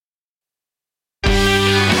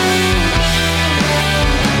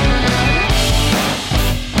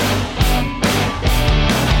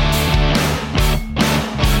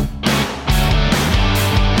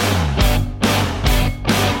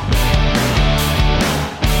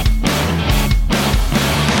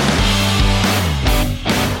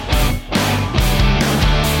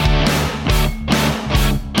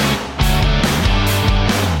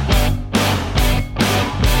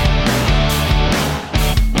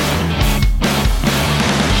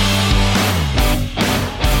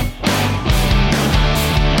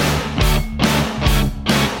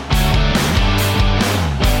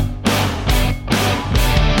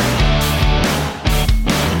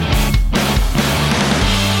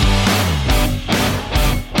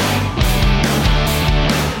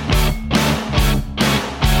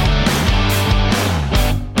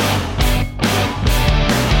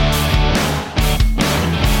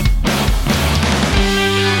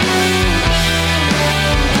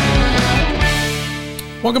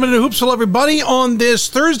Welcome into Hoopsville, everybody, on this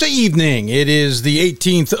Thursday evening. It is the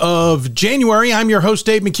 18th of January. I'm your host,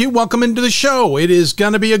 Dave McHugh. Welcome into the show. It is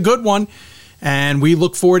going to be a good one, and we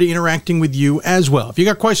look forward to interacting with you as well. If you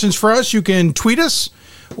got questions for us, you can tweet us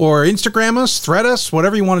or Instagram us, thread us,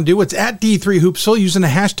 whatever you want to do. It's at D3Hoopsville using the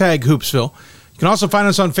hashtag Hoopsville. You can also find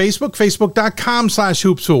us on Facebook,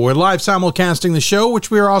 facebook.com/Hoopsville. We're live simulcasting the show, which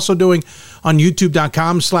we are also doing on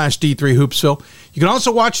youtube.com/D3Hoopsville. You can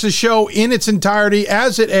also watch the show in its entirety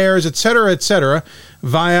as it airs, etc.,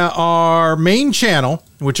 via our main channel,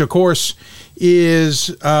 which, of course, is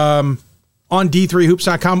on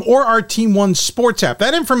D3Hoops.com or our Team One Sports app.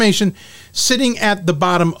 That information sitting at the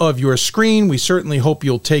bottom of your screen. We certainly hope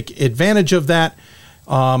you'll take advantage of that.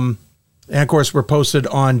 And, of course, we're posted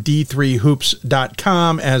on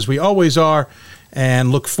D3Hoops.com, as we always are,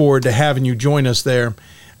 and look forward to having you join us there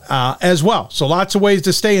as well. So lots of ways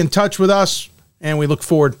to stay in touch with us, and we look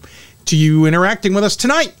forward to you interacting with us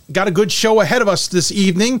tonight. Got a good show ahead of us this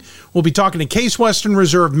evening. We'll be talking to Case Western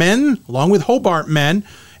Reserve men, along with Hobart men,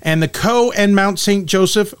 and the Co and Mount St.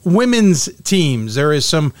 Joseph women's teams. There is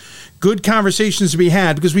some good conversations to be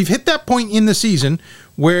had because we've hit that point in the season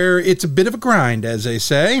where it's a bit of a grind, as they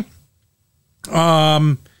say.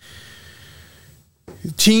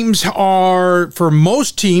 Teams are, for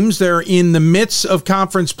most teams, they're in the midst of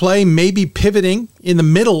conference play, maybe pivoting in the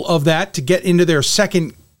middle of that to get into their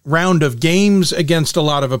second round of games against a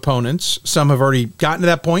lot of opponents. Some have already gotten to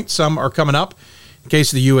that point. Some are coming up. In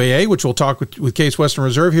case of the UAA, which we'll talk with Case Western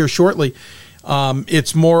Reserve here shortly,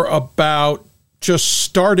 it's more about just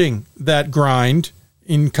starting that grind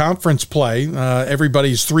in conference play.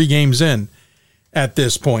 Everybody's 3 games in at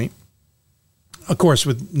this point. Of course,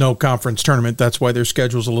 with no conference tournament, that's why their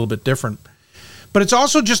schedule's a little bit different. But it's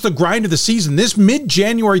also just the grind of the season. This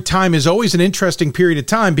mid-January time is always an interesting period of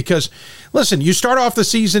time because, listen, you start off the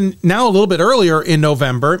season now a little bit earlier in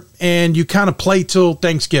November, and you kind of play till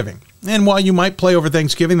Thanksgiving. And while you might play over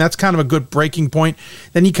Thanksgiving, that's kind of a good breaking point.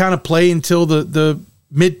 Then you kind of play until the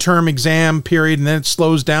midterm exam period, and then it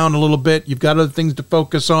slows down a little bit. You've got other things to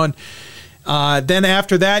focus on. Then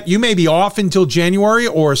after that, you may be off until January,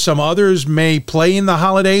 or some others may play in the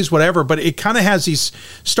holidays, whatever. But it kind of has these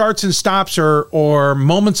starts and stops or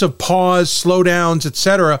moments of pause, slowdowns,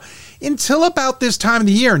 etc., until about this time of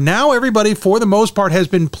the year. Now everybody, for the most part, has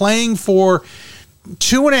been playing for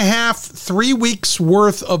 2.5, 3 weeks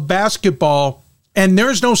worth of basketball, and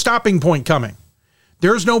there's no stopping point coming.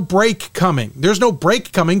 There's no break coming. There's no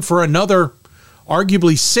break coming for another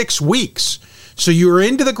arguably 6 weeks. So you're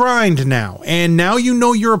into the grind now, and now you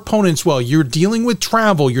know your opponents well. You're dealing with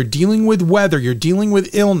travel, you're dealing with weather, you're dealing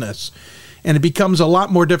with illness, and it becomes a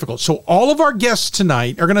lot more difficult. So all of our guests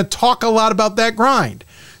tonight are going to talk a lot about that grind,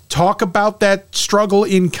 talk about that struggle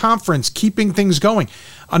in conference, keeping things going.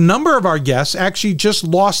 A number of our guests actually just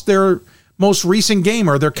lost their most recent game,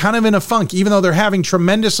 or they're kind of in a funk, even though they're having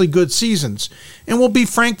tremendously good seasons. And we'll be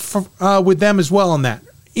frank with them as well on that.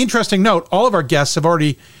 Interesting note, all of our guests have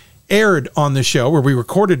already aired on the show, where we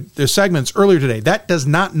recorded the segments earlier today. That does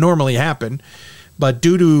not normally happen, but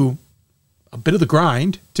due to a bit of the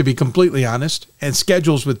grind, to be completely honest, and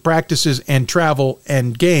schedules with practices and travel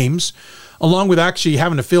and games, along with actually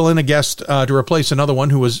having to fill in a guest to replace another one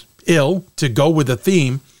who was ill to go with the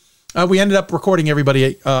theme, we ended up recording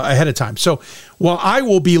everybody ahead of time. So while I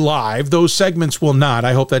will be live, those segments will not.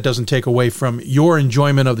 I hope that doesn't take away from your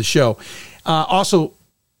enjoyment of the show. Also,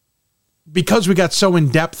 because we got so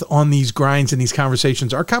in-depth on these grinds and these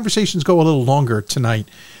conversations, our conversations go a little longer tonight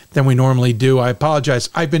than we normally do. I apologize.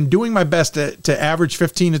 I've been doing my best to average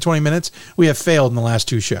 15 to 20 minutes. We have failed in the last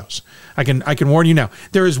 2 shows. I can warn you now.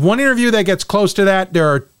 There is one interview that gets close to that.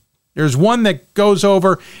 There's one that goes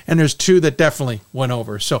over, and there's 2 that definitely went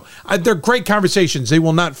over. So they're great conversations. They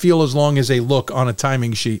will not feel as long as they look on a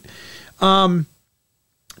timing sheet.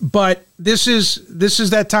 But this is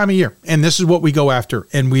that time of year, and this is what we go after,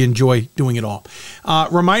 and we enjoy doing it all.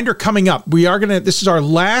 Reminder coming up, this is our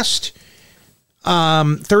last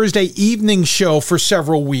Thursday evening show for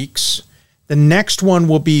several weeks. The next one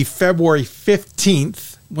will be February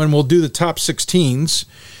 15th, when we'll do the top 16s.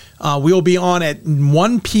 We'll be on at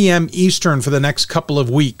 1 p.m. Eastern for the next couple of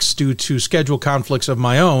weeks due to schedule conflicts of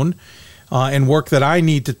my own and work that I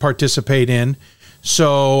need to participate in.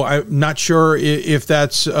 So I'm not sure if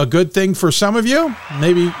that's a good thing for some of you.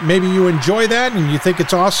 Maybe you enjoy that and you think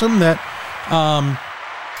it's awesome that,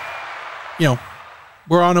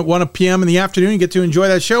 we're on at 1 p.m. in the afternoon. You get to enjoy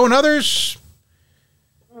that show. And others,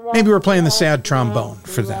 maybe we're playing the sad trombone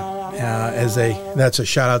for them. That's a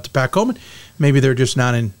shout out to Pat Coleman. Maybe they're just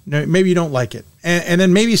not in. Maybe you don't like it. And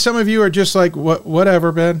then maybe some of you are just like,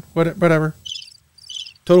 whatever, Ben, whatever.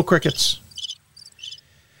 Total crickets.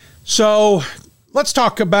 So let's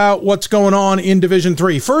talk about what's going on in Division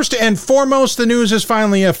III. First and foremost, the news is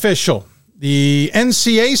finally official. The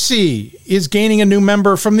NCAC is gaining a new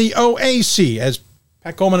member from the OAC. As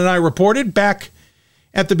Pat Coleman and I reported back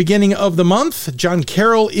at the beginning of the month, John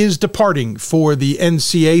Carroll is departing for the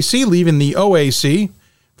NCAC, leaving the OAC.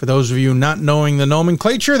 For those of you not knowing the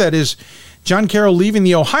nomenclature, that is John Carroll leaving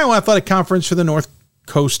the Ohio Athletic Conference for the North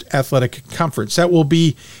Coast Athletic Conference. That will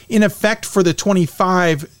be in effect for the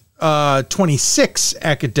 25-26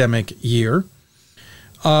 academic year.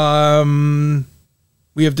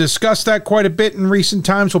 We have discussed that quite a bit in recent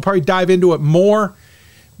times. We'll probably dive into it more,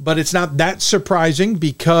 but it's not that surprising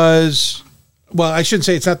because, well, I shouldn't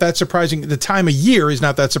say it's not that surprising. The time of year is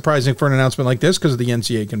not that surprising for an announcement like this because of the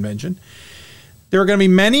NCAA convention. There are going to be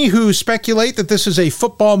many who speculate that this is a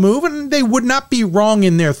football move, and they would not be wrong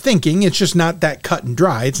in their thinking. It's just not that cut and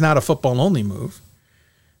dry. It's not a football-only move.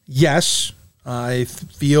 Yes, I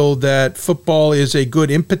feel that football is a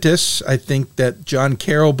good impetus. I think that John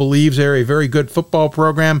Carroll believes they're a very good football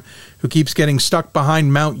program who keeps getting stuck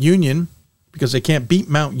behind Mount Union because they can't beat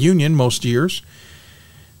Mount Union most years.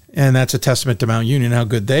 And that's a testament to Mount Union, how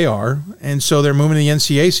good they are. And so they're moving to the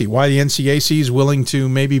NCAC. Why the NCAC is willing to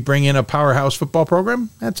maybe bring in a powerhouse football program,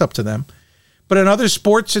 that's up to them. But in other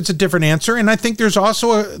sports, it's a different answer. And I think there's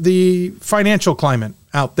also the financial climate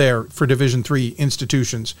out there for Division III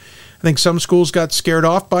institutions. I think some schools got scared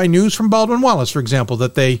off by news from Baldwin Wallace, for example,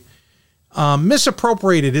 that they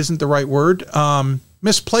misappropriated isn't the right word.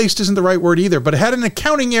 Misplaced isn't the right word either, but it had an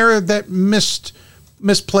accounting error that misplaced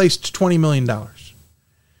 $20 million.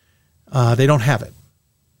 They don't have it.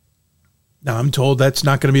 Now, I'm told that's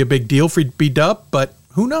not going to be a big deal for B-Dub, but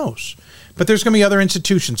who knows? But there's going to be other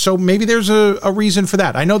institutions. So maybe there's a reason for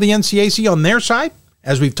that. I know the NCAC on their side,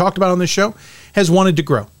 as we've talked about on this show, has wanted to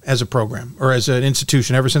grow as a program or as an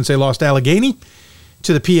institution ever since they lost Allegheny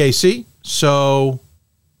to the PAC. So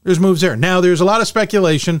there's moves there. Now, there's a lot of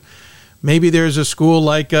speculation. Maybe there's a school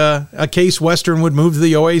like a Case Western would move to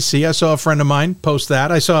the OAC. I saw a friend of mine post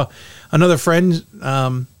that. I saw another friend,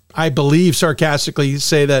 I believe sarcastically,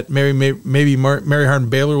 say that maybe Mary Hardin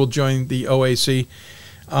Baylor will join the OAC.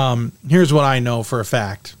 Here's what I know for a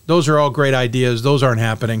fact. Those are all great ideas. Those aren't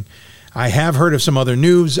happening. I have heard of some other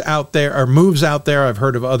news out there or moves out there. I've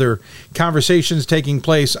heard of other conversations taking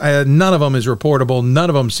place. None of them is reportable. None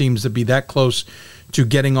of them seems to be that close to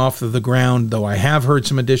getting off of the ground, though I have heard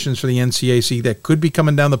some additions for the NCAC that could be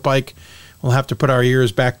coming down the pike. We'll have to put our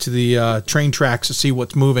ears back to the train tracks to see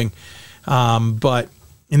what's moving. But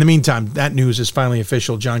in the meantime, that news is finally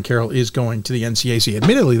official. John Carroll is going to the NCAC.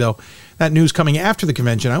 Admittedly, though, that news coming after the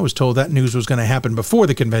convention. I was told that news was going to happen before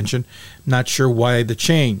the convention. Not sure why the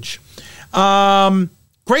change.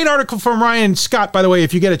 Great article from Ryan Scott, by the way,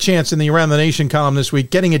 if you get a chance in the Around the Nation column this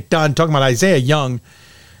week. Getting it done, talking about Isaiah Young.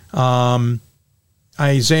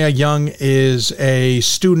 Isaiah Young is a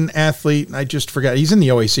student athlete. I just forgot. He's in the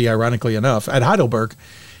OAC, ironically enough, at Heidelberg.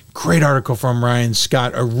 Great article from Ryan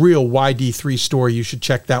Scott, a real YD3 story. You should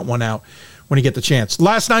check that one out when you get the chance.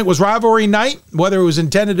 Last night was rivalry night, whether it was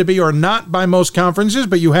intended to be or not by most conferences,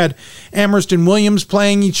 but you had Amherst and Williams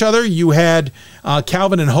playing each other. You had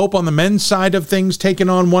Calvin and Hope on the men's side of things taking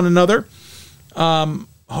on one another.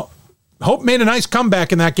 Hope made a nice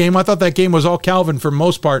comeback in that game. I thought that game was all Calvin for the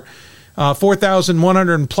most part.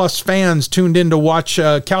 4,100 plus fans tuned in to watch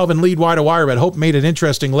Calvin lead wide to wire, but Hope made it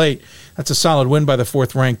interesting late. That's a solid win by the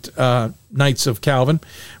fourth-ranked Knights of Calvin.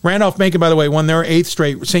 Randolph-Macon, by the way, won their 8th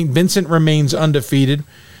straight. St. Vincent remains undefeated.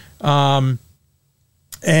 And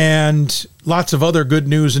lots of other good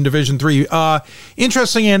news in Division III.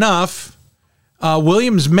 Interestingly enough,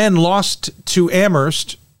 Williams men lost to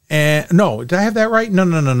Amherst. No, did I have that right? No.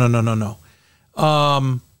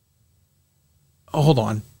 Hold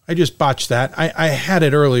on. I just botched that. I had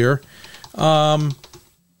it earlier. Let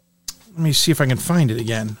me see if I can find it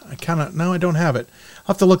again. No, I don't have it. I'll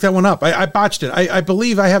have to look that one up. I botched it. I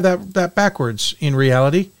believe I have that backwards in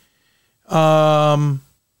reality. Hold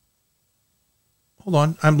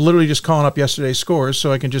on. I'm literally just calling up yesterday's scores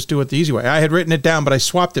so I can just do it the easy way. I had written it down, but I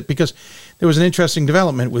swapped it because there was an interesting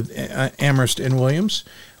development with Amherst and Williams.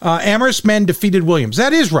 Amherst men defeated Williams.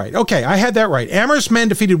 That is right. Okay, I had that right. Amherst men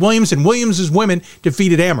defeated Williams, and Williams' women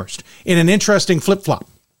defeated Amherst in an interesting flip-flop.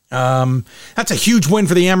 That's a huge win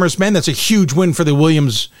for the Amherst men. That's a huge win for the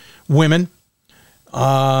Williams women.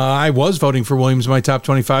 I was voting for Williams in my top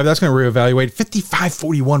 25. That's going to reevaluate.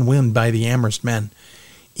 55-41 win by the Amherst men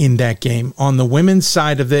in that game. On the women's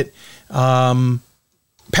side of it,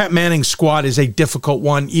 Pat Manning's squad is a difficult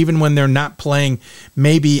one, even when they're not playing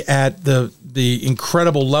maybe at the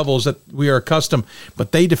incredible levels that we are accustomed.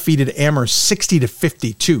 But they defeated Amherst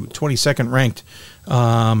 60-52, 22nd ranked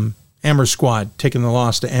Amherst squad taking the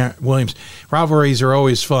loss to Williams. Rivalries are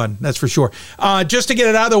always fun, that's for sure. Just to get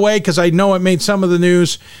it out of the way, because I know it made some of the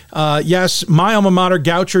news, yes, my alma mater,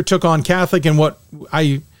 Goucher, took on Catholic in what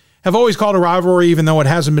I have always called a rivalry, even though it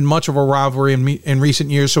hasn't been much of a rivalry in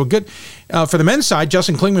recent years. So good for the men's side.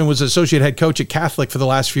 Justin Klingman was associate head coach at Catholic for the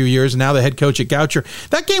last few years, and now the head coach at Goucher.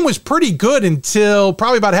 That game was pretty good until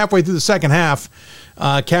probably about halfway through the second half.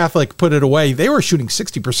 Catholic put it away. They were shooting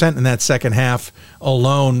 60% in that second half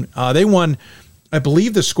alone. They won, I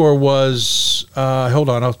believe the score was,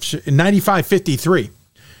 95-53.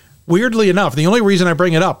 Weirdly enough, the only reason I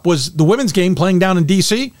bring it up was the women's game playing down in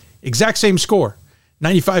D.C., exact same score,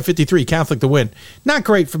 95-53, Catholic to win. Not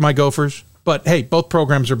great for my Gophers, but hey, both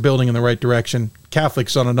programs are building in the right direction.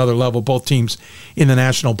 Catholic's on another level, both teams in the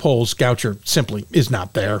national polls. Goucher simply is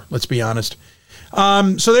not there, let's be honest.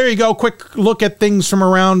 So there you go. Quick look at things from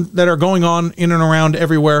around that are going on in and around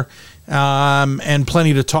everywhere, and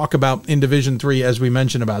plenty to talk about in Division III, as we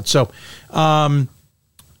mentioned about. So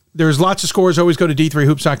there's lots of scores. Always go to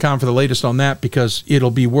d3hoops.com for the latest on that, because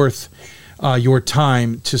it'll be worth your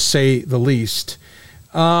time, to say the least.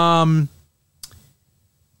 We'll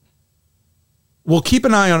keep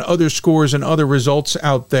an eye on other scores and other results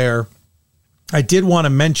out there. I did want to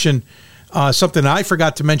mention something I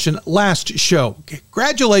forgot to mention last show.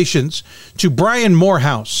 Congratulations to Brian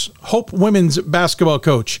Morehouse, Hope women's basketball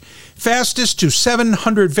coach. Fastest to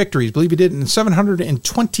 700 victories. I believe he did in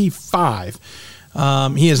 725.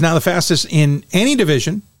 He is now the fastest in any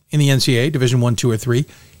division in the NCAA, Division 1, 2, or 3,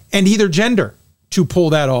 and either gender to pull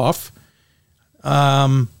that off.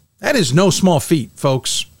 That is no small feat,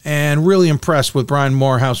 folks, and really impressed with Brian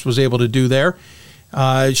Morehouse was able to do there.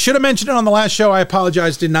 Should have mentioned it on the last show. I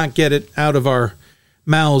apologize, did not get it out of our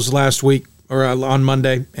mouths last week or on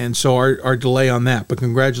Monday, and so our delay on that. But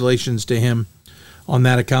congratulations to him on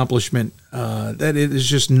that accomplishment. That is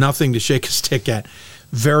just nothing to shake a stick at.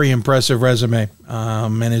 Very impressive resume.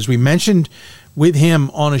 And as we mentioned with him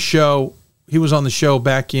on a show, he was on the show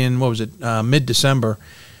back in, mid-December.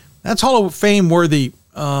 That's Hall of Fame worthy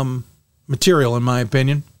material, in my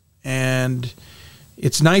opinion. And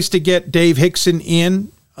it's nice to get Dave Hickson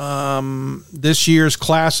in. This year's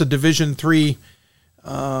class of Division III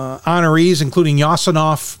honorees, including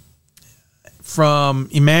Yasinov from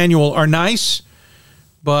Emmanuel, are nice,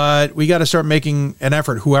 but we got to start making an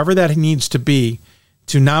effort, whoever that needs to be,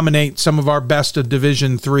 to nominate some of our best of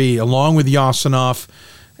Division III, along with Yasinov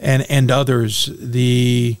and others.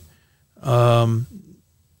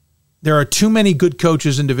 There are too many good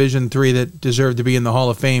coaches in Division III that deserve to be in the Hall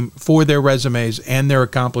of Fame for their resumes and their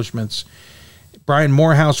accomplishments. Brian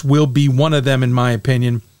Morehouse will be one of them, in my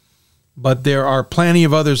opinion. But there are plenty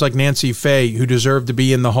of others like Nancy Fay who deserve to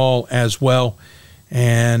be in the Hall as well.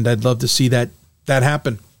 And I'd love to see that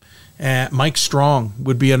happen. Mike Strong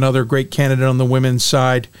would be another great candidate on the women's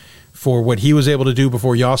side for what he was able to do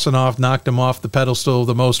before Yasinov knocked him off the pedestal of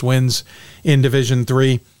the most wins in Division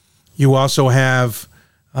III. You also have...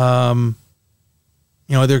 there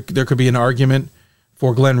could be an argument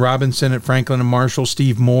for Glenn Robinson at Franklin and Marshall,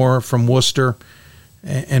 Steve Moore from Worcester,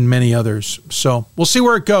 and many others. So we'll see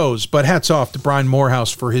where it goes, but hats off to Brian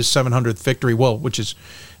Morehouse for his 700th victory, which is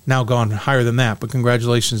now gone higher than that, but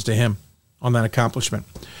congratulations to him on that accomplishment.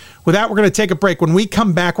 With that, we're going to take a break. When we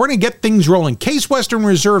come back, we're going to get things rolling. Case Western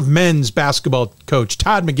Reserve men's basketball coach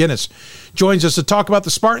Todd McGuinness joins us to talk about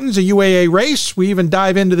the Spartans, a UAA race. We even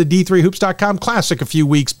dive into the D3Hoops.com Classic a few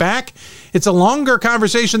weeks back. It's a longer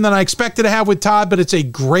conversation than I expected to have with Todd, but it's a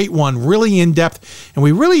great one, really in-depth. And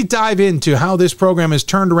we really dive into how this program has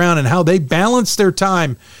turned around and how they balance their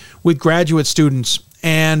time with graduate students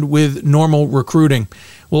and with normal recruiting.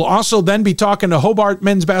 We'll also then be talking to Hobart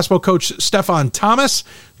men's basketball coach Stefan Thomason.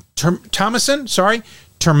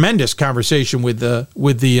 Tremendous conversation with the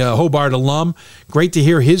Hobart alum. Great to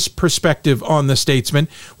hear his perspective on the Statesman.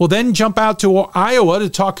 We'll then jump out to Iowa to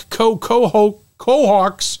talk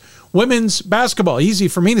Cohawks women's basketball. Easy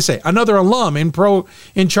for me to say. Another alum in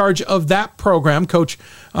charge of that program, Coach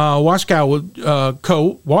Waskow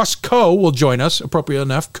will join us. Appropriate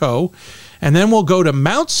enough, And then we'll go to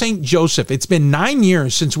Mount St. Joseph. It's been 9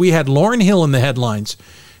 years since we had Lauren Hill in the headlines,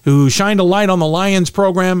 who shined a light on the Lions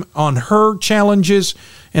program, on her challenges,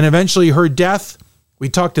 and eventually her death. We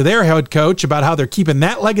talked to their head coach about how they're keeping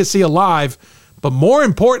that legacy alive, but more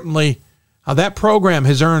importantly, how that program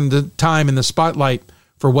has earned the time in the spotlight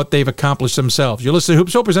for what they've accomplished themselves. You're listening to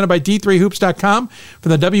Hoopsville, presented by D3Hoops.com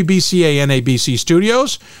from the WBCA NABC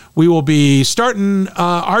studios. We will be starting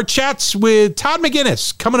our chats with Todd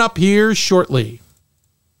McGuinness coming up here shortly.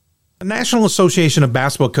 The National Association of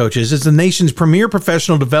Basketball Coaches is the nation's premier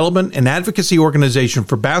professional development and advocacy organization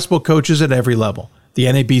for basketball coaches at every level. The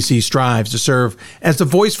NABC strives to serve as the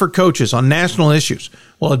voice for coaches on national issues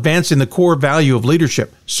while advancing the core value of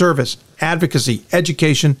leadership, service, advocacy,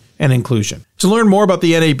 education, and inclusion. To learn more about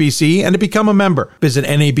the NABC and to become a member, visit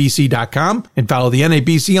NABC.com and follow the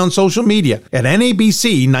NABC on social media at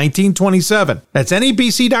NABC 1927. That's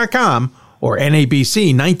NABC.com or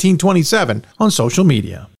NABC 1927 on social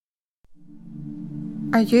media.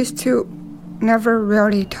 I used to never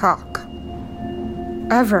really talk.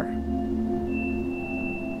 Ever.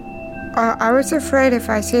 I was afraid if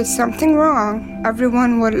I said something wrong,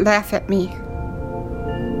 everyone would laugh at me.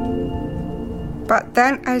 But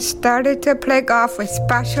then I started to play golf with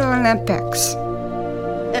Special Olympics.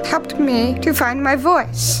 It helped me to find my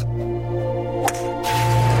voice.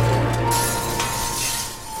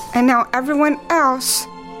 And now everyone else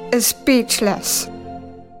is speechless.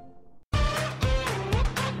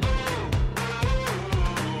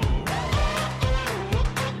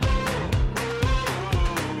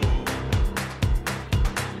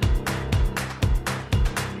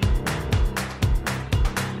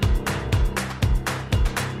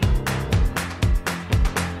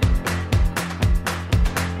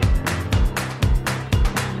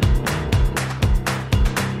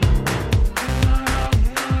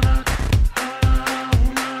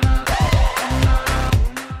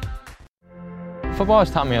 Football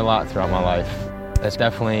has taught me a lot throughout my life. It's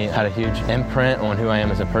definitely had a huge imprint on who I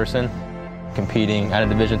am as a person. Competing at a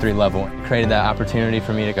Division III level created that opportunity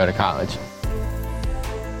for me to go to college.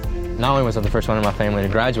 Not only was I the first one in my family to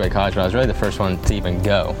graduate college, but I was really the first one to even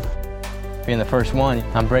go. Being the first one,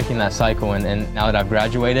 I'm breaking that cycle, and now that I've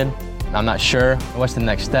graduated, I'm not sure what's the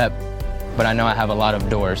next step, but I know I have a lot of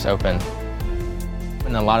doors open.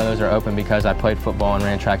 And a lot of those are open because I played football and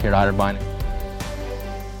ran track here at Hobart.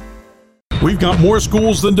 We've got more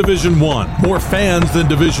schools than Division I, more fans than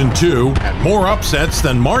Division II, and more upsets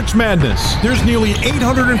than March Madness. There's nearly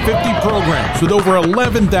 850 programs with over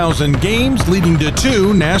 11,000 games leading to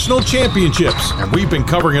 2 national championships. And we've been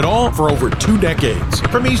covering it all for over 2 decades.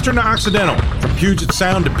 From Eastern to Occidental, from Puget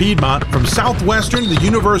Sound to Piedmont, from Southwestern to the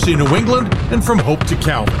University of New England, and from Hope to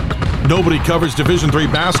Calvin. Nobody covers Division III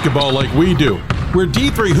basketball like we do. We're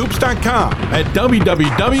D3Hoops.com at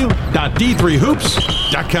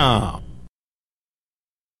www.d3hoops.com.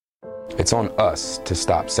 It's on us to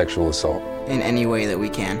stop sexual assault. In any way that we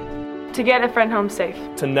can. To get a friend home safe.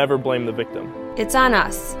 To never blame the victim. It's on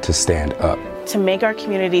us. To stand up. To make our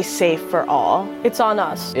community safe for all. It's on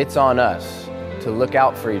us. It's on us to look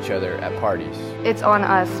out for each other at parties. It's on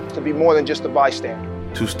us. To be more than just a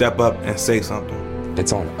bystander. To step up and say something.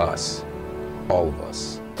 It's on us. All of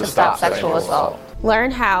us. To stop sexual assault.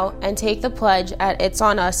 Learn how and take the pledge at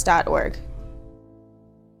itsonus.org.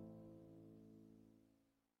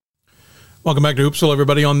 Welcome back to Hoopsville,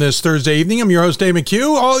 everybody, on this Thursday evening. I'm your host, Dave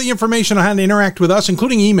McHugh. All the information on how to interact with us,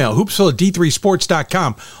 including email,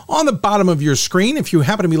 hoopsville@d3sports.com, on the bottom of your screen. If you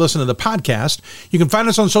happen to be listening to the podcast, you can find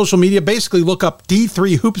us on social media. Basically, look up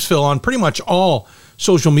D3 Hoopsville on pretty much all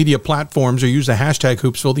social media platforms or use the hashtag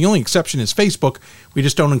Hoopsville. The only exception is Facebook. We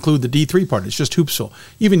just don't include the D3 part. It's just Hoopsville.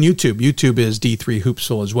 Even YouTube. YouTube is D3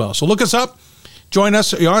 Hoopsville as well. So look us up. Join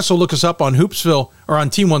us. You also look us up on Hoopsville or on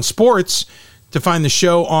Team One Sports to find the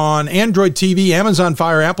show on Android TV, Amazon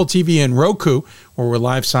Fire, Apple TV, and Roku, where we're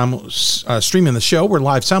live streaming the show. We're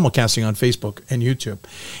live simulcasting on Facebook and YouTube.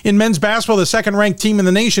 In men's basketball, the second-ranked team in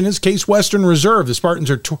the nation is Case Western Reserve. The Spartans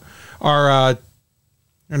are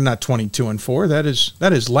not 22-4.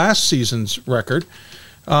 That is last season's record.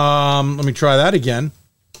 Let me try that again.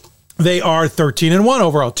 They are 13-1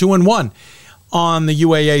 overall, 2-1 on the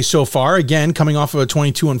UAA so far. Again, coming off of a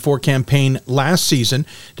 22-4 campaign last season,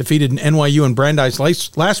 defeated NYU and Brandeis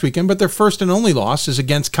last weekend, but their first and only loss is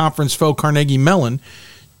against conference foe Carnegie Mellon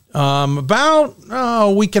about a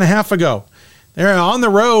week and a half ago. They're on the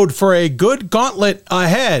road for a good gauntlet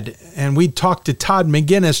ahead, and we talked to Todd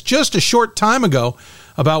McGuinness just a short time ago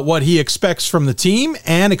about what he expects from the team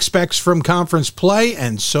and expects from conference play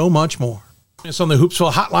and so much more. It's on the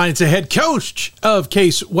Hoopsville Hotline. It's the head coach of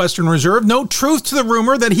Case Western Reserve. No truth to the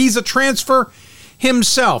rumor that he's a transfer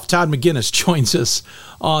himself. Todd McGuinness joins us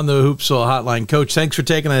on the Hoopsville Hotline. Coach, thanks for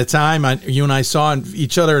taking the time. You and I saw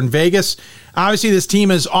each other in Vegas. Obviously, this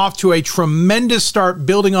team is off to a tremendous start,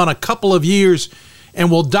 building on a couple of years,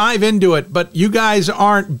 and we'll dive into it. But you guys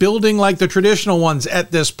aren't building like the traditional ones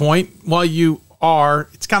at this point. While you are,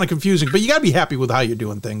 it's kind of confusing, but you got to be happy with how you're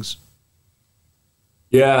doing things.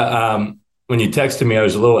 Yeah, when you texted me, I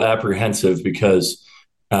was a little apprehensive because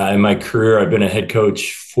in my career, I've been a head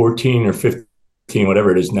coach 14 or 15,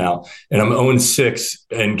 whatever it is now, and I'm 0-6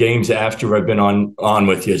 in games after I've been on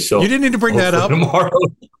with you. So you didn't need to bring that up tomorrow.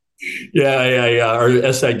 Yeah. Our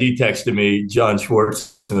SID texted me, John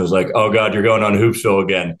Schwartz, and was like, "Oh God, you're going on Hoopsville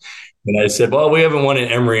again." And I said, "Well, we haven't won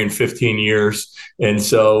at Emory in 15 years, and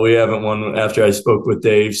so we haven't won after I spoke with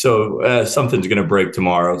Dave. So something's going to break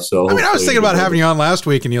tomorrow." So I mean, I was thinking about having you on last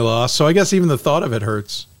week and you lost, so I guess even the thought of it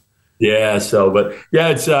hurts. Yeah. So, but yeah,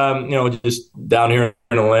 it's just down here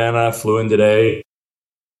in Atlanta. Flew in today.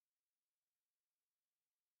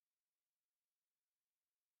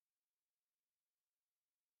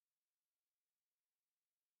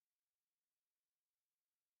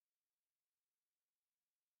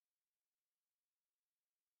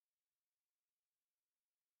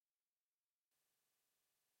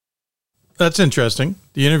 That's interesting.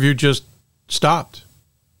 The interview just stopped.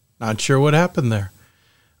 Not sure what happened there.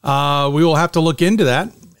 We will have to look into that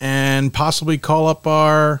and possibly call up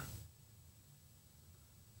our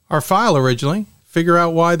file originally, figure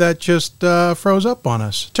out why that just froze up on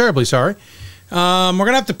us. Terribly sorry. We're going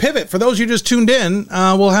to have to pivot. For those of you just tuned in,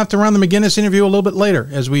 we'll have to run the McGuinness interview a little bit later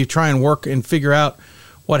as we try and work and figure out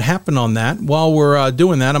what happened on that. While we're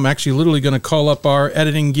doing that, I'm actually literally going to call up our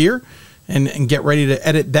editing gear and get ready to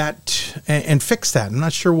edit that and fix that. I'm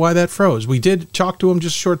not sure why that froze. We did talk to him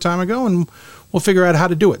just a short time ago, and we'll figure out how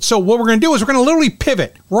to do it. So what we're going to do is we're going to literally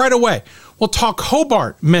pivot right away. We'll talk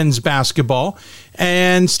Hobart men's basketball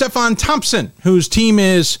and Stefan Thompson, whose team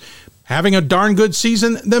is having a darn good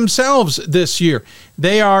season themselves this year.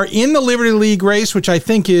 They are in the Liberty League race, which I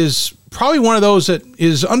think is probably one of those that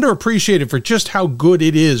is underappreciated for just how good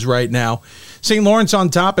it is right now. St. Lawrence on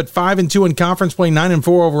top at 5-2 in conference play, 9-4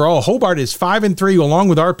 overall. Hobart is 5-3 along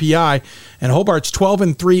with RPI, and Hobart's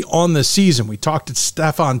 12-3 on the season. We talked to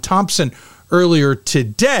Stefan Thompson earlier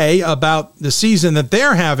today about the season that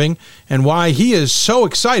they're having and why he is so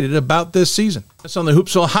excited about this season. That's on the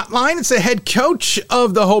Hoopsville Hotline. It's the head coach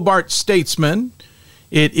of the Hobart Statesmen.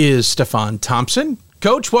 It is Stefan Thompson.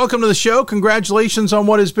 Coach, welcome to the show. Congratulations on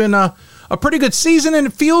what has been a pretty good season, and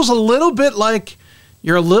it feels a little bit like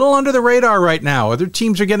you're a little under the radar right now. Other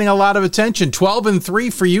teams are getting a lot of attention.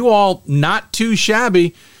 12-3 for you all, not too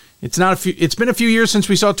shabby. It's been a few years since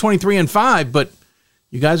we saw 23-5, but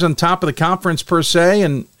you guys on top of the conference per se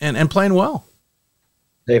and playing well.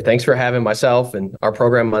 Dave, thanks for having myself and our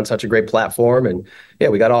program on such a great platform. And yeah,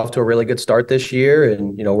 we got off to a really good start this year.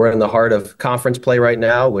 And, we're in the heart of conference play right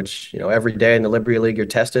now, which, every day in the Liberty League you're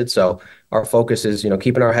tested. So our focus is,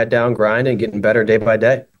 keeping our head down, grinding, getting better day by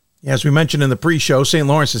day. As we mentioned in the pre-show, St.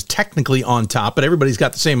 Lawrence is technically on top, but everybody's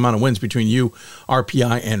got the same amount of wins between you,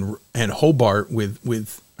 RPI, and Hobart with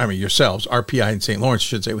yourselves, RPI and St. Lawrence, I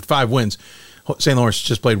should say, with 5 wins. St. Lawrence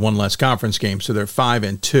just played one less conference game, so they're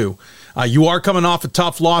 5-2. You are coming off a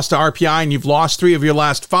tough loss to RPI, and you've lost 3 of your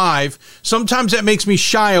last 5. Sometimes that makes me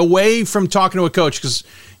shy away from talking to a coach because,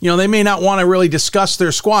 they may not want to really discuss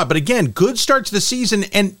their squad. But again, good start to the season,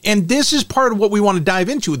 and this is part of what we want to dive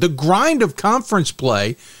into. The grind of conference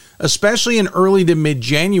play, especially in early to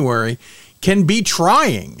mid-January, can be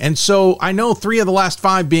trying. And so I know 3 of the last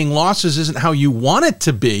 5 being losses isn't how you want it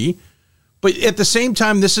to be, but at the same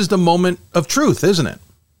time, this is the moment of truth, isn't it?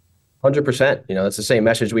 100%. It's the same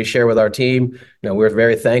message we share with our team. We're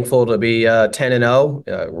very thankful to be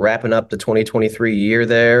 10-0, wrapping up the 2023 year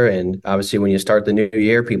there. And obviously, when you start the new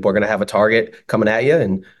year, people are going to have a target coming at you,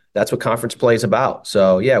 and that's what conference play is about.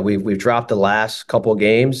 So, yeah, we've dropped the last couple of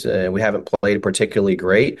games, and we haven't played particularly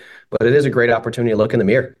great, but it is a great opportunity to look in the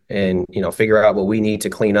mirror and, figure out what we need to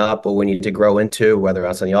clean up, what we need to grow into, whether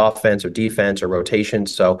that's on the offense or defense or rotation.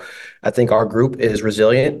 So I think our group is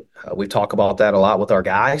resilient. We talk about that a lot with our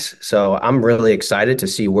guys. So I'm really excited to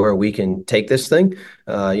see where we can take this thing.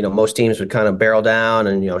 Most teams would kind of barrel down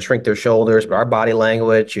and, shrink their shoulders, but our body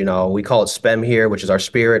language, we call it SPEM here, which is our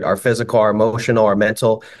spirit, our physical, our emotional, our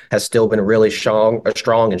mental has still been really strong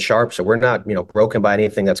and sharp. So we're not, broken by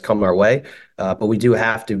anything that's come our way. But we do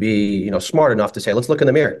have to be, smart enough to say, let's look in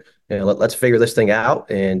the mirror. Let's figure this thing out.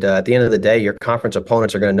 And at the end of the day, your conference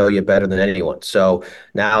opponents are going to know you better than anyone. So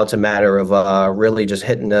now it's a matter of really just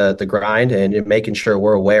hitting the grind and making sure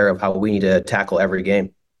we're aware of how we need to tackle every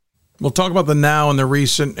game. We'll talk about the now and the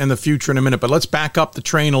recent and the future in a minute, but let's back up the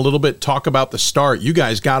train a little bit, talk about the start. You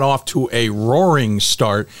guys got off to a roaring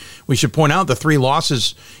start. We should point out the 3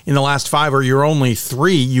 losses in the last 5 are your only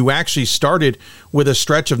 3. You actually started with a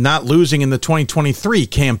stretch of not losing in the 2023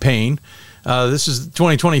 campaign. This is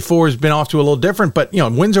 2024 has been off to a little different, but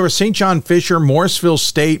wins over St. John Fisher, Morrisville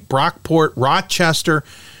State, Brockport, Rochester,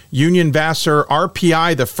 Union Vassar,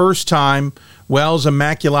 RPI the first time, Wells,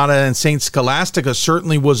 Immaculata, and St. Scholastica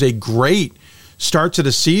certainly was a great start to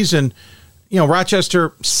the season.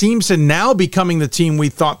 Rochester seems to now becoming the team we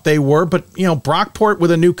thought they were, but, Brockport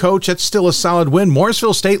with a new coach, that's still a solid win.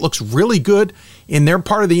 Morrisville State looks really good in their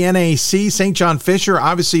part of the NAC. St. John Fisher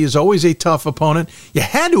obviously is always a tough opponent. You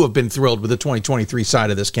had to have been thrilled with the 2023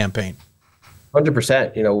 side of this campaign.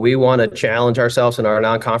 100%. We want to challenge ourselves in our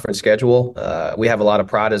non-conference schedule. We have a lot of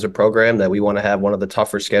pride as a program that we want to have one of the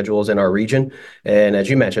tougher schedules in our region. And as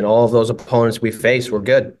you mentioned, all of those opponents we faced were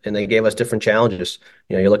good, and they gave us different challenges.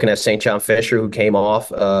 You're looking at St. John Fisher, who came off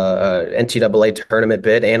NCAA tournament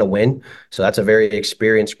bid and a win. So that's a very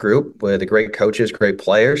experienced group with great coaches, great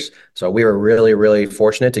players. So we were really, really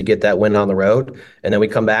fortunate to get that win on the road. And then we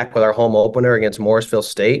come back with our home opener against Morrisville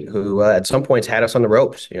State, who at some points had us on the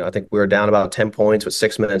ropes. I think we were down about 10 points with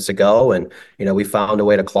 6 minutes to go. And, we found a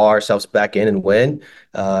way to claw ourselves back in and win.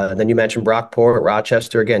 And then you mentioned Brockport,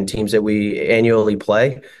 Rochester, again, teams that we annually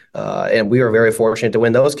play. And we were very fortunate to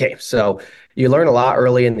win those games. So you learn a lot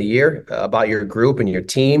early in the year about your group and your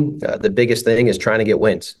team. The biggest thing is trying to get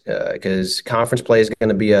wins because conference play is going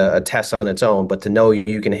to be a test on its own. But to know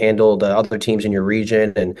you can handle the other teams in your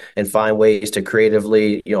region and find ways to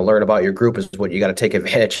creatively, learn about your group is what you got to take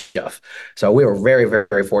advantage of. So we were very, very,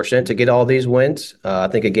 very fortunate to get all these wins. I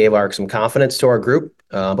think it gave some confidence to our group.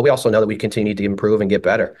 But we also know that we continue to improve and get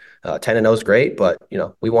better. 10-0 is great, but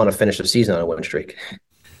we want to finish the season on a win streak.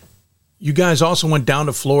 You guys also went down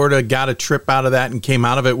to Florida, got a trip out of that, and came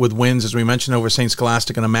out of it with wins, as we mentioned, over St.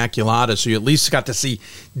 Scholastic and Immaculata. So you at least got to see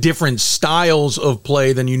different styles of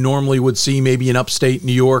play than you normally would see maybe in upstate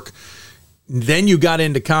New York. Then you got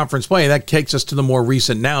into conference play. That takes us to the more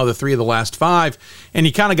recent now, the 3 of the last 5. And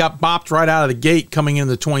you kind of got bopped right out of the gate coming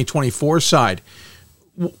into the 2024 side.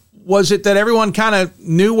 Was it that everyone kind of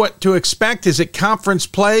knew what to expect? Is it conference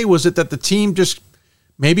play? Was it that the team just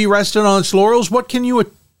maybe rested on its laurels? What can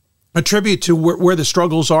you attribute to where the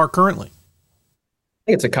struggles are currently? I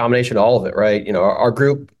think it's a combination of all of it, right? Our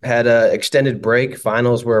group had an extended break.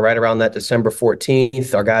 Finals were right around that December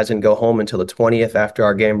 14th. Our guys didn't go home until the 20th after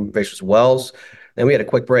our game versus Wells. Then we had a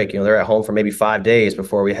quick break. They're at home for maybe 5 days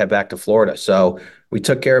before we head back to Florida. So we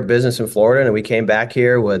took care of business in Florida, and we came back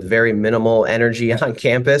here with very minimal energy on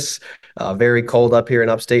campus. Very cold up here in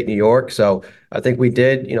upstate New York. So I think we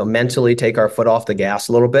did, mentally take our foot off the gas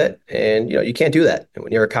a little bit. And, you can't do that. And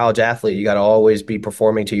when you're a college athlete, you got to always be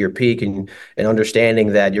performing to your peak and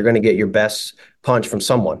understanding that you're going to get your best punch from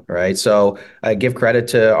someone, right? So I give credit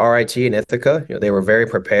to RIT and Ithaca. They were very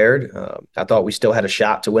prepared. I thought we still had a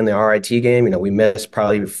shot to win the RIT game. We missed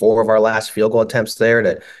probably 4 of our last field goal attempts there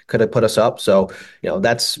that could have put us up. So,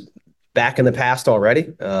 that's back in the past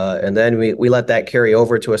already. And then we let that carry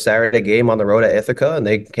over to a Saturday game on the road at Ithaca, and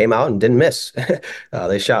they came out and didn't miss.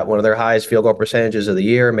 They shot one of their highest field goal percentages of the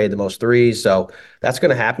year, made the most threes. So that's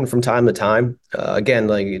going to happen from time to time. Again,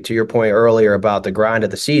 like to your point earlier about the grind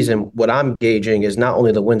of the season, what I'm gauging is not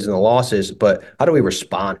only the wins and the losses, but how do we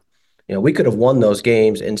respond? We could have won those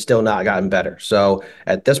games and still not gotten better. So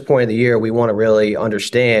at this point of the year, we want to really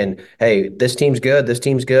understand, hey, this team's good.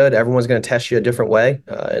 Everyone's going to test you a different way.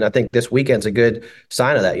 And I think this weekend's a good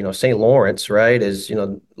sign of that. St. Lawrence, right, is,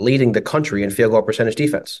 leading the country in field goal percentage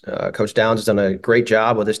defense. Coach Downs has done a great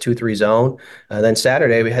job with his 2-3 zone. Then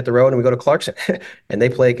Saturday, we hit the road and we go to Clarkson, and they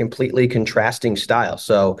play a completely contrasting style.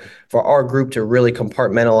 So for our group to really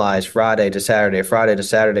compartmentalize Friday to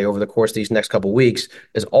Saturday over the course of these next couple of weeks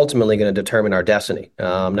is ultimately going to determine our destiny.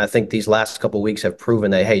 And I think these last couple of weeks have proven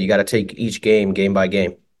that, hey, you got to take each game by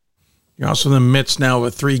game. You're also in the midst now of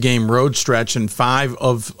a 3-game road stretch, and 5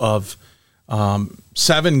 of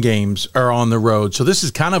 7 games are on the road. So this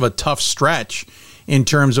is kind of a tough stretch in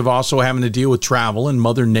terms of also having to deal with travel and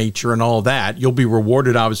Mother Nature and all that. You'll be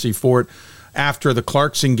rewarded, obviously, for it. After the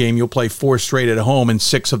Clarkson game, you'll play 4 straight at home and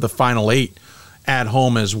 6 of the final 8 at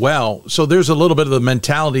home as well. So there's a little bit of the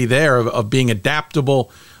mentality there of being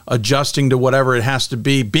adaptable, adjusting to whatever it has to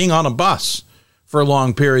be, being on a bus for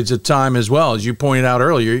long periods of time as well. As you pointed out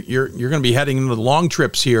earlier, you're going to be heading into the long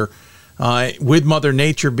trips here with Mother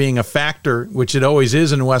Nature being a factor, which it always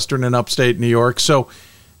is in Western and upstate New York. So,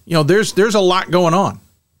 there's a lot going on.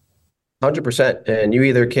 100%. And you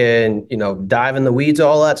either can, dive in the weeds,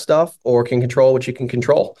 all that stuff, or can control what you can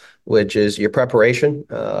control, which is your preparation.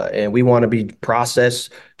 And we want to be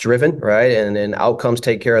process driven, right? And then outcomes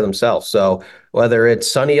take care of themselves. So whether it's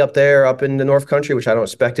sunny up there, up in the North Country, which I don't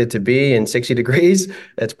expect it to be, in 60 degrees,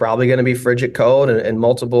 it's probably going to be frigid cold and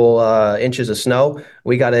multiple inches of snow.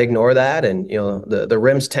 We got to ignore that. And, the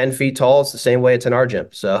rim's 10 feet tall. It's the same way it's in our gym.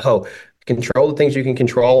 So control the things you can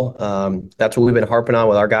control. That's what we've been harping on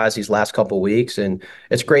with our guys these last couple of weeks. And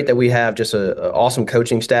it's great that we have just an awesome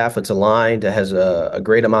coaching staff that's aligned, that has a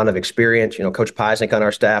great amount of experience. Coach Peisnick on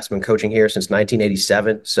our staff's been coaching here since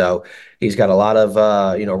 1987. So He's got a lot of,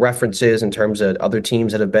 references in terms of other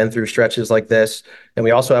teams that have been through stretches like this. And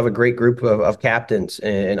we also have a great group of captains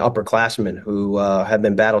and upperclassmen who have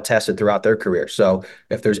been battle tested throughout their career. So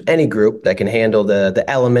if there's any group that can handle the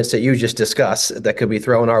elements that you just discussed that could be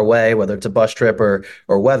thrown our way, whether it's a bus trip or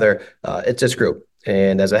weather, it's this group.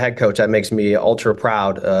 And as a head coach, that makes me ultra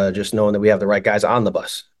proud, just knowing that we have the right guys on the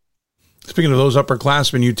bus. Speaking of those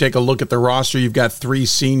upperclassmen, you take a look at the roster. You've got 3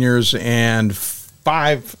 seniors and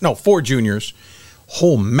 4 juniors,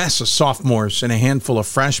 whole mess of sophomores and a handful of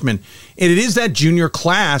freshmen. And it is that junior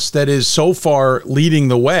class that is so far leading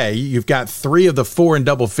the way. You've got 3 of the 4 in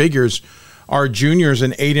double figures are juniors,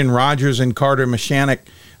 and Aiden Rogers and Carter Mashanik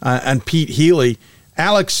and Pete Healy.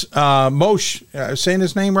 Alex Mosh, saying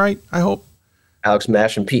his name right, I hope? Alex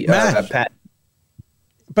Mash and Pete Pat.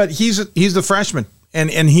 But he's the freshman.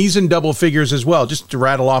 And he's in double figures as well. Just to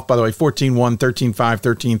rattle off, by the way, 14-1, 13-5,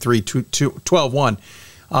 13-3,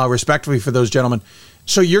 12-1, respectively for those gentlemen.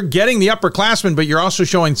 So you're getting the upperclassmen, but you're also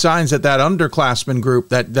showing signs that underclassmen group,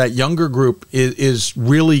 that younger group, is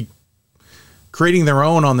really creating their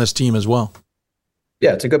own on this team as well.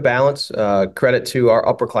 Yeah, it's a good balance. Credit to our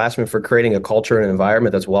upperclassmen for creating a culture and an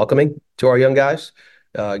environment that's welcoming to our young guys.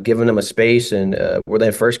 Giving them a space and where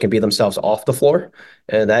they first can be themselves off the floor.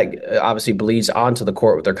 And that obviously bleeds onto the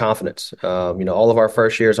court with their confidence. All of our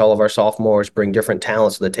first years, all of our sophomores bring different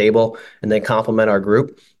talents to the table, and they complement our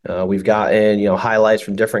group. We've gotten, highlights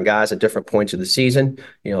from different guys at different points of the season.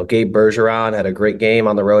 Gabe Bergeron had a great game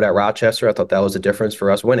on the road at Rochester. I thought that was the difference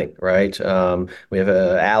for us winning, right? We have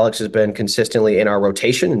Alex has been consistently in our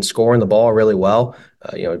rotation and scoring the ball really well.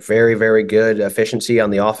 Very, very good efficiency on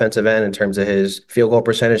the offensive end in terms of his field goal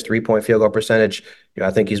percentage, 3-point field goal percentage. I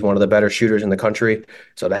think he's one of the better shooters in the country.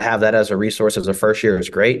 So to have that as a resource as a first year is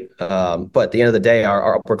great. But at the end of the day,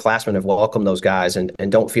 our upperclassmen have welcomed those guys and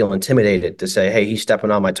don't feel intimidated to say, hey, he's stepping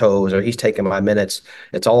on my toes or he's taking my minutes.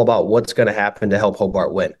 It's all about what's going to happen to help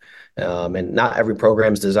Hobart win. And not every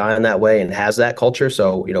program is designed that way and has that culture.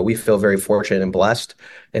 So, we feel very fortunate and blessed.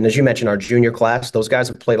 And as you mentioned, our junior class, those guys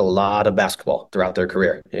have played a lot of basketball throughout their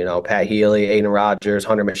career. Pat Healy, Aiden Rogers,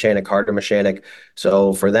 Hunter Mashanik, Carter Mashanik.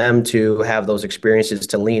 So for them to have those experiences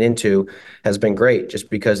to lean into has been great, just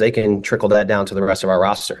because they can trickle that down to the rest of our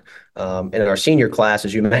roster. And in our senior class,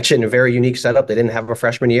 as you mentioned, a very unique setup. They didn't have a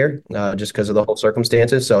freshman year just because of the whole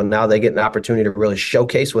circumstances. So now they get an opportunity to really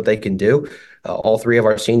showcase what they can do. All 3 of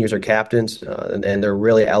our seniors are captains, and they're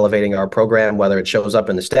really elevating our program, whether it shows up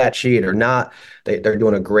in the stat sheet or not. They're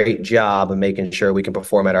doing a great job of making sure we can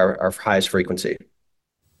perform at our highest frequency.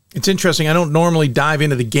 It's interesting. I don't normally dive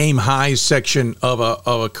into the game highs section of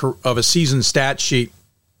a season stat sheet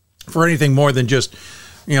for anything more than just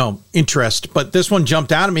interest. But this one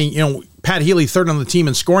jumped out at me. Pat Healy, 3rd on the team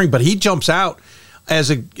in scoring, but he jumps out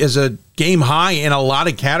as a game high in a lot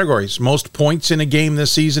of categories. Most points in a game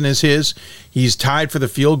this season is his. He's tied for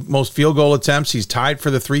the most field goal attempts. He's tied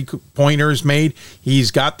for the 3-pointers made.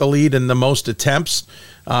 He's got the lead in the most attempts.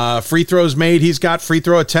 Free throws made. He's got free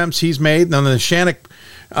throw attempts he's made. Now the Shannock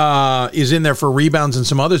is in there for rebounds and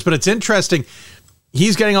some others. But it's interesting.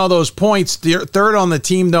 He's getting all those points. The 3rd on the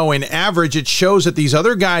team, though, in average. It shows that these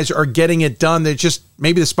other guys are getting it done. That just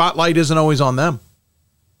maybe the spotlight isn't always on them.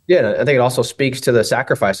 Yeah, I think it also speaks to the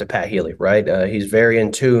sacrifice of Pat Healy, right? He's very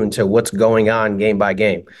in tune to what's going on game by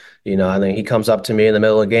game. I think he comes up to me in the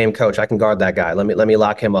middle of the game, Coach, I can guard that guy. Let me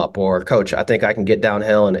lock him up. Or Coach, I think I can get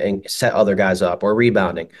downhill and set other guys up, or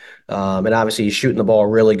rebounding. And obviously he's shooting the ball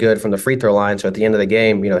really good from the free throw line. So at the end of the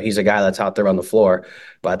game, he's a guy that's out there on the floor.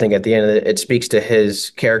 But I think at the end of it speaks to his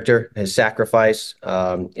character, his sacrifice.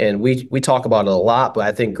 And we talk about it a lot, but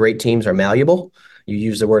I think great teams are malleable. You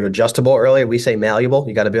used the word adjustable earlier. We say malleable.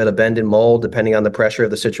 You got to be able to bend and mold depending on the pressure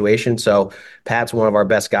of the situation. So Pat's one of our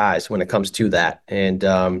best guys when it comes to that.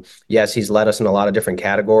 And yes, he's led us in a lot of different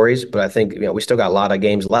categories, but I think we still got a lot of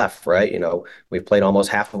games left, right? We've played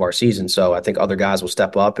almost half of our season. So I think other guys will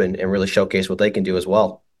step up and really showcase what they can do as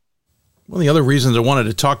well. One of the other reasons I wanted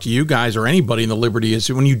to talk to you guys or anybody in the Liberty is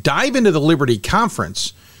when you dive into the Liberty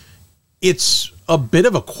Conference, it's a bit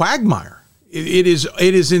of a quagmire. It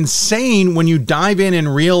is insane when you dive in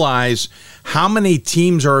and realize how many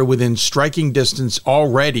teams are within striking distance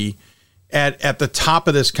already at the top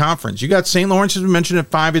of this conference. You got St. Lawrence, as we mentioned, at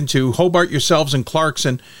 5-2, Hobart, yourselves, and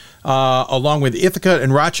Clarkson, along with Ithaca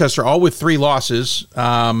and Rochester, all with 3 losses.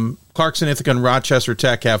 Clarkson, Ithaca, and Rochester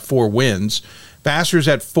Tech have 4 wins. Vassar's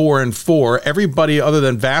at 4-4. Everybody other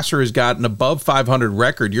than Vassar has got an above 500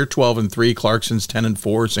 record. You're 12-3. Clarkson's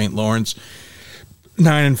 10-4. St. Lawrence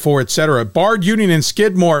 9-4, etc. Bard, Union, and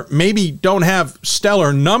Skidmore maybe don't have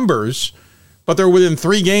stellar numbers, but they're within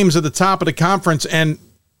 3 games at the top of the conference, and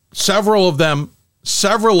several of them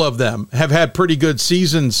Several of them have had pretty good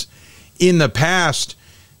seasons in the past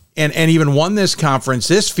and even won this conference.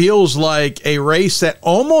 This feels like a race that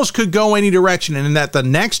almost could go any direction, and that the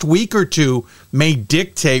next week or two may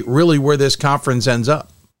dictate really where this conference ends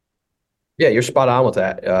up. Yeah, you're spot on with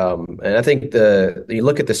that. And I think you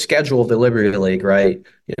look at the schedule of the Liberty League, right?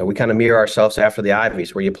 We kind of mirror ourselves after the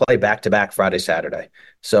Ivies, where you play back-to-back Friday, Saturday.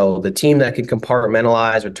 So the team that can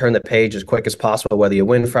compartmentalize or turn the page as quick as possible, whether you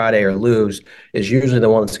win Friday or lose, is usually the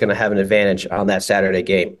one that's going to have an advantage on that Saturday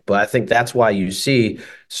game. But I think that's why you see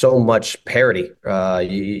so much parity.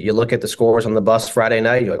 You look at the scores on the bus Friday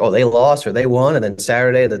night, you're like, oh, they lost or they won, and then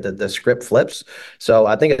Saturday the script flips. So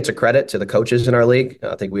I think it's a credit to the coaches in our league.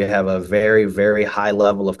 I think we have a very, very high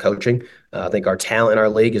level of coaching. I think our talent in our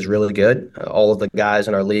league is really good. All of the guys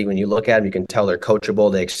in our league, when you look at them, you can tell they're coachable,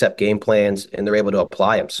 they accept game plans, and they're able to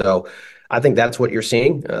apply them. So I think that's what you're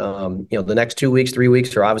seeing. The next 2 weeks, 3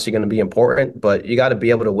 weeks are obviously going to be important, but you got to be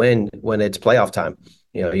able to win when it's playoff time.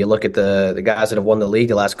 You look at the guys that have won the league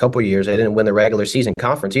the last couple of years, they didn't win the regular season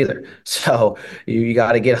conference either. So you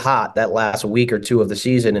got to get hot that last week or two of the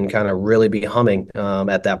season and kind of really be humming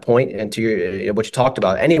at that point. And to what you talked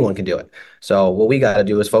about, anyone can do it. So what we got to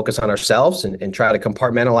do is focus on ourselves and try to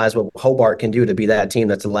compartmentalize what Hobart can do to be that team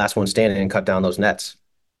that's the last one standing and cut down those nets.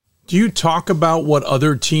 Do you talk about what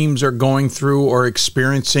other teams are going through or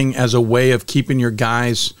experiencing as a way of keeping your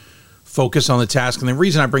guys focus on the task? And the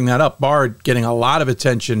reason I bring that up, Bard getting a lot of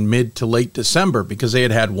attention mid to late December because they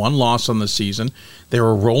had one loss on the season. They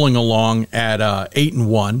were rolling along at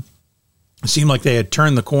 8-1. It seemed like they had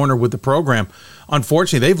turned the corner with the program.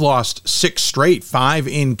 Unfortunately, they've lost 6 straight, 5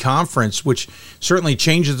 in conference, which certainly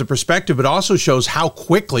changes the perspective, but also shows how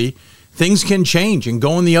quickly things can change and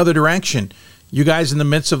go in the other direction. You guys in the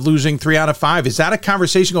midst of losing 3 out of 5. Is that a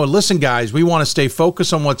conversation going, listen, guys, we want to stay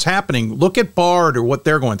focused on what's happening. Look at Bard or what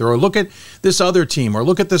they're going through, or look at this other team, or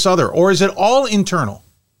look at this other, or is it all internal?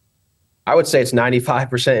 I would say it's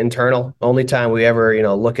 95% internal. Only time we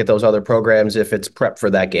ever, look at those other programs if it's prep for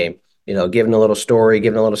that game. Giving a little story,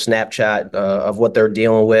 giving a little Snapchat of what they're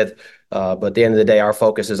dealing with. But at the end of the day, our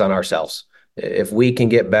focus is on ourselves. If we can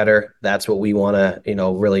get better, that's what we want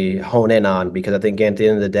to, really hone in on, because I think at the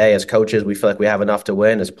end of the day, as coaches, we feel like we have enough to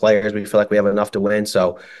win. As players, we feel like we have enough to win.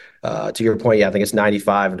 So to your point, yeah, I think it's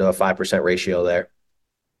 95 to a 5% ratio there.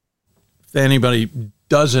 If anybody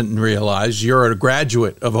doesn't realize, you're a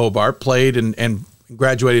graduate of Hobart, played and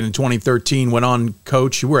graduated in 2013, went on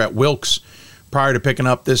coach. You were at Wilkes prior to picking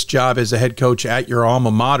up this job as a head coach at your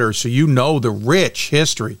alma mater. So you know the rich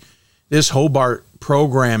history this Hobart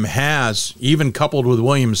program has, even coupled with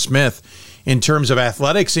William Smith, in terms of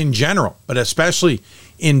athletics in general, but especially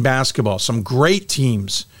in basketball. Some great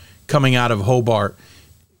teams coming out of Hobart.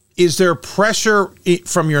 Is there pressure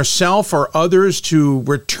from yourself or others to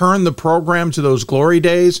return the program to those glory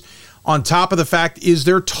days? On top of the fact, is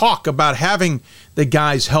there talk about having the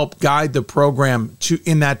guys help guide the program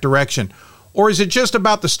in that direction? Or is it just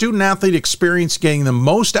about the student-athlete experience, getting the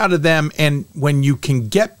most out of them, and when you can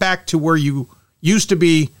get back to where you used to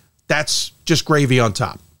be, that's just gravy on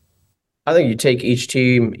top? I think you take each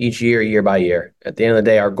team each year, year by year. At the end of the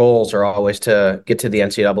day, our goals are always to get to the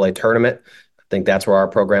NCAA tournament. I think that's where our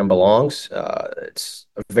program belongs. It's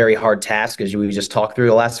a very hard task, as we just talked through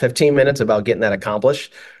the last 15 minutes about getting that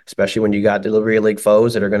accomplished, especially when you got Liberty League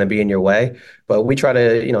foes that are going to be in your way. But we try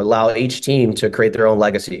to, allow each team to create their own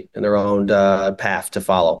legacy and their own path to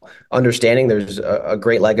follow. Understanding there's a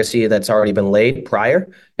great legacy that's already been laid prior,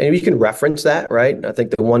 and you can reference that, right? I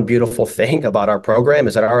think the one beautiful thing about our program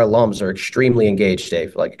is that our alums are extremely engaged,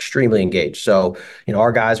 Dave, like extremely engaged. So,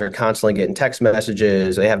 our guys are constantly getting text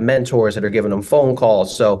messages. They have mentors that are giving them phone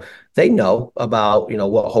calls. So they know about,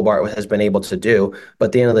 what Hobart has been able to do. But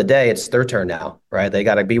at the end of the day, it's their turn now, right? They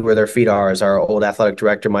got to be where their feet are, as our old athletic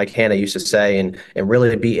director, Mike Hanna, used to say, and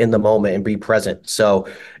really be in the moment and be present. So,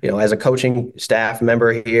 as a coaching staff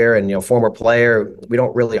member here and, former player, we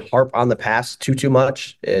don't really harp on the past too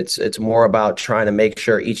much. It's more about trying to make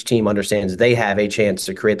sure each team understands they have a chance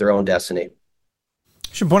to create their own destiny.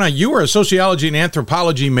 I should point out, you were a sociology and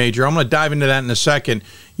anthropology major. I'm going to dive into that in a second.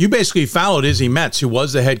 You basically followed Izzy Metz, who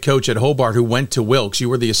was the head coach at Hobart, who went to Wilkes. You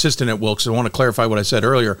were the assistant at Wilkes. I want to clarify what I said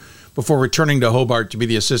earlier, before returning to Hobart to be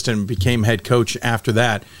the assistant and became head coach after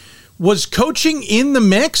that. Was coaching in the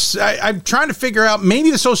mix? I'm trying to figure out,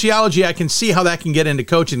 maybe the sociology, I can see how that can get into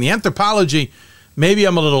coaching. The anthropology, maybe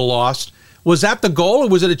I'm a little lost. Was that the goal, or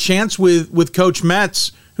was it a chance with Coach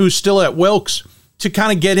Metz, who's still at Wilkes, to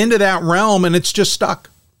kind of get into that realm and it's just stuck?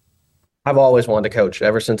 I've always wanted to coach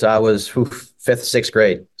ever since I was 5th, 6th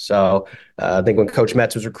grade. So I think when Coach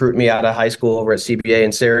Metz was recruiting me out of high school over at CBA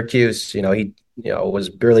in Syracuse, he was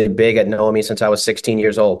really big at knowing me since I was 16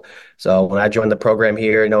 years old. So when I joined the program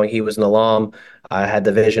here, knowing he was an alum, I had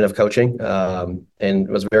the vision of coaching, and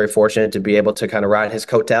was very fortunate to be able to kind of ride his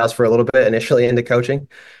coattails for a little bit initially into coaching.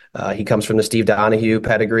 He comes from the Steve Donahue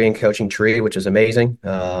pedigree and coaching tree, which is amazing.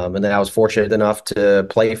 And then I was fortunate enough to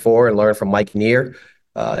play for and learn from Mike Neer,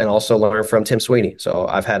 and also learn from Tim Sweeney. So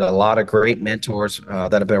I've had a lot of great mentors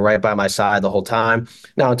that have been right by my side the whole time.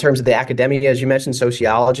 Now, in terms of the academia, as you mentioned,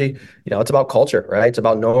 sociology, it's about culture, right? It's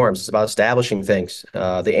about norms. It's about establishing things.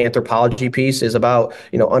 The anthropology piece is about,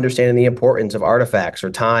 understanding the importance of artifacts or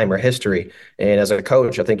time or history. And as a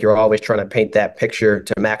coach, I think you're always trying to paint that picture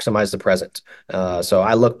to maximize the present. So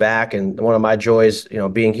I look back, and one of my joys,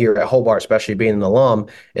 being here at Hobart, especially being an alum,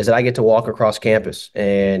 is that I get to walk across campus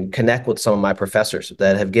and connect with some of my professors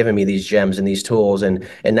that have given me these gems and these tools, and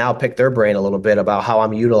now pick their brain a little bit about how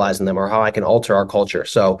I'm utilizing them or how I can alter our culture.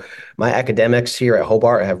 So my academics here at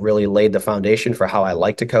Hobart have really laid the foundation for how I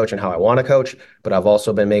like to coach and how I want to coach, but I've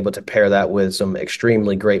also been able to pair that with some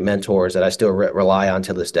extremely great mentors that I still rely on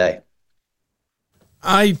to this day.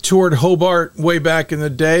 I toured Hobart way back in the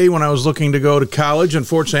day when I was looking to go to college.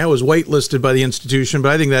 Unfortunately, I was waitlisted by the institution,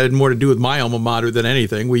 but I think that had more to do with my alma mater than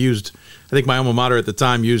anything. I think my alma mater at the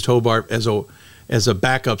time used Hobart as a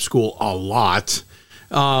backup school a lot.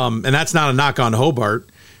 And that's not a knock on Hobart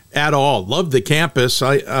at all. Loved the campus.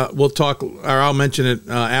 I'll mention it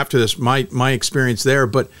after this, my experience there.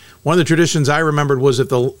 But one of the traditions I remembered was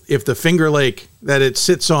if the Finger Lake that it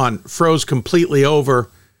sits on froze completely over,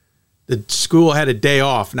 the school had a day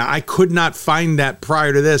off. Now, I could not find that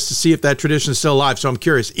prior to this to see if that tradition is still alive. So I'm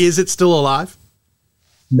curious, is it still alive?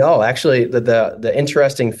 No, actually, the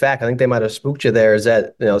interesting fact, I think they might have spooked you there, is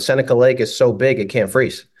that Seneca Lake is so big it can't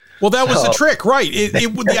freeze. Well, that was the trick, right?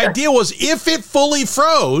 The idea was if it fully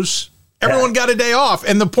froze, everyone got a day off,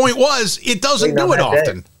 and the point was it doesn't do it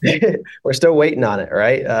often. We're still waiting on it,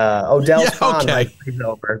 right? Odell's Pond might freeze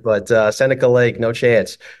over, but Seneca Lake, no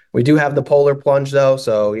chance. We do have the polar plunge, though,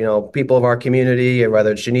 so people of our community,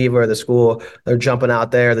 whether it's Geneva or the school, they're jumping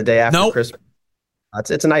out there the day after Christmas.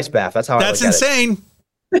 It's an ice bath. That's how I look at it. That's insane.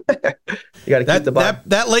 You got to keep the butt.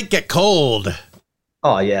 That lake get cold.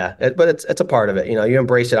 Oh yeah, but it's a part of it. You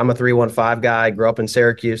embrace it. I'm a 315 guy. Grew up in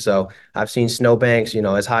Syracuse, so I've seen snowbanks,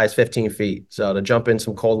 as high as 15 feet. So to jump in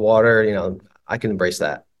some cold water, I can embrace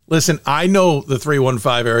that. Listen, I know the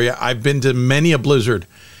 315 area. I've been to many a blizzard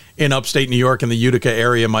in upstate New York and the Utica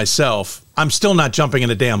area myself. I'm still not jumping in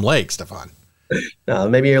a damn lake, Stefan. No,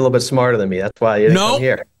 maybe you're a little bit smarter than me. That's why you didn't come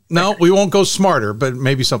here. No, we won't go smarter, but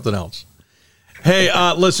maybe something else. Hey,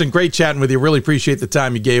 listen, great chatting with you. Really appreciate the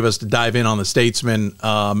time you gave us to dive in on the Statesman.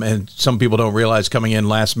 And some people don't realize coming in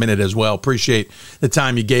last minute as well. Appreciate the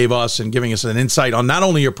time you gave us and giving us an insight on not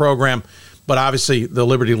only your program, but obviously the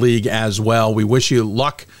Liberty League as well. We wish you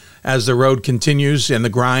luck as the road continues and the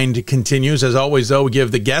grind continues. As always, though, we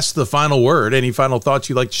give the guests the final word. Any final thoughts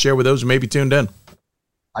you'd like to share with those who may be tuned in?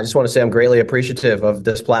 I just want to say I'm greatly appreciative of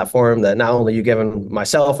this platform that not only you've given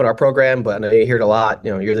myself and our program, but I know you hear it a lot.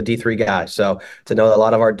 You're the D3 guy. So to know that a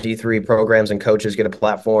lot of our D3 programs and coaches get a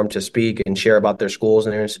platform to speak and share about their schools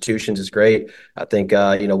and their institutions is great. I think,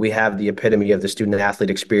 we have the epitome of the student athlete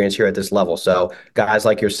experience here at this level. So guys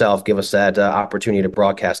like yourself give us that opportunity to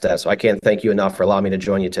broadcast that. So I can't thank you enough for allowing me to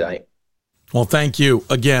join you tonight. Well, thank you.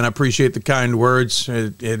 Again, I appreciate the kind words.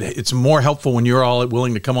 It's more helpful when you're all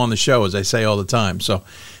willing to come on the show, as I say all the time. So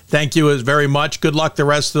thank you very much. Good luck the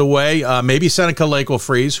rest of the way. Maybe Seneca Lake will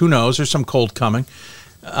freeze. Who knows? There's some cold coming.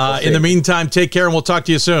 In the meantime, take care, and we'll talk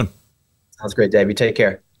to you soon. Sounds great, Dave. You take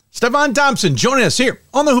care. Stefan Thompson joining us here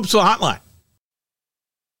on the Hoopsville Hotline.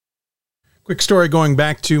 Quick story going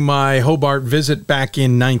back to my Hobart visit back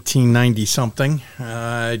in 1990-something.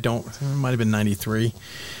 It might have been 93.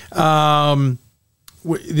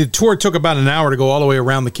 The tour took about an hour to go all the way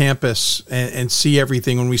around the campus and see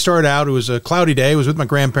everything. When we started out, it was a cloudy day. I was with my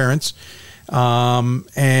grandparents,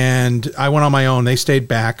 and I went on my own. They stayed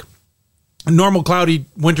back. A normal cloudy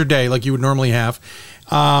winter day like you would normally have.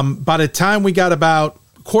 By the time we got about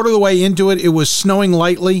a quarter of the way into it, it was snowing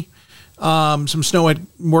lightly. Some snow had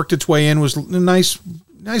worked its way in. It was nice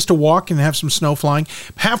to walk and have some snow flying.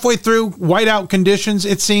 Halfway through, whiteout conditions,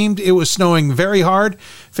 it seemed. It was snowing very hard.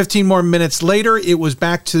 15 more minutes later, it was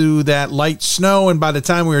back to that light snow, and by the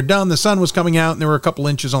time we were done, the sun was coming out, and there were a couple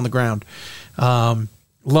inches on the ground.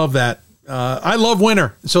 Love that. I love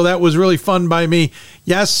winter, so that was really fun by me.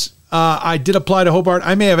 Yes, I did apply to Hobart.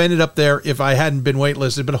 I may have ended up there if I hadn't been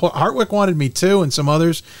waitlisted, but Hartwick wanted me too, and some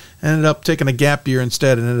others. Ended up taking a gap year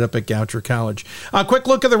instead and ended up at Goucher College. A quick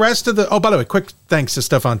look at the rest of the... Oh, by the way, quick thanks to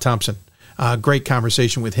Stefan Thompson Great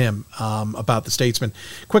conversation with him about the Statesman.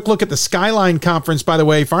 Quick look at the Skyline Conference, by the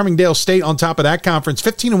way. Farmingdale State on top of that conference,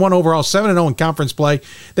 15-1 overall, 7-0 in conference play.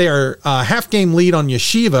 They are half-game lead on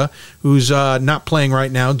Yeshiva, who's not playing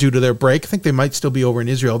right now due to their break. I think they might still be over in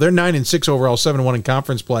Israel. They're 9-6 overall, 7-1 in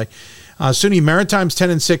conference play. SUNY Maritime's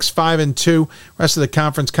 10-6, 5-2. Rest of the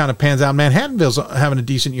conference kind of pans out. Manhattanville's having a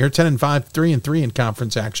decent year, 10-5, 3-3 in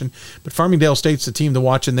conference action. But Farmingdale State's the team to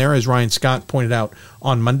watch in there, as Ryan Scott pointed out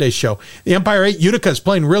on Monday's show. The Empire 8 Utica's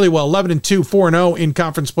playing really well, 11-2, 4-0 in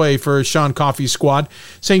conference play for Sean Coffey's squad.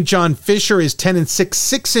 St. John Fisher is 10-6,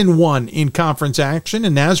 6-1 in conference action,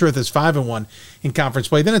 and Nazareth is 5-1 in conference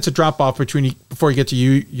play. Then it's a drop-off before you get to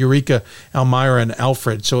Eureka, Elmira, and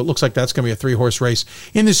Alfred. So it looks like that's going to be a 3-horse race.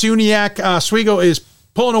 In the SUNYAC, Oswego is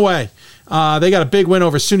pulling away. They got a big win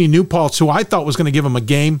over SUNY New Paltz, who I thought was going to give them a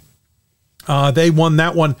game. They won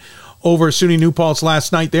that one over SUNY New Paltz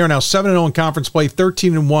last night. They are now 7-0 in conference play,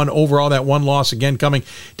 13-1 overall. That one loss again coming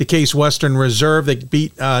to Case Western Reserve. They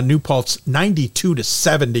beat New Paltz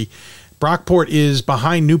 92-70. Brockport is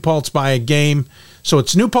behind New Paltz by a game. So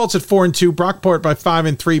it's New Paltz at 4-2, Brockport by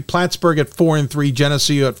 5-3, Plattsburgh at 4-3,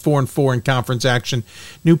 Geneseo at 4-4 in conference action.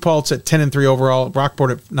 New Paltz at 10-3 overall,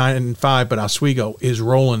 Brockport at 9-5, but Oswego is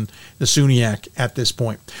rolling the SUNYAC at this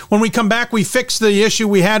point. When we come back, we fix the issue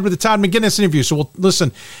we had with the Todd McGuinness interview. So we'll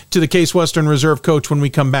listen to the Case Western Reserve coach when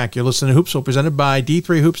we come back. You're listening to Hoopsville, presented by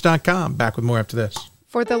D3Hoops.com. Back with more after this.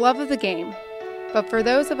 For the love of the game. But for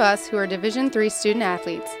those of us who are Division III student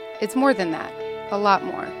athletes, it's more than that. A lot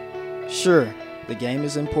more. Sure. The game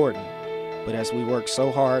is important, but as we work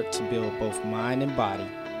so hard to build both mind and body,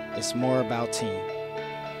 it's more about team.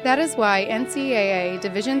 That is why NCAA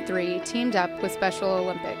Division III teamed up with Special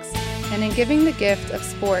Olympics, and in giving the gift of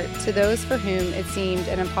sport to those for whom it seemed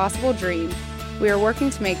an impossible dream, we are working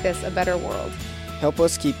to make this a better world. Help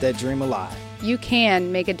us keep that dream alive. You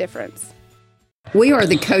can make a difference. We are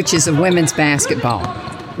the coaches of women's basketball.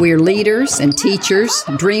 We are leaders and teachers,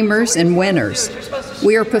 dreamers and winners.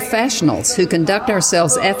 We are professionals who conduct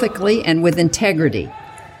ourselves ethically and with integrity.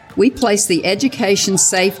 We place the education,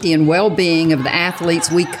 safety, and well-being of the athletes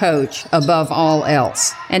we coach above all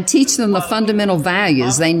else and teach them the fundamental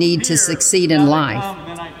values they need to succeed in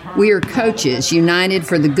life. We are coaches united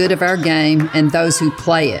for the good of our game and those who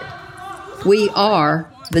play it. We are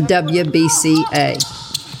the WBCA.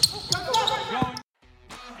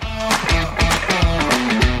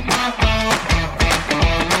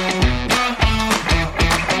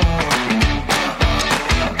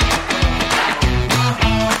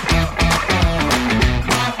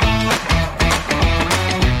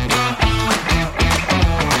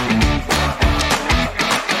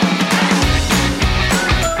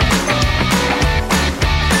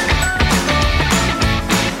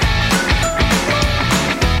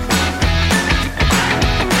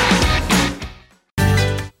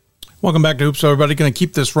 Welcome back to Hoops, everybody. Going to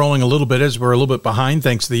keep this rolling a little bit as we're a little bit behind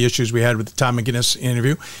thanks to the issues we had with the Todd McGuinness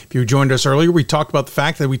interview. If you joined us earlier, we talked about the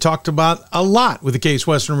fact that we talked about a lot with the Case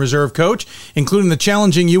Western Reserve coach, including the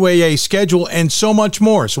challenging UAA schedule and so much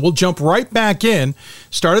more. So we'll jump right back in,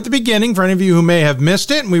 start at the beginning for any of you who may have missed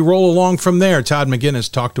it, and we roll along from there. Todd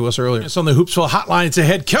McGuinness talked to us earlier. It's on the Hoopsville Hotline. It's the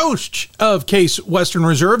head coach of Case Western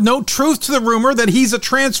Reserve. No truth to the rumor that he's a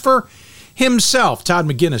transfer himself. Todd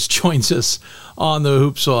McGuinness joins us on the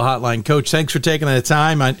Hoopsville Hotline. Coach, thanks for taking the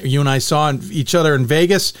time. You and I saw each other in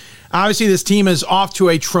Vegas. Obviously, this team is off to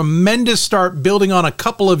a tremendous start, building on a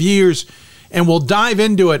couple of years, and we'll dive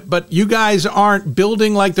into it. But you guys aren't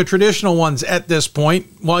building like the traditional ones at this point.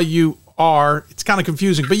 While you are, it's kind of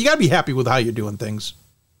confusing, but you got to be happy with how you're doing things.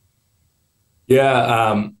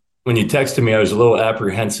 Yeah, when you texted me, I was a little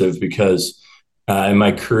apprehensive because in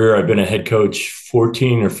my career, I've been a head coach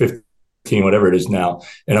 14 or 15, whatever it is now,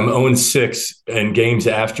 and I'm 0-6 in games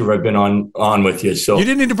after I've been on with you. So you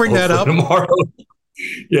didn't need to bring that up tomorrow.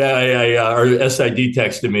 Yeah. Our SID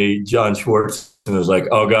texted me, John Schwartz, and was like,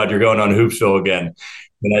 "Oh God, you're going on Hoopsville again."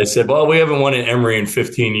 And I said, "Well, we haven't won at Emory in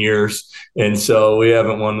 15 years, and so we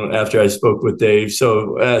haven't won after I spoke with Dave.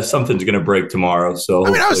 So something's going to break tomorrow." So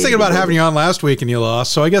I was thinking about having you on last week, and you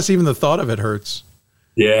lost. So I guess even the thought of it hurts.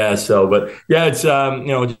 Yeah. So, but yeah, it's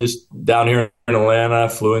just down here in Atlanta.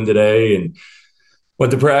 Flew in today and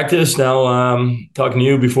went to practice. Now talking to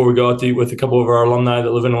you before we go out to eat with a couple of our alumni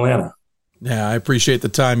that live in Atlanta. Yeah, I appreciate the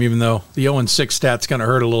time, even though the 0-6 stat's going to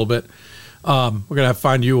hurt a little bit. We're going to have to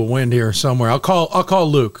find you a win here somewhere. I'll call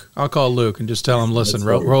Luke. I'll call Luke and just tell him, listen,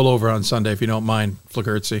 roll over on Sunday if you don't mind,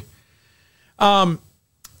 Flakertsy.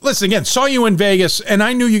 Listen, again, saw you in Vegas, and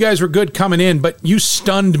I knew you guys were good coming in, but you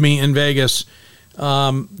stunned me in Vegas.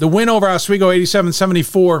 The win over Oswego,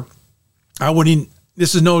 87-74.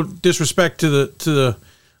 This is no disrespect to the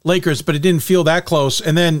Lakers, but it didn't feel that close.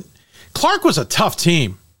 And then Clark was a tough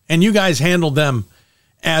team, and you guys handled them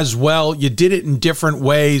as well. You did it in different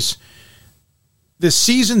ways. The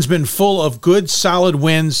season's been full of good, solid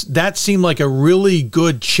wins. That seemed like a really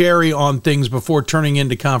good cherry on things before turning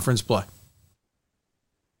into conference play.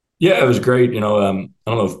 Yeah, it was great. I don't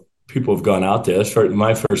know if people have gone out there. That's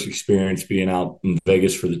my first experience being out in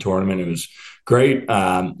Vegas for the tournament. It was great.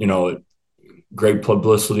 Great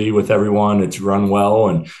publicity with everyone. It's run well,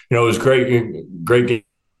 and it was great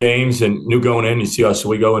games. And knew going in, you see us, so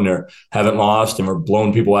we go in there, haven't lost, and we're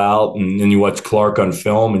blowing people out. And then you watch Clark on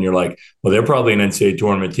film, and you're like, well, they're probably an NCAA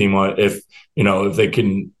tournament team if they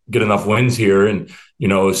can get enough wins here. And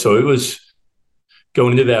so it was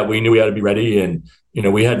going into that, we knew we had to be ready. And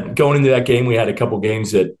we had going into that game, we had a couple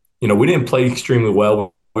games that we didn't play extremely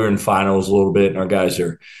well. We were in finals a little bit, and our guys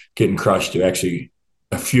are getting crushed. Actually,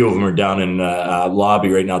 a few of them are down in lobby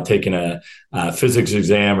right now taking a physics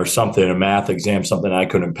exam or something, a math exam, something I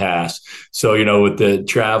couldn't pass. So, with the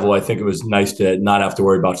travel, I think it was nice to not have to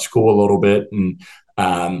worry about school a little bit and,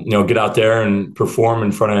 get out there and perform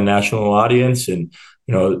in front of a national audience. And,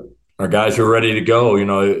 our guys were ready to go.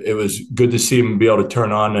 It was good to see them be able to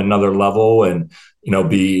turn on another level and,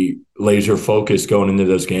 be laser focused going into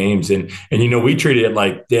those games. And we treated it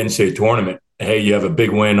like the NCAA tournament. Hey, you have a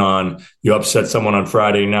big win you upset someone on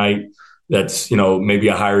Friday night that's, maybe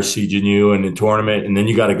a higher seed than you in the tournament. And then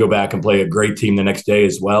you got to go back and play a great team the next day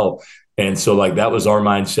as well. And so that was our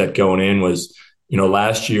mindset going in was,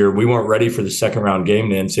 last year we weren't ready for the second round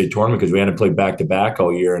game in the NCAA tournament because we had to play back to back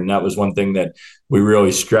all year. And that was one thing that we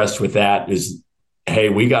really stressed with that is, hey,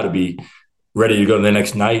 we got to be ready to go to the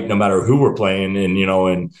next night, no matter who we're playing. And,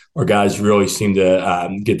 and our guys really seemed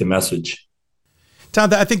to get the message.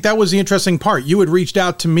 Todd, I think that was the interesting part. You had reached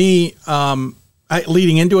out to me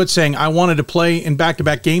leading into it saying I wanted to play in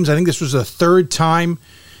back-to-back games. I think this was the third time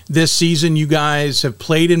this season you guys have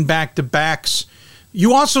played in back-to-backs.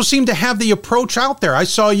 You also seem to have the approach out there. I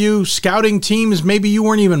saw you scouting teams maybe you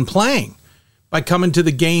weren't even playing by coming to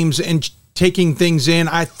the games and taking things in.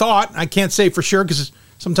 I thought, I can't say for sure because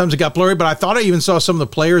sometimes it got blurry, but I thought I even saw some of the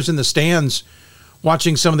players in the stands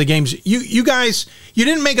watching some of the games. You guys, you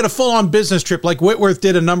didn't make it a full-on business trip like Whitworth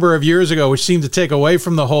did a number of years ago, which seemed to take away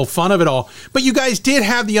from the whole fun of it all. But you guys did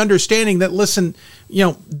have the understanding that, listen,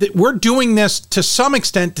 that we're doing this to some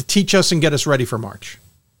extent to teach us and get us ready for March.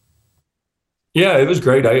 Yeah, it was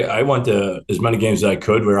great. I went to as many games as I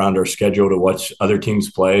could. We were on our schedule to watch other teams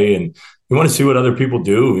play, and you want to see what other people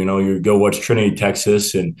do. You go watch Trinity,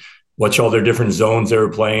 Texas, and watch all their different zones they were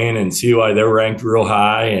playing and see why they're ranked real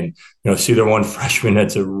high and, see their one freshman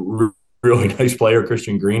that's a really nice player,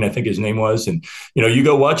 Christian Green, I think his name was. And, you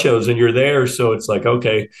go watch those and you're there. So it's like,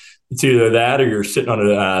 okay, it's either that or you're sitting on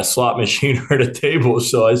a slot machine or at a table.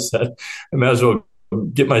 So I said, I might as well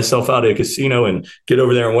get myself out of a casino and get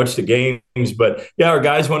over there and watch the games. But yeah, our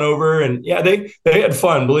guys went over and yeah, they had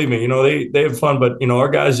fun. Believe me, they had fun, but our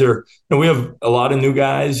guys are, we have a lot of new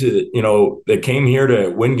guys, that came here to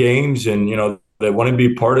win games and, that want to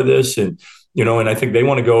be part of this. And, and I think they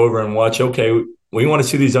want to go over and watch, okay, we want to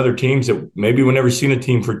see these other teams that maybe we've never seen a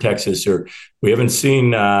team for Texas or we haven't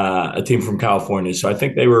seen a team from California. So I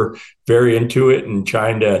think they were very into it and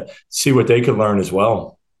trying to see what they could learn as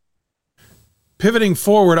well. Pivoting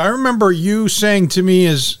forward, I remember you saying to me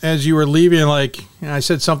as you were leaving, I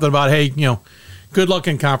said something about, hey, good luck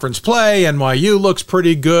in conference play. NYU looks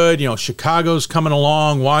pretty good. Chicago's coming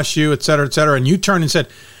along, WashU, et cetera, et cetera. And you turned and said,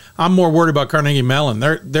 I'm more worried about Carnegie Mellon.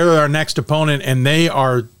 They're our next opponent, and they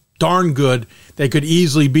are darn good. They could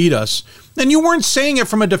easily beat us. And you weren't saying it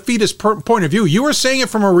from a defeatist point of view. You were saying it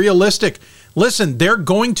from a realistic, listen, they're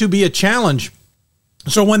going to be a challenge.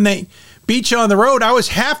 So when they beat you on the road, I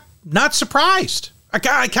was not surprised. I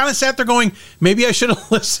kind of sat there going, maybe I should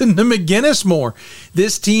have listened to McGuinness more.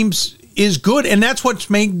 This team is good, and that's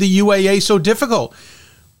what's made the UAA so difficult.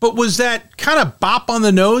 But was that kind of bop on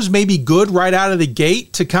the nose, maybe good right out of the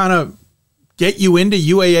gate to kind of get you into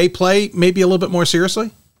UAA play maybe a little bit more seriously?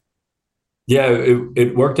 Yeah,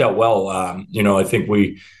 it worked out well. I think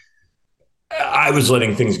I was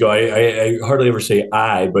letting things go. I hardly ever say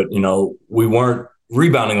but, we weren't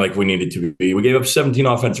rebounding like we needed to be. We gave up 17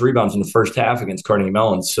 offensive rebounds in the first half against Carnegie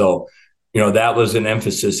Mellon. So, that was an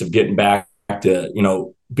emphasis of getting back to,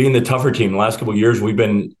 being the tougher team. The last couple of years, we've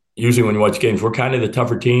been usually when you watch games, we're kind of the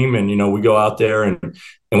tougher team. And, we go out there and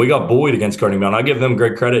we got bullied against Carnegie Mellon. I give them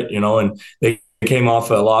great credit, and they came off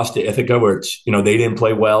a loss to Ithaca where it's, they didn't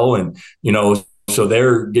play well. And, so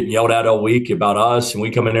they're getting yelled at all week about us. And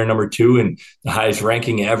we come in there number 2 and the highest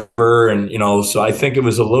ranking ever. And, so I think it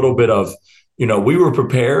was a little bit of, we were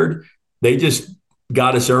prepared. They just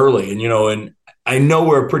got us early. And I know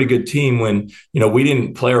we're a pretty good team when, we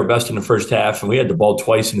didn't play our best in the first half and we had the ball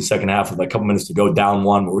twice in the second half with like a couple minutes to go, down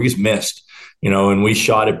one, where we just missed, and we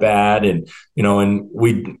shot it bad, and, and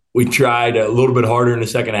we tried a little bit harder in the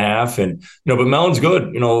second half, and, but Mellon's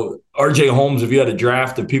good. RJ Holmes, if you had a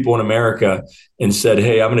draft of people in America and said,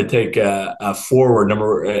 hey, I'm going to take a forward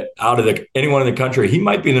number out of anyone in the country, he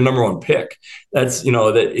might be the number one pick. That's,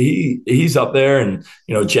 that he's up there, and,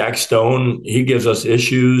 Jack Stone, he gives us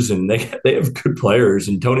issues, and they have good players,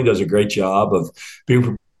 and Tony does a great job of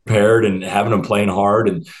being prepared and having them playing hard,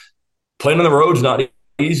 and playing on the road's not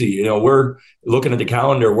easy. We're looking at the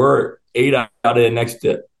calendar. We're 8 out of the next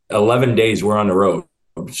 11 days we're on the road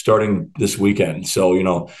starting this weekend. So,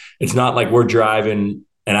 it's not like we're driving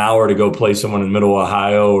an hour to go play someone in the middle of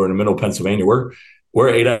Ohio or in the middle of Pennsylvania. We're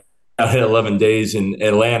 8 out of 11 days in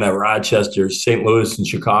Atlanta, Rochester, St. Louis, and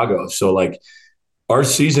Chicago. So like our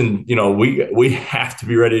season, we have to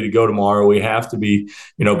be ready to go tomorrow. We have to be,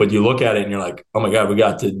 but you look at it and you're like, oh my God, we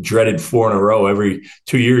got the dreaded 4 in a row. Every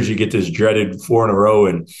 2 years you get this dreaded 4 in a row,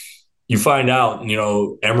 and you find out,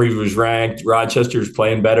 Emory was ranked. Rochester's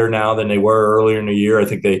playing better now than they were earlier in the year. I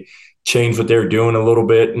think they changed what they were doing a little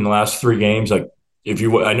bit in the last 3 games. Like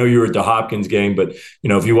I know you were at the Hopkins game, but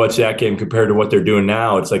if you watch that game compared to what they're doing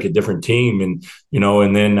now, it's like a different team. And,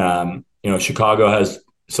 and then, Chicago has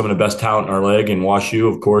some of the best talent in our league, and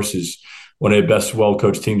WashU, of course, is one of the best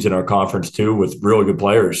well-coached teams in our conference too, with really good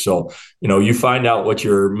players. So, you find out what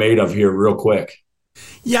you're made of here real quick.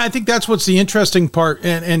 Yeah, I think that's what's the interesting part.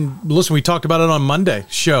 And listen, we talked about it on Monday's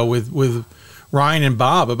show with Ryan and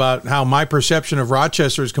Bob about how my perception of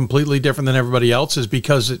Rochester is completely different than everybody else's,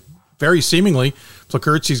 because it very seemingly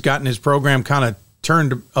Plakurtsy's gotten his program kind of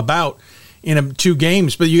turned about in 2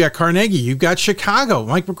 games. But you got Carnegie, you've got Chicago.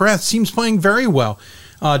 Mike McGrath seems playing very well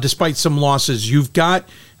despite some losses. You've got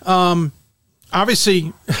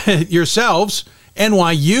obviously yourselves,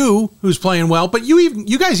 NYU, who's playing well, but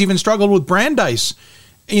you guys even struggled with Brandeis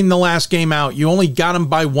in the last game out. You only got them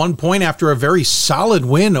by 1 point after a very solid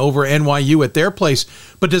win over NYU at their place.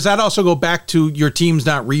 But does that also go back to your teams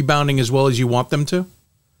not rebounding as well as you want them to?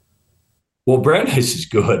 Well, Brandeis is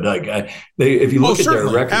good. Like if you look at their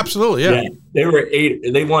record, absolutely, yeah. They were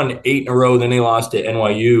 8. They won 8 in a row. Then they lost to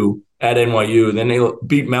NYU at NYU. Then they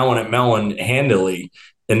beat Mellon at Mellon handily.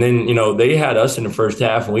 And then, they had us in the first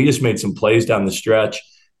half, and we just made some plays down the stretch.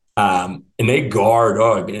 And they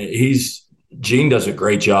guard. Gene does a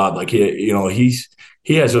great job. Like he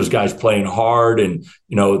has those guys playing hard, and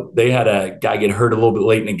they had a guy get hurt a little bit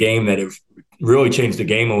late in the game that have really changed the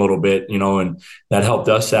game a little bit. And that helped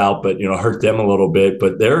us out, but hurt them a little bit.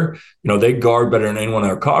 But they guard better than anyone in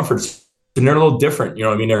our conference, and they're a little different.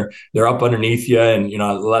 They're up underneath you, and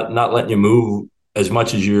not letting you move as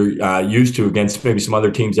much as you're used to against maybe some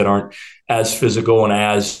other teams that aren't as physical and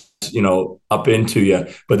as up into you.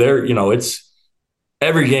 But it's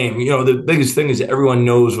every game, the biggest thing is everyone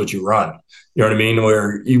knows what you run. You know what I mean?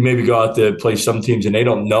 Where you maybe go out to play some teams and they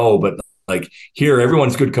don't know, but like here,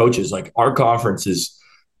 everyone's good coaches. Like our conference is,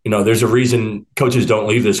 there's a reason coaches don't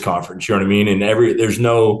leave this conference. You know what I mean? And there's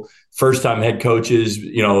no first time head coaches.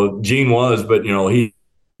 Gene was, but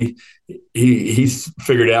he's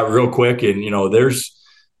figured it out real quick. And there's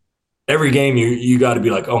every game you got to be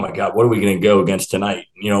like, oh my God, what are we going to go against tonight?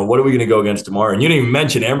 What are we going to go against tomorrow? And you didn't even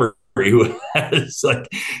mention Emory, who has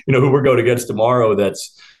who we're going against tomorrow.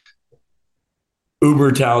 That's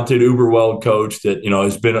uber talented, uber well coached. That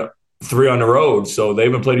has been 3 on the road, so they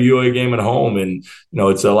haven't played a UA game at home, and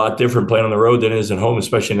it's a lot different playing on the road than it is at home,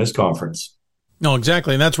 especially in this conference. No,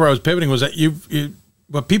 exactly, and that's where I was pivoting. Was that you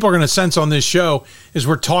what people are going to sense on this show is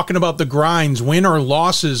we're talking about the grinds, win or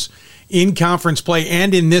losses in conference play,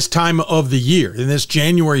 and in this time of the year, in this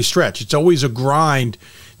January stretch. It's always a grind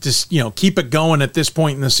to keep it going at this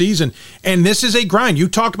point in the season. And this is a grind. You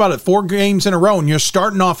talked about it, 4 games in a row, and you're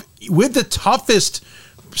starting off with the toughest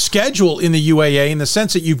schedule in the UAA, in the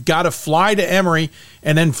sense that you've got to fly to Emory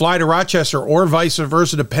and then fly to Rochester, or vice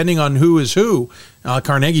versa, depending on who is who.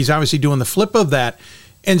 Carnegie's obviously doing the flip of that.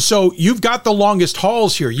 And so you've got the longest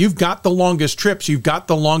hauls here. You've got the longest trips. You've got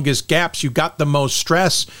the longest gaps. You've got the most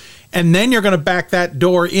stress. And then you're going to back that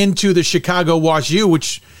door into the Chicago WashU,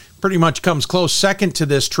 which pretty much comes close second to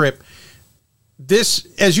this trip. This,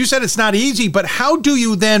 as you said, it's not easy, but how do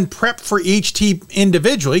you then prep for each team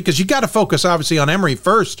individually? Because you got to focus, obviously, on Emory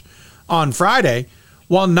first on Friday,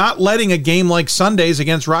 while not letting a game like Sundays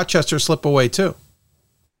against Rochester slip away too.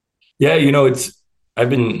 Yeah, I've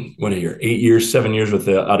been 7 years with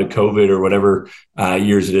out of COVID or whatever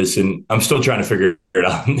years it is, and I'm still trying to figure it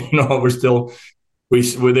out. We're still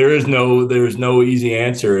there is no easy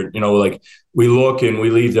answer. Like we look and we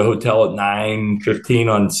leave the hotel at 9:15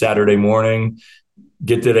 on Saturday morning,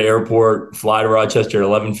 get to the airport, fly to Rochester at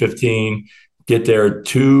 11:15, get there at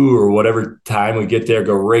 2 or whatever time we get there,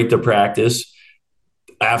 go right to practice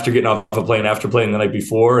after getting off a plane, after playing the night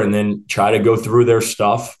before, and then try to go through their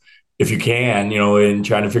stuff if you can, and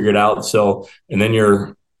trying to figure it out. So, and then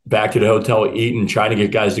you're back to the hotel eating, trying to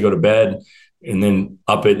get guys to go to bed, and then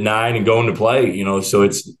up at 9 and going to play, so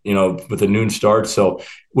it's, with a noon start. So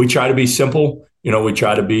we try to be simple, we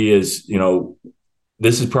try to be as,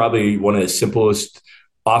 this is probably one of the simplest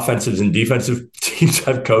offensive and defensive teams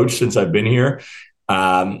I've coached since I've been here,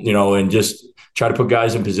 and just try to put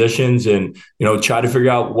guys in positions and, try to figure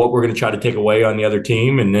out what we're going to try to take away on the other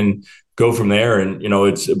team and then go from there. And,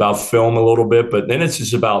 it's about film a little bit, but then it's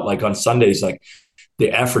just about like on Sundays, like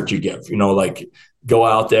the effort you give, like go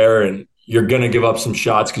out there and you're going to give up some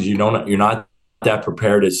shots because you're not that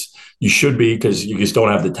prepared as you should be because you just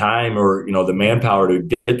don't have the time or, the manpower to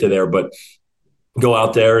get to there. But go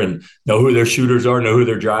out there and know who their shooters are, know who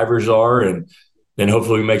their drivers are, and then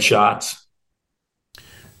hopefully we make shots.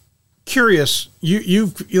 Curious,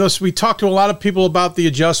 we talked to a lot of people about the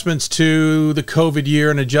adjustments to the COVID year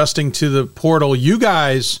and adjusting to the portal. You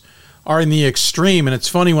guys are in the extreme, and it's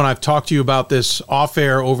funny when I've talked to you about this off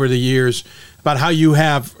air over the years about how you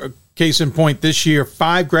have, case in point, this year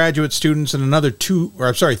 5 graduate students and another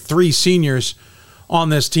 3 seniors on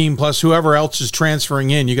this team, plus whoever else is transferring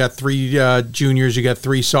in. You got 3 juniors, you got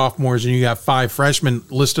 3 sophomores, and you got 5 freshmen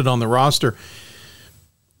listed on the roster.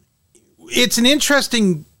 It's an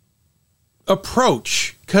interesting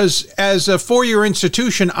approach because as a 4-year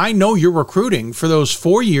institution, I know you're recruiting for those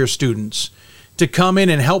 4-year students to come in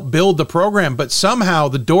and help build the program, but somehow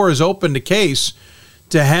the door is open to Case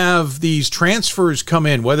to have these transfers come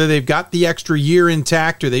in, whether they've got the extra year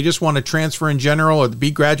intact or they just want to transfer in general or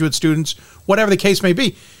be graduate students, whatever the case may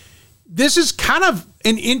be. This is kind of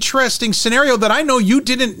an interesting scenario that I know you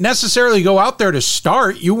didn't necessarily go out there to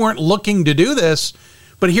start. You weren't looking to do this,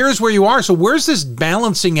 but here's where you are. So where's this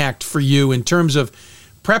balancing act for you in terms of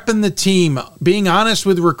prepping the team, being honest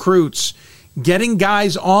with recruits, getting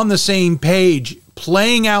guys on the same page,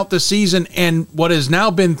 playing out the season, and what has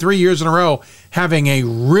now been 3 years in a row, having a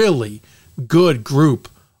really good group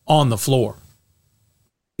on the floor?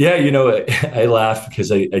 Yeah, I laugh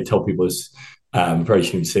because I tell people this, probably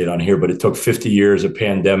shouldn't say it on here, but it took 50 years of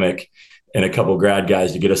pandemic and a couple of grad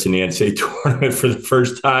guys to get us in the NCAA tournament for the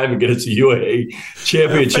first time and get us a UAA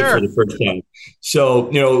championship for the first time. So,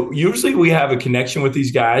 usually we have a connection with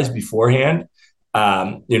these guys beforehand.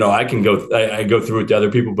 I go through it to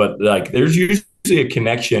other people, but like there's usually a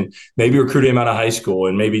connection. Maybe recruited him out of high school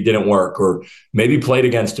and maybe didn't work, or maybe played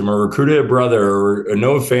against him, or recruited a brother, or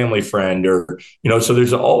know a family friend, or, so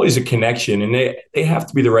there's always a connection, and they have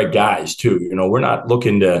to be the right guys too. We're not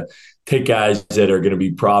looking to take guys that are going to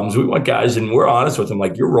be problems. We want guys, and we're honest with them,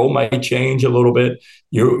 like your role might change a little bit.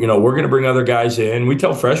 We're going to bring other guys in. We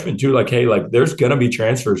tell freshmen too, like, hey, like there's going to be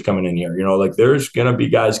transfers coming in here, like there's going to be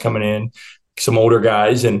guys coming in, some older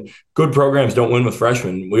guys, and good programs don't win with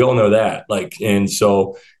freshmen. We all know that. And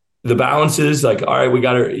so the balance is like, all right, we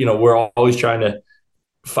got to, we're always trying to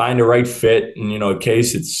find the right fit. And, in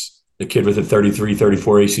case it's the kid with a 33,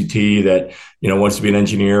 34 ACT that, wants to be an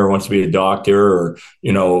engineer or wants to be a doctor, or,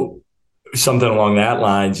 something along that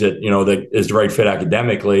lines that, that is the right fit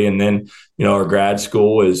academically. And then, our grad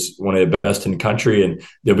school is one of the best in the country, and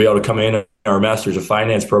they'll be able to come in. Our Masters of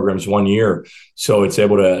Finance programs 1 year. So it's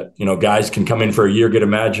able to, guys can come in for a year, get a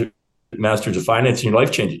Masters of Finance, and your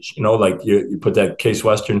life changes. Like you put that Case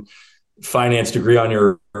Western finance degree on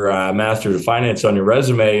your Masters of Finance on your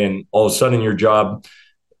resume, and all of a sudden your job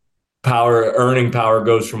earning power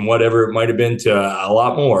goes from whatever it might have been to a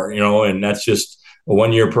lot more, and that's just a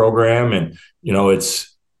 1 year program. And,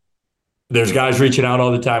 there's guys reaching out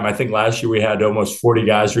all the time. I think last year we had almost 40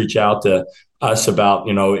 guys reach out to us about,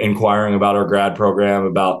 inquiring about our grad program,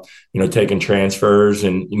 about, taking transfers,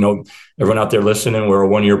 and, everyone out there listening, we're a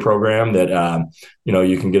 1 year program that,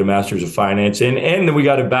 you can get a Masters of Finance in, and then we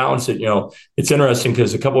got to balance it. It's interesting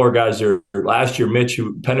because a couple of our guys there last year, Mitch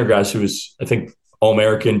Pendergrass, who was, I think,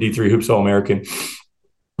 All-American, D3 Hoops All-American,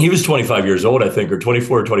 he was 25 years old, I think, or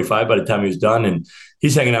 24 or 25 by the time he was done. And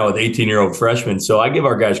he's hanging out with 18-year-old freshmen. So I give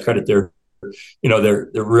our guys credit. They're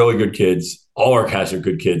really good kids. All our guys are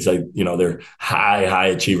good kids. They're high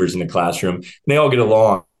achievers in the classroom. And they all get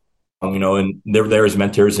along, and they're there as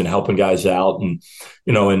mentors and helping guys out. And,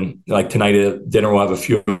 and like tonight at dinner, we'll have a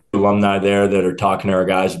few alumni there that are talking to our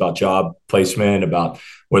guys about job placement, about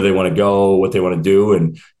where they want to go, what they want to do.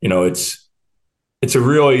 And, it's a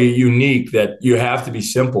really unique that you have to be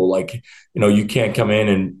simple. Like, you can't come in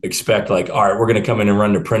and expect like, all right, we're going to come in and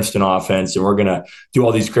run the Princeton offense and we're going to do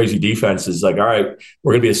all these crazy defenses. Like, all right,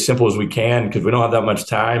 we're going to be as simple as we can because we don't have that much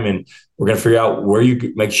time, and we're going to figure out where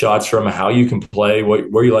you make shots from, how you can play,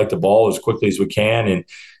 where you like the ball as quickly as we can. And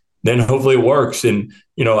then hopefully it works. And,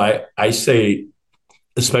 I say,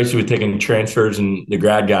 especially with taking transfers and the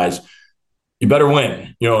grad guys, you better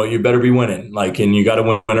win. You better be winning. Like, and you got to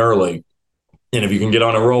win early. And if you can get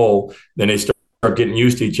on a roll, then they start getting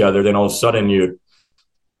used to each other. Then all of a sudden you're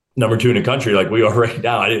number 2 in the country, like we are right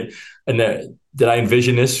now. Did I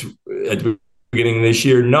envision this at the beginning of this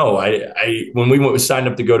year? No. When we signed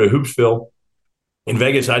up to go to Hoopsville in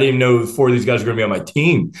Vegas, I didn't even know 4 of these guys were going to be on my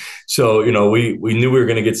team. So, we knew we were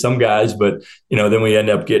going to get some guys, but, then we end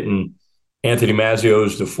up getting Anthony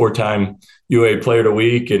Mazzio's the 4-time UA Player of the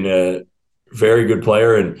Week and a very good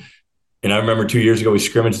player. And I remember 2 years ago, we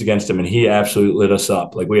scrimmaged against him, and he absolutely lit us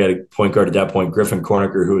up. Like, we had a point guard at that point, Griffin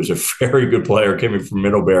Cornicker, who was a very good player, came in from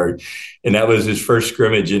Middlebury. And that was his first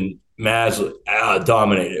scrimmage, and Maz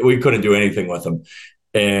dominated. We couldn't do anything with him.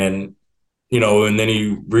 And, and then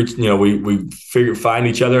he reached, we find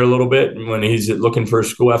each other a little bit when he's looking for a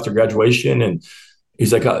school after graduation. And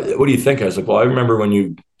he's like, what do you think? I was like, well, I remember when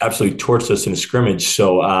you absolutely torched us in a scrimmage.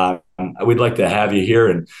 So we'd like to have you here.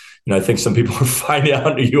 And, I think some people are finding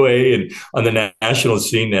out in the UA and on the national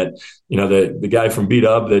scene that, the guy from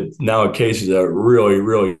B-Dub that now at Case is a really,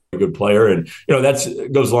 really good player. And, that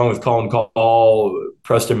goes along with Colin Call,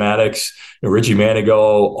 Preston Maddox, Richie Manigo,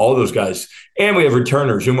 all those guys. And we have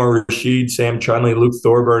returners, Umar Rashid, Sam Trunley, Luke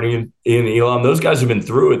Thorburn, Ian Elam. Those guys have been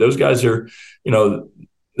through it. Those guys are,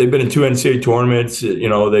 they've been in 2 NCAA tournaments,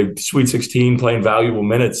 they Sweet 16 playing valuable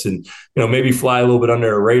minutes and, maybe fly a little bit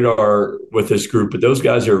under the radar with this group. But those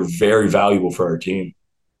guys are very valuable for our team.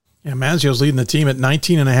 Yeah, Mazzio's leading the team at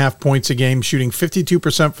 19.5 points a game, shooting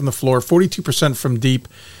 52% from the floor, 42% from deep,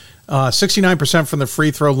 69% from the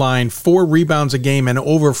free throw line, 4 rebounds a game, and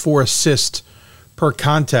over 4 assists per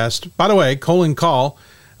contest. By the way, Colin Call,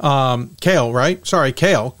 Kale, right? Sorry,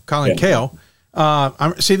 Kale, Colin Kale.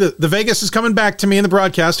 See, the Vegas is coming back to me in the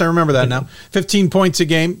broadcast. I remember that now. 15 points a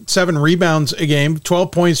game, 7 rebounds a game,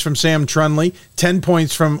 12 points from Sam Trunley, 10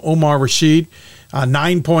 points from Omar Rashid,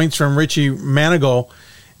 9 points from Richie Manigal.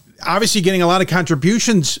 Obviously getting a lot of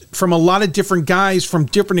contributions from a lot of different guys from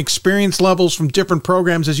different experience levels, from different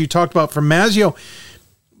programs, as you talked about from Mazzio.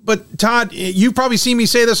 But Todd, you've probably seen me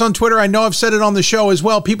say this on Twitter. I know I've said it on the show as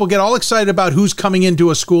well. People get all excited about who's coming into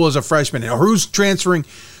a school as a freshman or who's transferring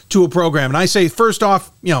to a program. And I say, first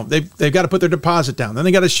off, they've got to put their deposit down. Then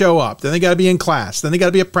they got to show up. Then they got to be in class. Then they got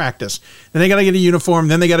to be at practice. Then they got to get a uniform.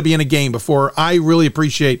 Then they got to be in a game before I really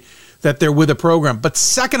appreciate that they're with a program. But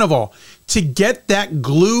second of all, to get that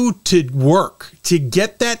glue to work, to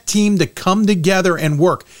get that team to come together and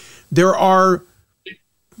work, there are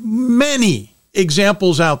many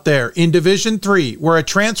examples out there in Division III where a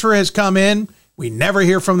transfer has come in, we never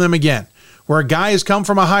hear from them again. Where a guy has come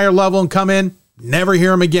from a higher level and come in, never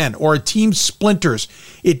hear him again. Or a team splinters.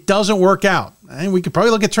 It doesn't work out. And we could probably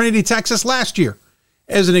look at Trinity, Texas last year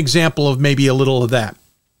as an example of maybe a little of that.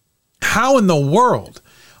 How in the world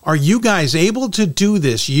are you guys able to do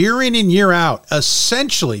this year in and year out,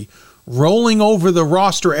 essentially rolling over the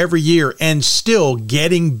roster every year and still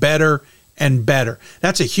getting better and better?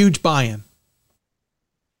 That's a huge buy-in.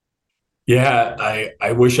 Yeah,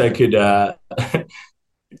 I wish I could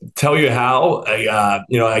tell you how.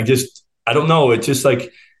 I don't know. It's just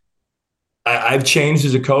like I've changed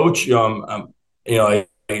as a coach. I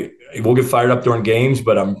will get fired up during games,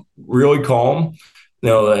 but I'm really calm,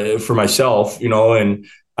 for myself, and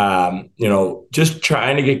just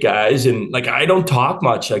trying to get guys. And like, I don't talk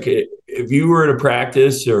much. Like if you were at a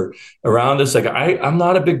practice or around us, like I'm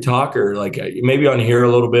not a big talker. Like maybe on here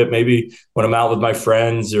a little bit, maybe when I'm out with my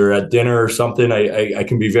friends or at dinner or something, I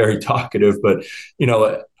can be very talkative, but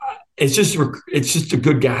it's just the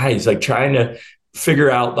good guys, like trying to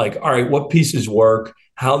figure out like, all right, what pieces work,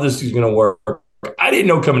 how this is going to work. I didn't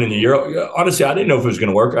know coming in the year. Honestly, I didn't know if it was going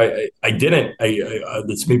to work. I didn't.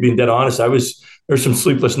 That's me being dead honest. There's some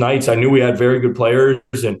sleepless nights. I knew we had very good players,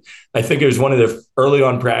 and I think it was one of the early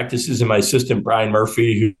on practices. And my assistant Brian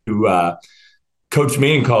Murphy, who coached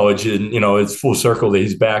me in college, and it's full circle that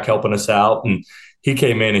he's back helping us out. And he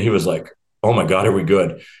came in and he was like, "Oh my God, are we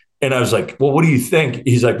good?" And I was like, well, what do you think?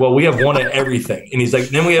 He's like, well, we have one at everything. And he's like,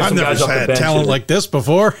 then we have some guys off the bench. I've never had talent like this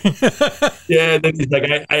before. Yeah. And then he's like,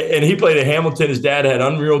 and he played at Hamilton. His dad had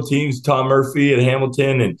unreal teams, Tom Murphy at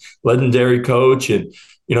Hamilton, and legendary coach. And,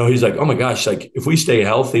 he's like, oh my gosh, like if we stay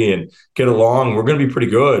healthy and get along, we're going to be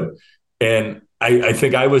pretty good. And I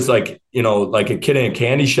think I was like, like a kid in a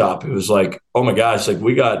candy shop. It was like, oh my gosh, like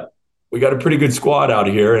we got a pretty good squad out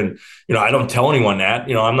here. And, I don't tell anyone that,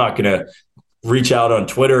 I'm not going to reach out on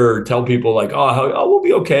Twitter or tell people like, oh, we'll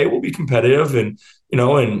be okay. We'll be competitive. And,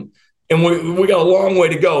 and we got a long way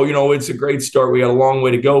to go. It's a great start. We got a long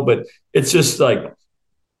way to go, but it's just like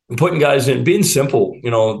putting guys in, being simple.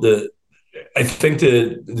 I think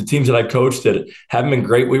the teams that I coached that haven't been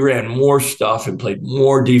great, we ran more stuff and played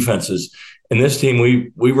more defenses. And this team,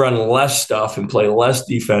 we run less stuff and play less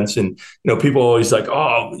defense. And, people always like,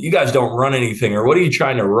 oh, you guys don't run anything, or what are you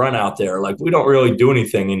trying to run out there? Like, we don't really do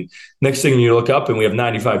anything. And next thing you look up and we have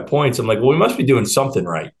 95 points. I'm like, well, we must be doing something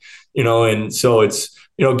right. And so it's,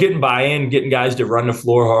 getting buy-in, getting guys to run the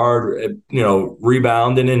floor hard,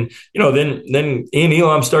 rebound. And then, then Ian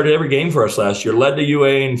Elam started every game for us last year, led the UA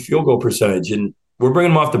in field goal percentage, and we're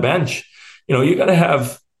bringing him off the bench. You got to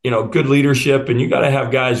have, good leadership, and you got to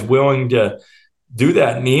have guys willing to do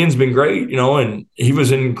that. And Ian's been great, and he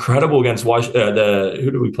was incredible against who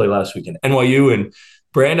did we play last weekend? NYU. And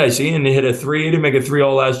Brandeis, Ian hit a three. He didn't make a three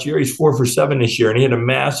all last year. He's 4 for 7 this year, and he hit a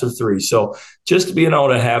massive three. So just being able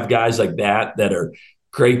to have guys like that are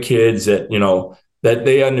great kids that, that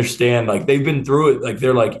they understand, like they've been through it. Like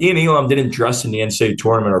they're like, Ian Elam didn't dress in the NCAA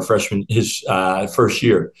tournament our freshman, his first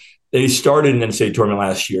year. He started in the NCAA tournament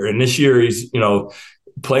last year. And this year he's,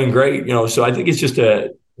 playing great, so I think it's just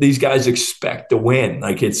these guys expect to win.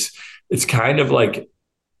 Like it's kind of like,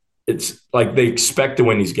 it's like they expect to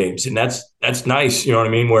win these games. And that's nice. You know what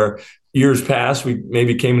I mean? Where years past, we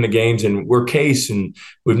maybe came into games and we're Case and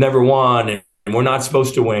we've never won and we're not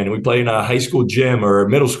supposed to win. And we play in a high school gym or a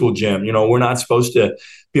middle school gym. We're not supposed to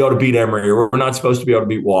be able to beat Emory, or we're not supposed to be able to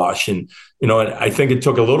beat Wash. And, and I think it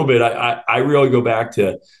took a little bit. I really go back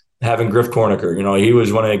to having Griff Cornicker. He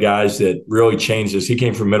was one of the guys that really changed us. He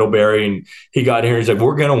came from Middlebury and he got here. He's like,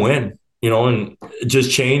 we're going to win, and it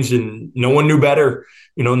just changed, and no one knew better.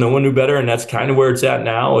 No one knew better. And that's kind of where it's at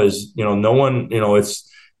now is, no one,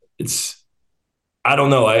 it's, I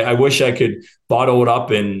don't know. I wish I could bottle it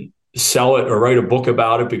up and sell it or write a book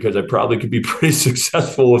about it, because I probably could be pretty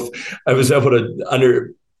successful if I was able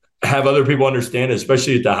to have other people understand it,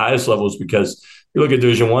 especially at the highest levels, because you look at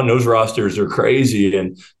Division I, those rosters are crazy,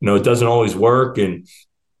 and it doesn't always work. And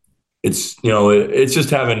it's it's just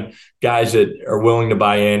having guys that are willing to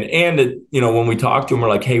buy in, and that, when we talk to them, we're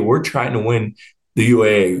like, hey, we're trying to win the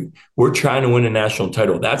UAA, we're trying to win a national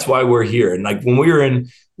title. That's why we're here. And like when we were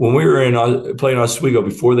in playing Oswego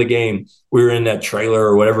before the game, we were in that trailer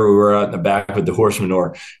or whatever, we were out in the back with the horse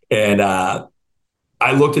manure, and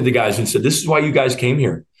I looked at the guys and said, this is why you guys came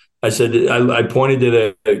here. I said, I pointed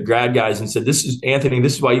to the grad guys and said, this is Anthony,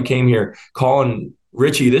 this is why you came here. Colin,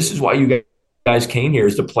 Richie, this is why you guys came here,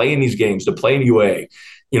 is to play in these games, to play in UA,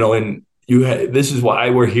 and this is why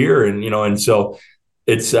we're here. And, and so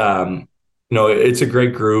it's, it's a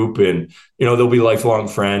great group, and, they'll be lifelong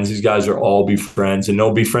friends. These guys are all be friends, and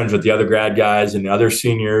they'll be friends with the other grad guys and the other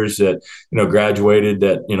seniors that, graduated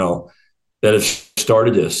that, that have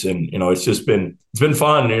started this. And, it's been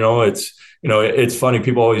fun. It's funny.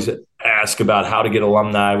 People always ask about how to get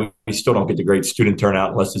alumni. We still don't get the great student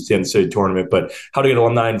turnout unless it's the NCAA tournament, but how to get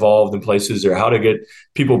alumni involved in places, or how to get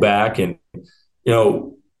people back. And,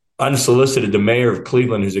 unsolicited, the mayor of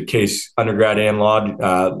Cleveland, who's a Case undergrad and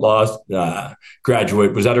law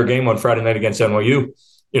graduate, was at her game on Friday night against NYU,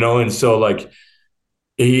 and so like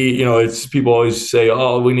it's people always say,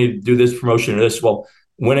 oh, we need to do this promotion or this. Well,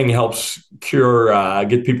 winning helps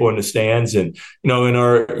get people in the stands, and in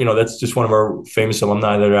our that's just one of our famous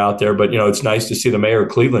alumni that are out there. But it's nice to see the mayor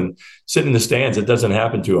of Cleveland sitting in the stands. It doesn't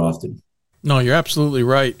happen too often. No, you're absolutely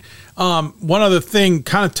right. One other thing,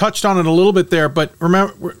 kind of touched on it a little bit there, but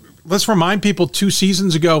remember, let's remind people 2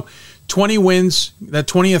 seasons ago, 20 wins, that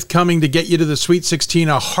 20th coming to get you to the Sweet 16,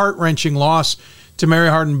 a heart-wrenching loss to Mary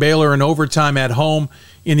Hardin Baylor in overtime at home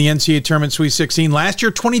in the NCAA Tournament Sweet 16. Last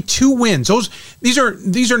year, 22 wins. These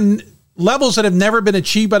are levels that have never been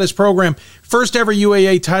achieved by this program. First ever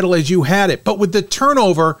UAA title as you had it. But with the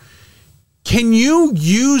turnover, can you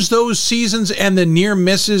use those seasons and the near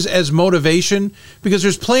misses as motivation? Because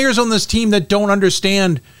there's players on this team that don't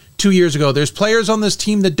understand 2 years ago. There's players on this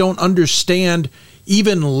team that don't understand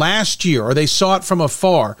even last year, or they saw it from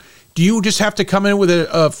afar. Do you just have to come in with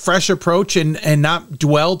a fresh approach and not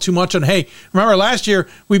dwell too much on, hey, remember last year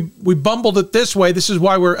we bumbled it this way, this is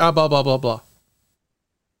why we're blah, blah, blah, blah?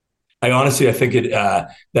 I honestly, think that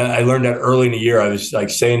I learned that early in the year. I was like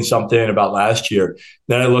saying something about last year.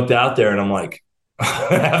 Then I looked out there and I'm like,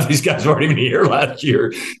 half these guys weren't even here last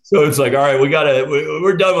year. So it's like, all right,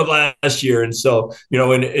 we're done with last year. And so,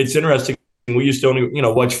 and it's interesting We used to only,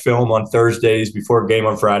 watch film on Thursdays before a game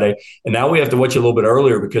on Friday. And now we have to watch it a little bit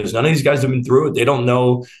earlier because none of these guys have been through it. They don't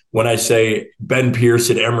know when I say Ben Pierce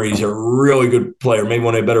at Emory is a really good player, maybe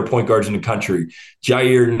one of the better point guards in the country.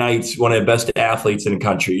 Jair Knight's one of the best athletes in the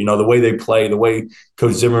country. The way they play, the way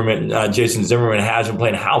Coach Jason Zimmerman has them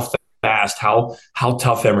playing, how fast, how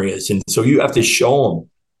tough Emory is. And so you have to show them,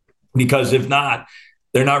 because if not,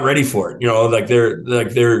 they're not ready for it. You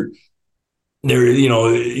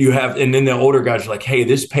have, and then the older guys are like, hey,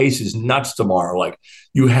 this pace is nuts tomorrow. Like,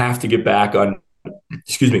 you have to get back on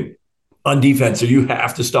defense. So you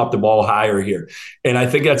have to stop the ball higher here. And I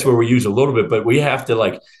think that's where we use a little bit, but we have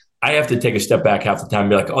to I have to take a step back half the time and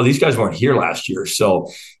be like, oh, these guys weren't here last year.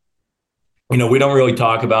 So, we don't really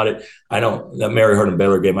talk about it. That Mary Hardin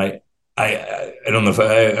Baylor game, I don't know if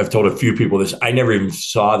I've told a few people this. I never even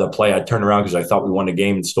saw the play. I turned around because I thought we won the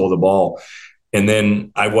game and stole the ball. And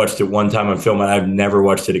then I watched it one time on film, and I've never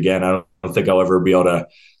watched it again. I don't think I'll ever be able to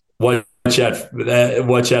watch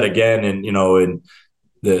that again. And, and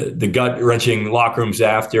the gut wrenching locker rooms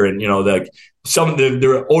after, and, some of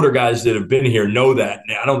the older guys that have been here know that.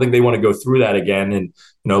 And I don't think they want to go through that again. And,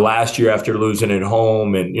 last year after losing at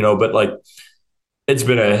home and, but it's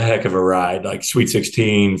been a heck of a ride, Sweet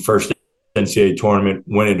 16, first NCAA tournament,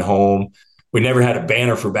 winning home. We never had a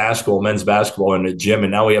banner for men's basketball in the gym,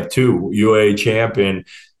 and now we have 2 UAA champ and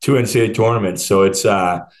 2 NCAA tournaments. So it's,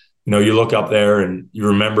 you look up there and you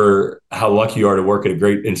remember how lucky you are to work at a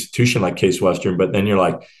great institution like Case Western, but then you're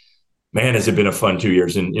like, man, has it been a fun 2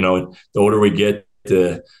 years? And, the older we get,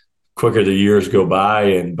 the quicker the years go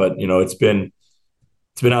by. But it's been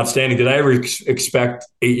outstanding. Did I ever expect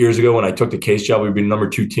 8 years ago when I took the Case job, we'd be number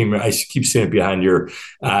 2 team? I keep seeing it behind your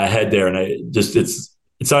head there, and it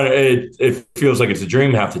feels like it's a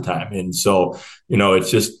dream half the time. And so,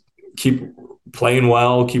 it's just keep playing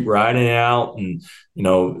well, keep riding it out, and,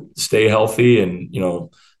 stay healthy and,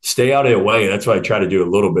 stay out of the way. That's what I try to do a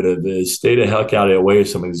little bit of, is stay the heck out of the way of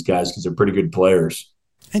some of these guys, because they're pretty good players.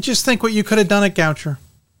 And just think what you could have done at Goucher.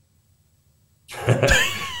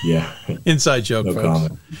 Yeah. Inside joke, no folks.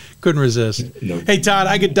 Comment. Couldn't resist. No. Hey, Todd,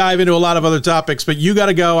 I could dive into a lot of other topics, but you got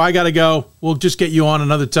to go. I got to go. We'll just get you on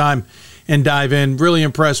another time and dive in. Really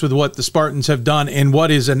impressed with what the Spartans have done in what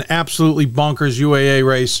is an absolutely bonkers UAA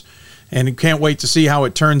race, and can't wait to see how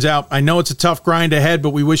it turns out. I know it's a tough grind ahead, but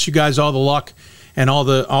we wish you guys all the luck and all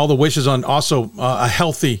the wishes on also a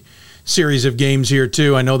healthy series of games here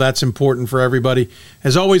too. I know that's important for everybody.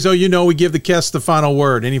 As always, though, we give the guests the final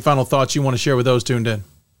word. Any final thoughts you want to share with those tuned in?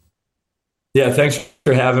 Yeah, thanks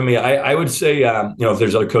for having me. I would say, if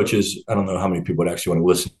there's other coaches, I don't know how many people would actually want to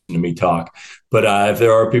listen to me talk, but if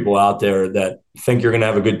there are people out there that think you're going to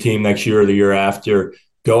have a good team next year or the year after,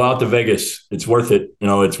 go out to Vegas. It's worth it.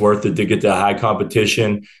 It's worth it to get the high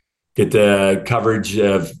competition, get the coverage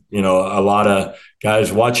of, a lot of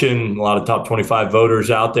guys watching, a lot of top 25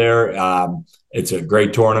 voters out there. It's a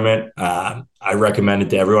great tournament. I recommend it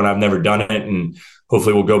to everyone. I've never done it, and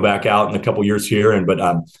hopefully we'll go back out in a couple years here. But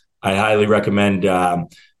I highly recommend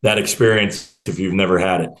that experience if you've never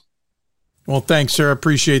had it. Well, thanks, sir.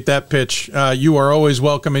 Appreciate that pitch. You are always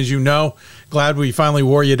welcome, as you know. Glad we finally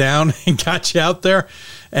wore you down and got you out there.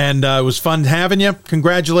 And it was fun having you.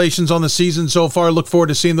 Congratulations on the season so far. Look forward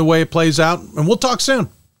to seeing the way it plays out. And we'll talk soon.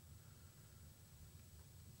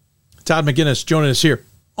 Todd McGuinness joining us here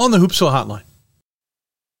on the Hoopsville Hotline.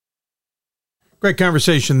 Great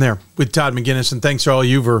conversation there with Todd McGuinness. And thanks to all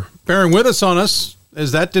you for bearing with us on us,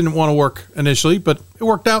 as that didn't want to work initially, but it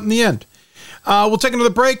worked out in the end. We'll take another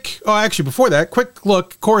break. Oh, actually, before that, quick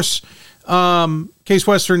look. Of course, Case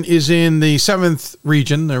Western is in the 7th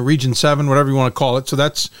region, the Region 7, whatever you want to call it. So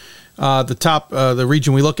that's the top, the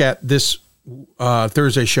region we look at this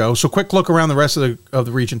Thursday show. So quick look around the rest of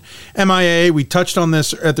the region. MIA, we touched on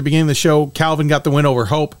this at the beginning of the show. Calvin got the win over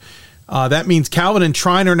Hope. That means Calvin and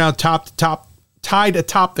Trine are now tied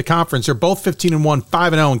atop the conference. They're both 15-1,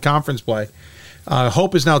 5-0 in conference play.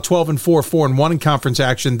 Hope is now 12-4, 4-1 in conference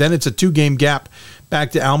action. Then it's a 2-game gap back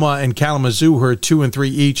to Alma and Kalamazoo, who are 2-3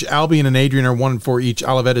 each. Albion and Adrian are 1-4 each.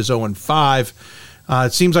 Olivet is 0-5.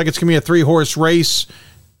 It seems like it's going to be a 3-horse race.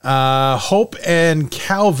 Hope and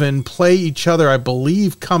Calvin play each other, I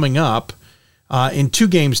believe, coming up in 2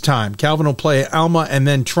 games' time. Calvin will play Alma and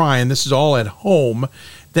then Trine. This is all at home.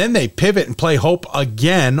 Then they pivot and play Hope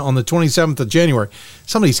again on the 27th of January.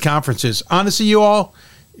 Some of these conferences, honestly, you all,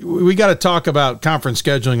 we got to talk about conference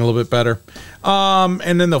scheduling a little bit better.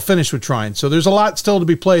 And then they'll finish with trying. So there's a lot still to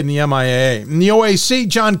be played in the MIAA. In the OAC,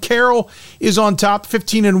 John Carroll is on top,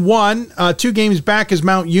 15-1. 2 games back is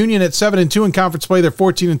Mount Union at 7-2 in conference play. They're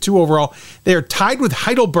 14-2 overall. They are tied with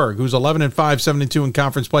Heidelberg, who's 11-5, 7-2 in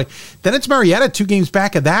conference play. Then it's Marietta, 2 games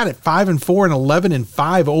back of that at 5-4 and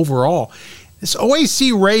 11-5 overall. This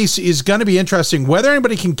OAC race is going to be interesting. Whether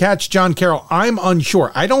anybody can catch John Carroll, I'm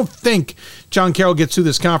unsure. I don't think John Carroll gets through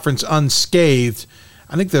this conference unscathed.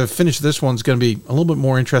 I think the finish of this one's going to be a little bit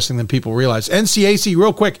more interesting than people realize. NCAC,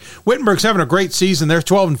 real quick, Wittenberg's having a great season. They're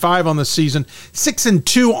 12-5 on the season,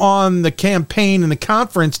 6-2 on the campaign in the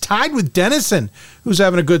conference, tied with Denison, who's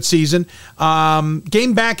having a good season.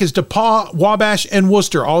 Game back is DePaul, Wabash, and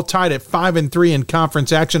Worcester, all tied at 5-3 in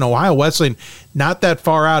conference action. Ohio Wesleyan, not that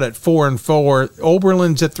far out at 4-4.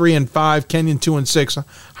 Oberlin's at 3-5, Kenyon 2-6,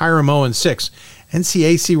 Hiram 0-6.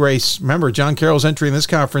 NCAC race. Remember, John Carroll's entering this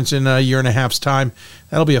conference in a year and a half's time.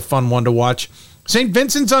 That'll be a fun one to watch. St.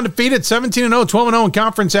 Vincent's undefeated, 17-0, 12-0 in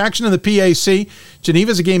conference action in the PAC.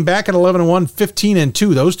 Geneva's a game back at 11-1,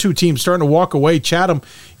 15-2. Those two teams starting to walk away. Chatham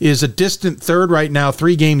is a distant third right now,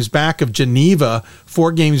 3 games back of Geneva,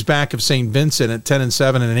 4 games back of St. Vincent at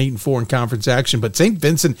 10-7 and 8-4 in conference action. But St.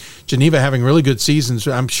 Vincent, Geneva having really good seasons.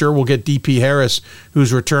 I'm sure we'll get DP Harris,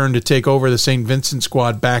 who's returned to take over the St. Vincent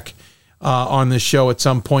squad, back on this show at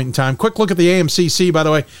some point in time. Quick look at the AMCC, by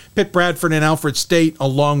the way. Pitt Bradford and Alfred State,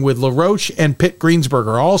 along with LaRoche and Pitt Greensburg,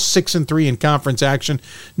 are all 6-3 in conference action.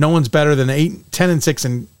 No one's better than 10-6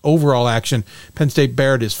 in overall action. Penn State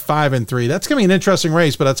Barrett is 5-3. That's going to be an interesting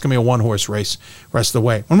race, but that's going to be a one-horse race rest of the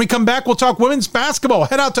way. When we come back, we'll talk women's basketball.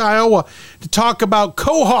 Head out to Iowa to talk about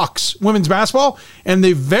Cohawks women's basketball and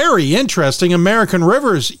the very interesting American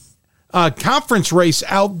Rivers conference race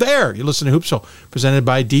out there. You listen to Hoopsville, presented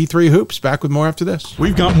by D3 Hoops. Back with more after this.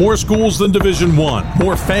 We've got more schools than Division I,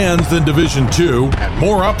 more fans than Division II, and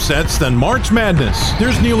more upsets than March Madness.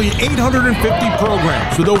 There's nearly 850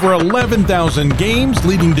 programs with over 11,000 games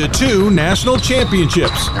leading to 2 national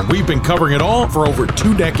championships, and we've been covering it all for over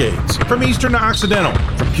 2 decades. From Eastern to Occidental,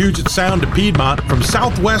 from Puget Sound to Piedmont, from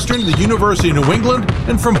Southwestern to the University of New England,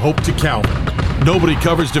 and from Hope to Calvin. Nobody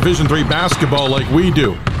covers Division III basketball like we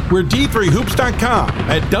do. We're D3Hoops.com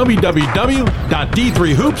at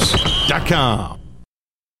www.d3hoops.com.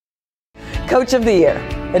 Coach of the Year,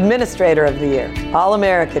 Administrator of the Year,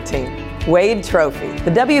 All-America Team, Wade Trophy.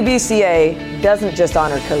 The WBCA doesn't just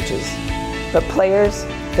honor coaches, but players,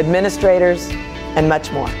 administrators, and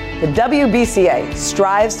much more. The WBCA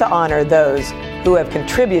strives to honor those who have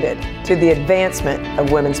contributed to the advancement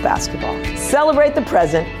of women's basketball. Celebrate the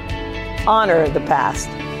present, honor the past,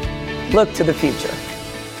 look to the future.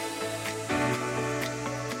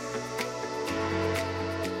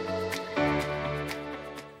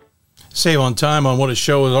 Save on time on what a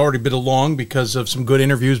show has already been long because of some good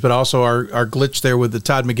interviews, but also our glitch there with the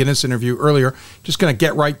Todd McGuinness interview earlier. Just going to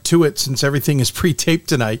get right to it since everything is pre-taped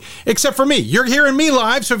tonight, except for me. You're hearing me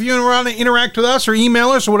live, so if you want to interact with us or email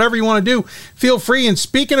us or whatever you want to do, feel free. And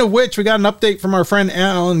speaking of which, we got an update from our friend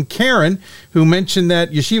Alan Karen, who mentioned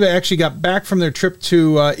that Yeshiva actually got back from their trip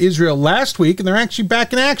to Israel last week, and they're actually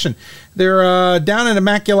back in action. They're down in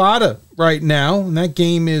Immaculata right now, and that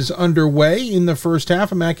game is underway in the first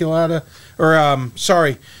half. Yeshiva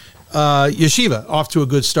off to a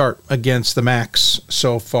good start against the Macs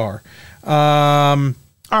so far. All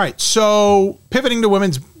right, so pivoting to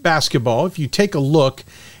women's basketball, if you take a look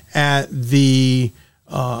at the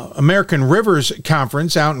American Rivers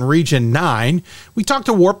Conference out in Region 9. We talked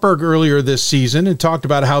to Wartburg earlier this season and talked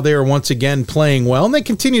about how they are once again playing well, and they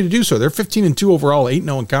continue to do so. They're 15-2 overall,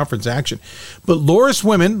 8-0 in conference action. But Loris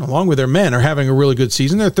women, along with their men, are having a really good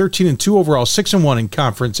season. They're 13-2 overall, 6-1 in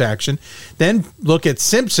conference action. Then look at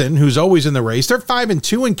Simpson, who's always in the race. They're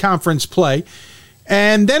 5-2 in conference play.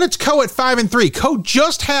 And then it's Co at 5-3. Co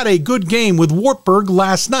just had a good game with Wartburg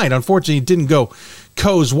last night. Unfortunately, it didn't go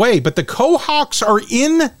Co's way, but the Cohawks are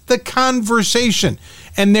in the conversation,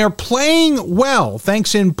 and they're playing well,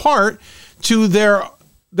 thanks in part to their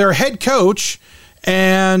head coach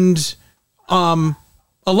and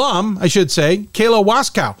alum, I should say, Kayla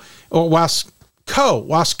Waskow, or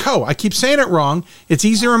Waskow. I keep saying it wrong. It's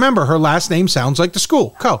easy to remember. Her last name sounds like the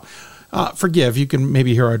school, Co. Forgive, you can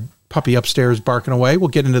maybe hear our puppy upstairs barking away. We'll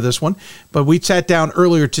get into this one, but we sat down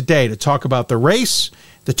earlier today to talk about the race,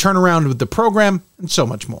 the turnaround with the program, and so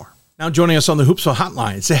much more. Now joining us on the Hoopsville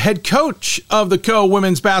Hotline, it's the head coach of the Co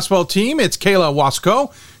women's basketball team. It's Kayla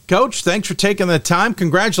Waskow. Coach, thanks for taking the time.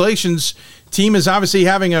 Congratulations. Team is obviously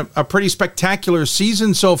having a pretty spectacular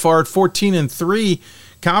season so far at 14-3,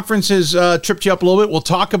 Conference has tripped you up a little bit. We'll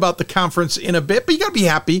talk about the conference in a bit, but you got to be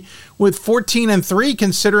happy with 14-3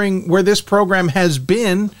 considering where this program has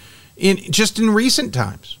been in recent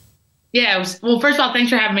times. Yeah. Well, first of all, thanks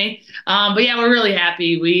for having me. But yeah, we're really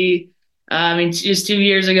happy. Just 2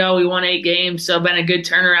 years ago, we won 8 games, so been a good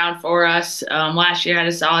turnaround for us. Last year had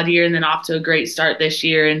a solid year, and then off to a great start this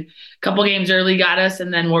year. And a couple games early got us,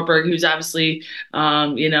 and then Wartburg, who's obviously,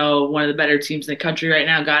 one of the better teams in the country right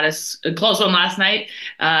now, got us a close one last night.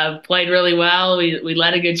 Played really well. We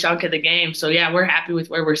led a good chunk of the game. So yeah, we're happy with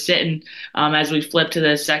where we're sitting as we flip to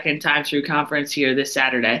the second time through conference here this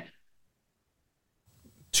Saturday.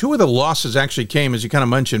 2 of the losses actually came, as you kind of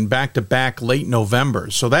mentioned, back-to-back late November.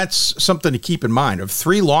 So that's something to keep in mind. Of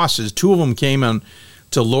 3 losses, 2 of them came on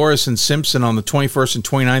to Loras and Simpson on the 21st and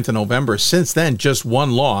 29th of November. Since then, just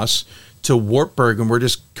 1 loss to Wartburg, and we're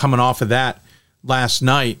just coming off of that last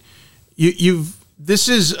night. This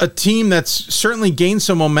is a team that's certainly gained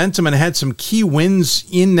some momentum and had some key wins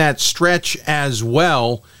in that stretch as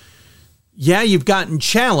well. Yeah, you've gotten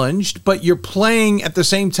challenged, but you're playing at the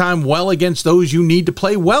same time well against those you need to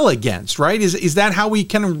play well against, right? Is that how we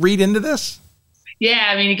can read into this?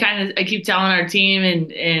 Yeah, I keep telling our team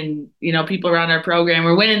and people around our program,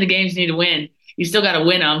 we're winning the games you need to win. You still got to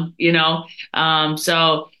win them,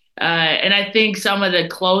 And I think some of the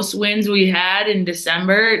close wins we had in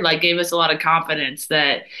December, gave us a lot of confidence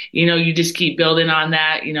that, you just keep building on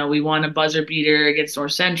that. We won a buzzer beater against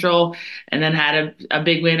North Central and then had a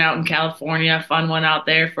big win out in California, fun one out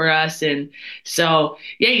there for us. And so,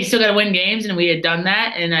 yeah, you still got to win games, and we had done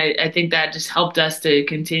that. And I think that just helped us to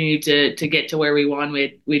continue to get to where we won.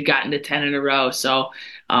 We'd gotten to 10 in a row. So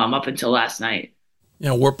up until last night.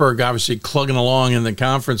 Wartburg obviously clugging along in the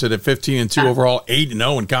conference at a 15-2 overall,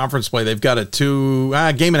 8-0 in conference play. They've got a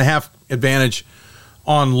 2.5 advantage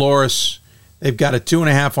on Loras. They've got a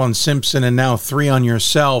 2.5 on Simpson and now 3 on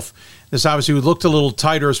yourself. This obviously looked a little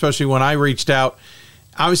tighter, especially when I reached out.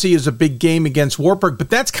 Obviously, is a big game against Wartburg, but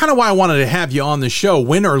that's kind of why I wanted to have you on the show,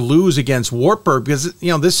 win or lose against Wartburg, because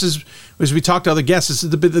this is, as we talked to other guests, this is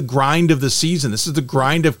the grind of the season. This is the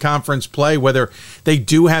grind of conference play, whether they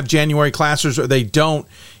do have January classes or they don't.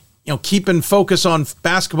 Keeping focus on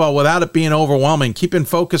basketball without it being overwhelming, keeping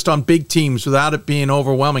focused on big teams without it being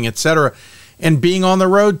overwhelming, etc. And being on the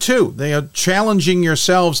road too. They are challenging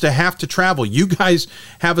yourselves to have to travel. You guys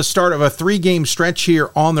have a start of a 3-game stretch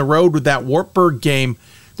here on the road with that Wartburg game.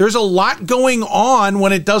 There's a lot going on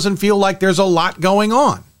when it doesn't feel like there's a lot going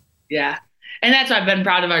on. Yeah. And that's why I've been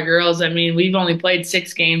proud of our girls. We've only played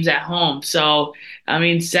 6 games at home. So,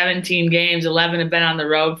 17 games, 11 have been on the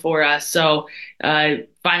road for us. So,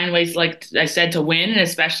 finding ways, like I said, to win, and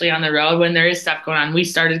especially on the road when there is stuff going on. We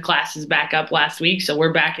started classes back up last week, so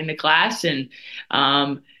we're back into class. And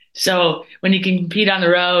so when you can compete on the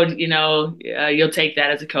road, you'll take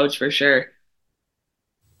that as a coach for sure.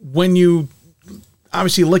 When you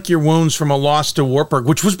obviously lick your wounds from a loss to Wartburg,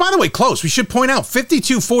 which was, by the way, close. We should point out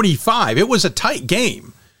 52-45. It was a tight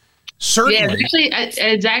game. Certainly. Yeah,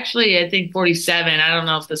 it's actually I think 47. I don't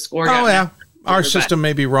know if the score got yeah. Our system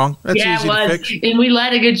may be wrong. That's easy to fix. And we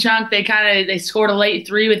led a good chunk. They scored a late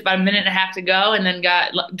 3 with about a minute and a half to go, and then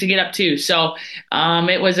got to get up 2. So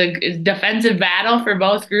it was a defensive battle for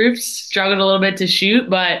both groups. Struggled a little bit to shoot,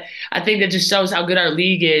 but I think that just shows how good our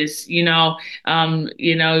league is. Some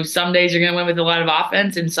days you're going to win with a lot of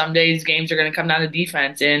offense, and some days games are going to come down to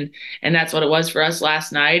defense, and that's what it was for us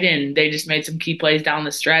last night. And they just made some key plays down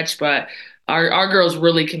the stretch, but our girls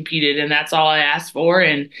really competed, and that's all I asked for,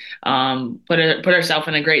 and put ourselves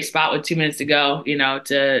in a great spot with 2 minutes to go,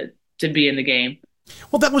 to be in the game.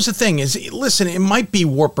 Well, that was the thing is, listen, it might be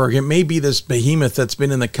Wartburg. It may be this behemoth that's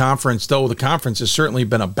been in the conference, though the conference has certainly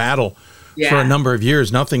been a battle for a number of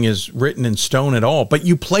years. Nothing is written in stone at all, but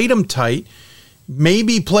you played them tight,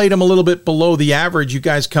 maybe played them a little bit below the average. You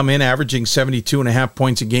guys come in averaging 72.5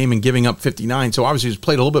 points a game and giving up 59. So obviously it's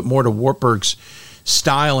played a little bit more to Wartburg's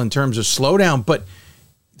style in terms of slowdown, but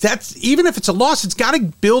that's, even if it's a loss, it's got to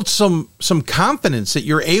build some confidence that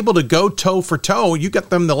you're able to go toe for toe. You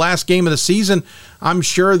got them the last game of the season. I'm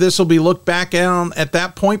sure this will be looked back on at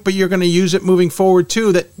that point, but you're going to use it moving forward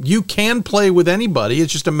too, that you can play with anybody.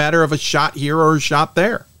 It's just a matter of a shot here or a shot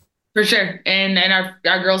there. For sure. And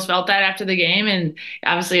our girls felt that after the game, and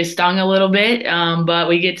obviously it stung a little bit. But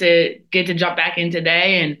we get to jump back in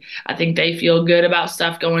today, and I think they feel good about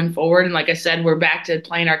stuff going forward. And like I said, we're back to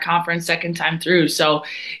playing our conference second time through. So,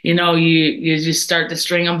 you just start to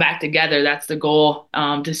string them back together. That's the goal,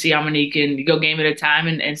 to see how many you can go game at a time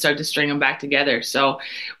and start to string them back together. So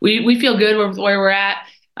we feel good with where we're at.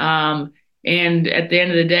 And at the end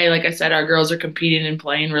of the day, like I said, our girls are competing and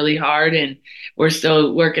playing really hard, and we're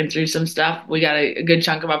still working through some stuff. We got a good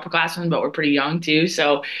chunk of upperclassmen, but we're pretty young too.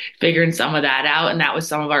 So figuring some of that out, and that was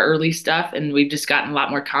some of our early stuff. And we've just gotten a lot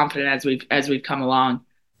more confident as we've come along.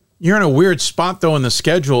 You're in a weird spot, though, in the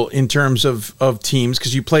schedule in terms of teams,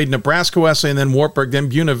 because you played Nebraska Wesleyan, then Wartburg, then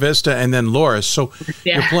Buena Vista, and then Loras. So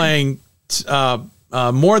you're playing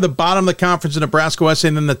more of the bottom of the conference in Nebraska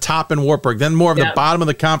Wesleyan than the top in Wartburg, then more of the bottom of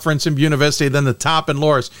the conference in Buena Vista, than the top in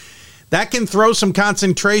Loras. That can throw some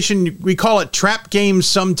concentration. We call it trap games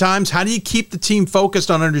sometimes. How do you keep the team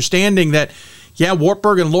focused on understanding that, yeah,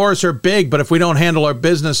 Wartburg and Loras are big, but if we don't handle our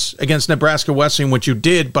business against Nebraska Wesleyan, which you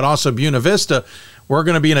did, but also Buena Vista, we're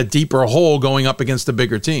going to be in a deeper hole going up against the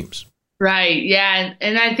bigger teams. Right. Yeah.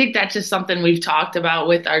 And I think that's just something we've talked about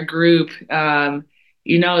with our group.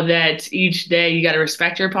 That each day you got to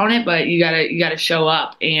respect your opponent, but you got to show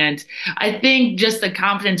up. And I think just the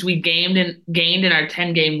confidence we gained in our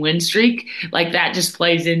 10-game win streak, like that just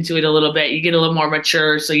plays into it a little bit. You get a little more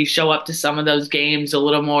mature, so you show up to some of those games a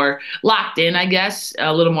little more locked in, I guess,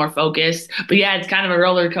 a little more focused. But yeah, it's kind of a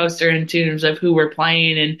roller coaster in terms of who we're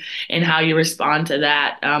playing and how you respond to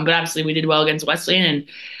that. But obviously we did well against Wesleyan,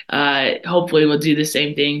 and hopefully we'll do the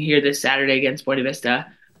same thing here this Saturday against Buena Vista.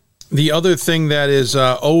 The other thing that is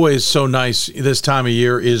always so nice this time of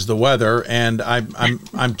year is the weather, and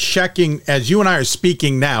I'm checking as you and I are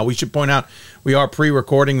speaking now. We should point out we are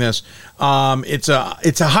pre-recording this. It's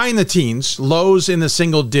a high in the teens, lows in the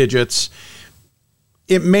single digits.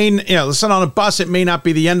 It may, listen, on a bus, it may not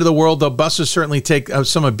be the end of the world, though buses certainly take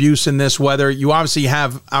some abuse in this weather. You obviously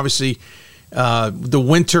have the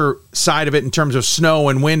winter side of it in terms of snow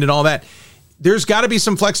and wind and all that. There's got to be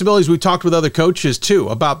some flexibilities. We talked with other coaches, too,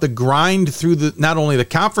 about the grind through not only the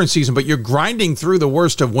conference season, but you're grinding through the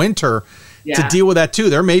worst of winter to deal with that,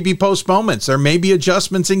 too. There may be postponements. There may be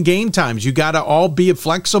adjustments in game times. You got to all be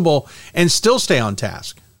flexible and still stay on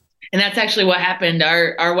task. And that's actually what happened.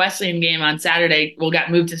 Our Wesleyan game on Saturday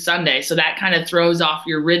got moved to Sunday. So that kind of throws off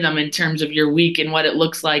your rhythm in terms of your week and what it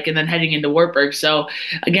looks like, and then heading into Wartburg. So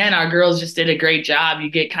again, our girls just did a great job.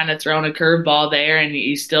 You get kind of thrown a curveball there, and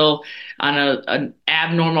you still, on an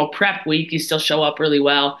abnormal prep week, you still show up really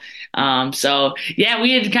well. So yeah,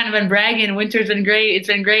 we had kind of been bragging. Winter's been great. It's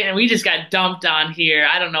been great. And we just got dumped on here.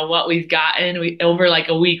 I don't know what we've gotten. Over like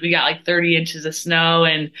a week, we got like 30 inches of snow,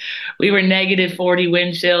 and we were negative 40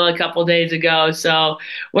 wind chill a couple days ago. So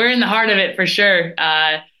we're in the heart of it for sure.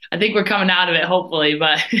 I think we're coming out of it, hopefully,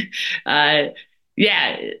 but,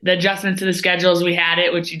 yeah, the adjustments to the schedules, we had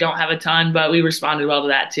it, which you don't have a ton, but we responded well to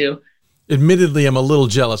that too. Admittedly, I'm a little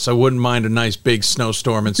jealous. I wouldn't mind a nice big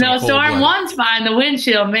snowstorm and some cold weather. Snowstorm one's fine. The wind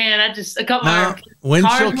chill, man, that just a couple of wind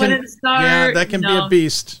chill can start. Yeah, that can be a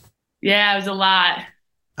beast. Yeah, it was a lot.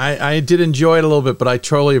 I did enjoy it a little bit, but I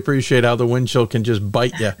totally appreciate how the wind chill can just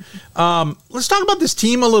bite you. Let's talk about this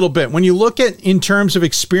team a little bit. When you look at in terms of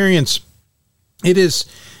experience, it is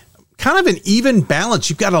kind of an even balance.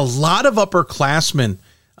 You've got a lot of upperclassmen.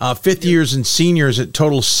 Fifth years and seniors at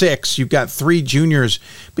total 6. You've got 3 juniors,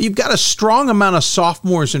 but you've got a strong amount of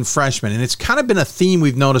sophomores and freshmen. And it's kind of been a theme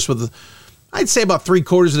we've noticed with, I'd say, about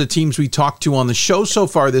 3/4 of the teams we talked to on the show so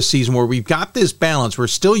far this season, where we've got this balance. We're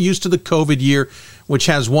still used to the COVID year, which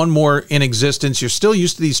has one more in existence. You're still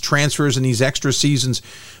used to these transfers and these extra seasons.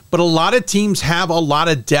 But a lot of teams have a lot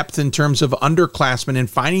of depth in terms of underclassmen, and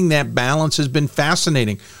finding that balance has been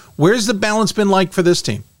fascinating. Where's the balance been like for this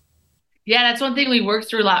team? Yeah, that's one thing we worked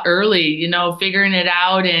through a lot early, figuring it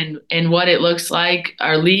out and what it looks like.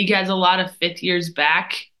 Our league has a lot of fifth years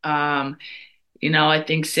back. I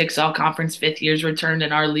think 6 all-conference fifth years returned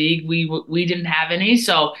in our league. We didn't have any.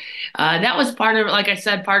 So that was part of, like I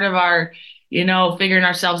said, part of our, figuring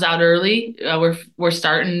ourselves out early. We're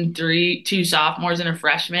starting 2 sophomores and a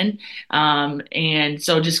freshman. And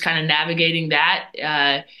so just kind of navigating that.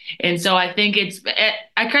 And so I think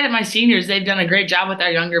I credit my seniors. They've done a great job with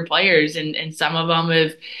our younger players, and some of them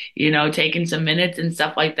have, taken some minutes and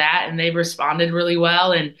stuff like that. And they've responded really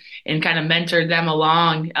well and kind of mentored them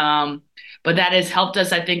along. But that has helped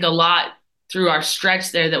us, I think, a lot through our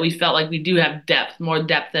stretch there, that we felt like we do have more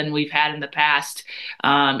depth than we've had in the past.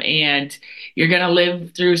 And you're going to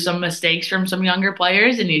live through some mistakes from some younger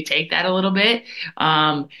players, and you take that a little bit.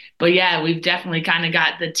 But yeah, we've definitely kind of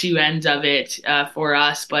got the 2 ends of it for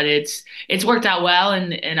us, but it's worked out well,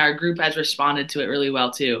 and our group has responded to it really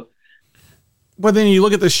well too. Well, then you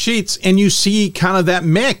look at the sheets and you see kind of that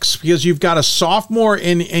mix, because you've got a sophomore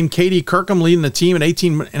in Katie Kirkham leading the team at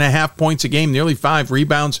 18.5 points a game, nearly 5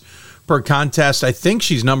 rebounds per contest. I think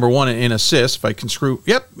she's number one in assists. If I can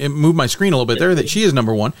it moved my screen a little bit there, that she is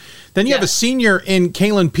number one. Then you have a senior in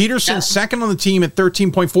Kaylin Peterson, second on the team at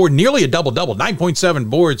 13.4, nearly a double-double, 9.7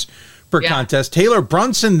 boards per contest. Taylor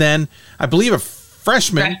Brunson then, I believe a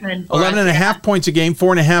freshman 11.5 points a game,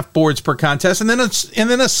 4.5 boards per contest. And then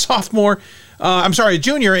a sophomore, a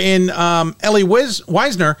junior in Ellie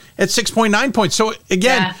Wisner at 6.9 points. So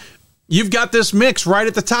again, you've got this mix right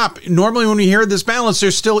at the top. Normally when we hear this balance,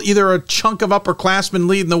 there's still either a chunk of upperclassmen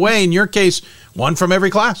leading the way. In your case, one from every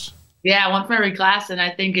class. Yeah, one from every class, and I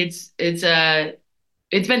think it's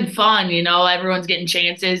been fun. Everyone's getting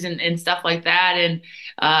chances and stuff like that, and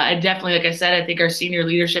definitely, like I said, I think our senior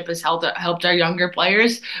leadership has helped our younger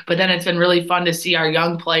players. But then it's been really fun to see our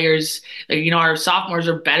young players. Our sophomores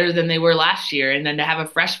are better than they were last year, and then to have a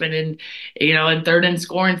freshman in third and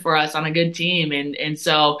scoring for us on a good team, and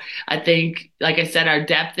so I think, like I said, our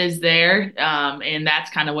depth is there, and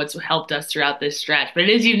that's kind of what's helped us throughout this stretch. But it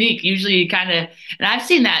is unique. Usually, and I've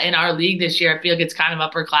seen that in our league this year. I feel like it's kind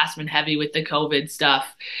of upperclassmen heavy with the COVID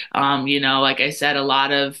stuff. Like I said, a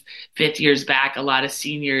lot of fifth years back, a lot of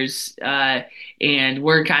seniors, and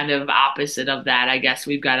we're kind of opposite of that. I guess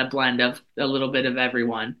we've got a blend of a little bit of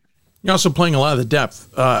everyone. You're also playing a lot of the depth,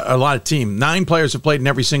 a lot of team. 9 players have played in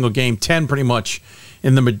every single game, 10 pretty much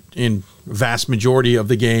in vast majority of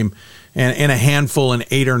the game, and a handful in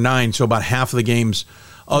 8 or 9, so about half of the games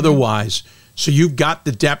otherwise. So you've got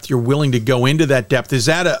the depth. You're willing to go into that depth. Is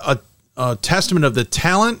that a testament of the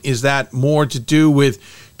talent? Is that more to do with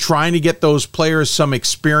trying to get those players some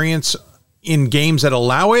experience in games that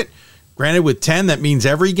allow it? Granted, with 10, that means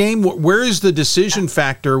every game. Where is the decision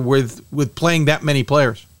factor with playing that many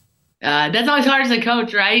players? That's always hard as a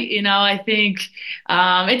coach, right? I think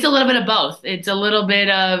it's a little bit of both. It's a little bit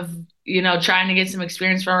of, trying to get some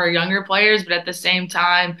experience from our younger players, but at the same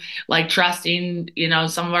time, like trusting,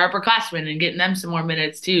 some of our upperclassmen and getting them some more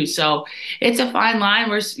minutes too. So it's a fine line.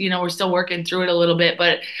 We're still working through it a little bit,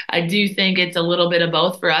 but I do think it's a little bit of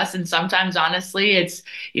both for us. And sometimes, honestly, it's,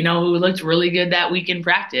 who looked really good that week in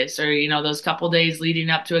practice, or, those couple days leading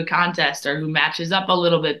up to a contest, or who matches up a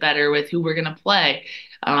little bit better with who we're going to play.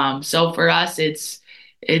 So for us, it's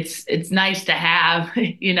nice to have,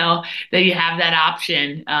 that you have that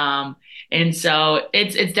option. And so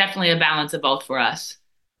it's definitely a balance of both for us.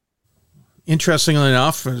 Interestingly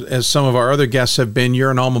enough, as some of our other guests have been,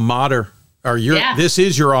 you're an alma mater, or this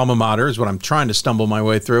is your alma mater, is what I'm trying to stumble my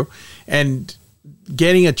way through. And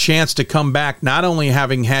getting a chance to come back, not only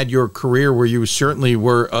having had your career where you certainly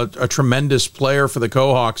were a tremendous player for the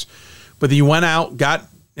Cohawks, but that you went out, got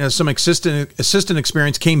some assistant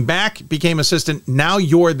experience, came back, became assistant. Now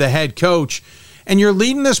you're the head coach, and you're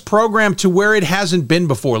leading this program to where it hasn't been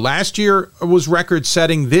before. Last year was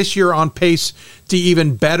record-setting. This year on pace to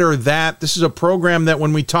even better that. This is a program that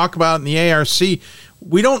when we talk about in the ARC,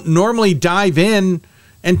 we don't normally dive in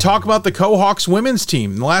and talk about the Cohawks women's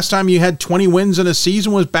team. The last time you had 20 wins in a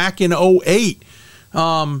season was back in 2008.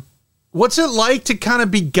 What's it like to kind of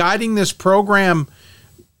be guiding this program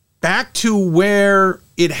back to where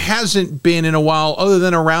it hasn't been in a while, other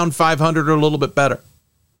than around 500 or a little bit better?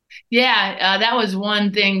 Yeah, that was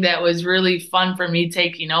one thing that was really fun for me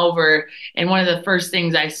taking over. And one of the first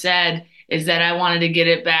things I said is that I wanted to get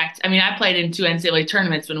it back. I played in 2 NCAA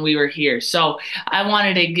tournaments when we were here. So I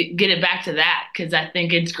wanted to get it back to that, because I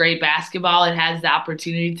think it's great basketball. It has the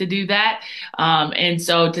opportunity to do that. And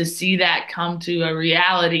so to see that come to a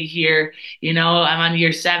reality here, I'm on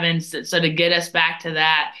year 7. So to get us back to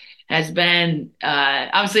that has been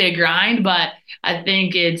obviously a grind, but I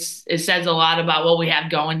think it says a lot about what we have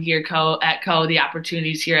going here at Co, the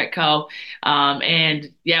opportunities here at Co.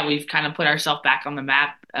 And yeah, we've kind of put ourselves back on the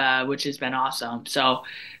map, which has been awesome. So,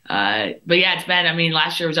 but yeah, it's been,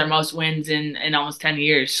 last year was our most wins in almost 10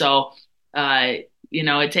 years. So,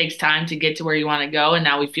 it takes time to get to where you want to go. And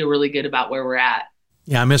now we feel really good about where we're at.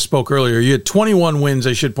 Yeah, I misspoke earlier. You had 21 wins,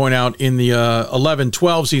 I should point out, in the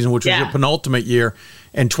 11-12 season, which was your penultimate year,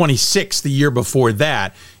 and 26 the year before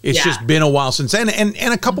that. It's just been a while since then, and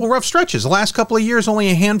a couple of rough stretches. The last couple of years, only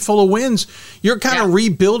a handful of wins. You're kind of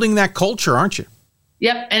rebuilding that culture, aren't you?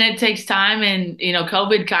 Yep, and it takes time, and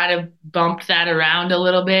COVID kind of bumped that around a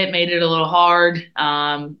little bit, made it a little hard,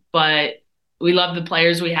 but we love the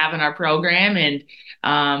players we have in our program,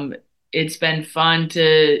 and it's been fun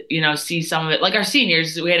to, see some of it. Like our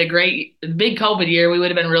seniors, we had a big COVID year. We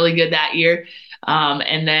would have been really good that year.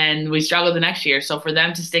 And then we struggled the next year. So for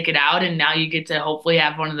them to stick it out, and now you get to hopefully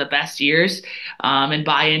have one of the best years and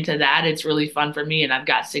buy into that, it's really fun for me. And I've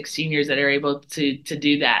got 6 seniors that are able to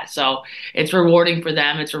do that. So it's rewarding for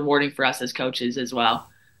them. It's rewarding for us as coaches as well.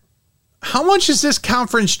 How much has this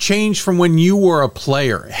conference changed from when you were a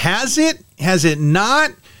player? Has it? Has it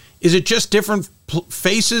not? Is it just different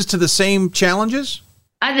faces to the same challenges?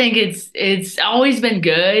 I think it's always been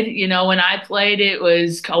good. You know, when I played, it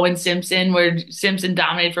was Coe and Simpson, where Simpson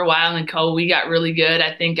dominated for a while, and Coe, we got really good.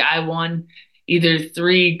 I think I won either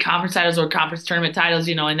 3 conference titles or conference tournament titles,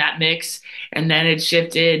 you know, in that mix. And then it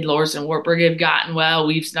shifted. Loris and Wartburg have gotten well.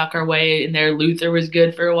 We've snuck our way in there. Luther was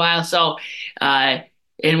good for a while. So,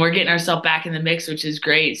 and we're getting ourselves back in the mix, which is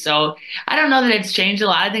great. So I don't know that it's changed a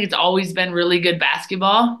lot. I think it's always been really good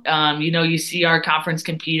basketball. You know, you see our conference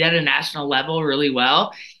compete at a national level really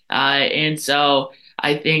well. And so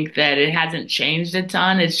I think that it hasn't changed a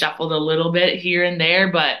ton. It's shuffled a little bit here and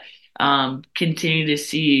there, but continue to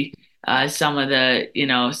see some of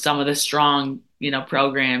the strong, you know,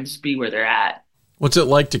 programs be where they're at. What's it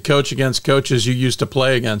like to coach against coaches you used to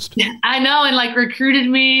play against? I know, and like recruited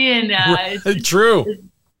me, and true.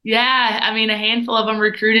 Yeah, I mean, a handful of them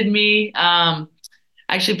recruited me. I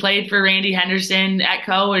actually played for Randy Henderson at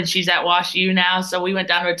Coe, and she's at Wash U now. So we went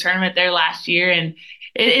down to a tournament there last year, and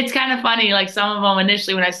it's kind of funny. Like some of them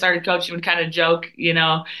initially, when I started coaching, would kind of joke, you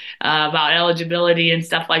know, about eligibility and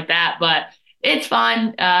stuff like that. But it's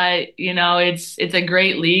fun. You know, it's a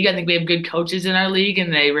great league. I think we have good coaches in our league,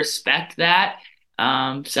 and they respect that.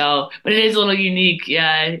 But it is a little unique.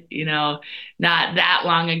 You know, not that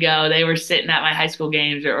long ago, they were sitting at my high school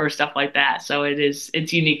games or stuff like that. So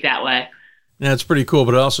it's unique that way. Yeah, it's pretty cool,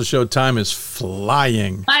 but it also showed time is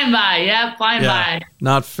flying. Flying by, flying by.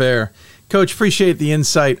 Not fair. Coach, appreciate the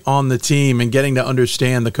insight on the team and getting to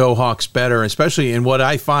understand the Cohawks better, especially in what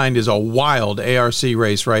I find is a wild ARC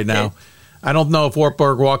race right now. I don't know if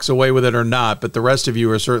Wartburg walks away with it or not, but the rest of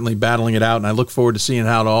you are certainly battling it out, and I look forward to seeing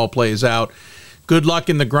how it all plays out. Good luck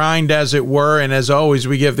in the grind, as it were, and as always,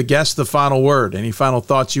 we give the guests the final word. Any final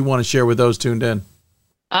thoughts you want to share with those tuned in?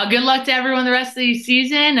 Good luck to everyone the rest of the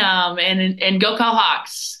season, and go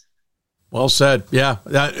Cohawks. Well said. Yeah,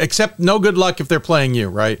 except no good luck if they're playing you,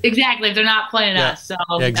 right? Exactly, if they're not playing us. So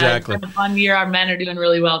exactly. It's been a fun year. Our men are doing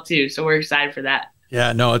really well, too, so we're excited for that.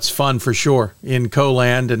 Yeah, no, it's fun for sure in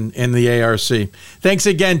Co-Land and in the ARC. Thanks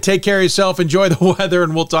again. Take care of yourself. Enjoy the weather,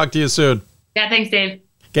 and we'll talk to you soon. Yeah, thanks, Dave.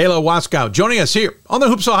 Kayla Waskow joining us here on the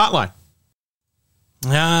Hoopsville Hotline.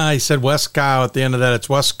 I said Waskow at the end of that. It's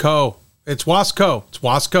Waskow. It's Waskow. It's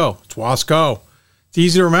Waskow. It's Waskow. It's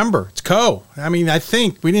easy to remember. It's Co. I mean, I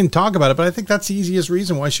think we didn't talk about it, but I think that's the easiest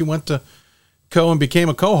reason why she went to Co and became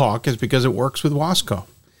a Cohawk is because it works with Waskow.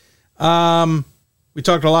 We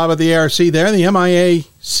talked a lot about the ARC there, the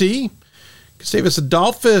MIAC. Gustavus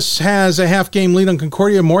Adolphus has a half-game lead on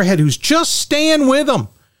Concordia Moorhead, who's just staying with them.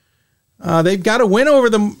 They've got a win over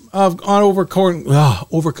them over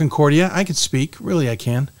Concordia. I can speak. Really, I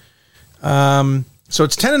can. So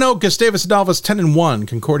it's 10-0. Gustavus Adolphus 10-1.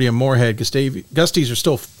 Concordia Moorhead. Gusties are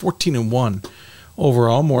still 14-1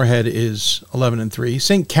 overall. Moorhead is 11-3.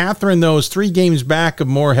 St. Catherine, though, is 3 games back of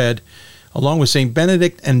Moorhead, along with St.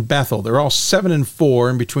 Benedict and Bethel. They're all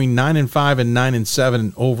 7-4, and between 9-5 and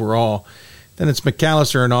 9-7 overall. Then it's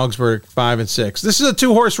McAllister and Augsburg 5-6. This is a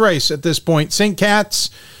 2-horse race at this point. St.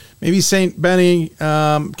 Cat's. Maybe St. Benny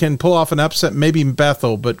can pull off an upset, maybe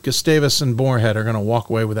Bethel, but Gustavus and Moorhead are going to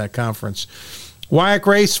walk away with that conference. WIAC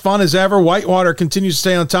race, fun as ever. Whitewater continues to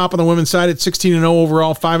stay on top on the women's side at 16-0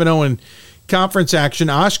 overall, 5-0 in conference action.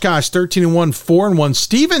 Oshkosh 13-1, 4-1.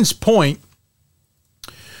 Stevens Point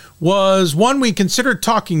was one we considered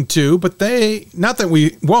talking to, but not that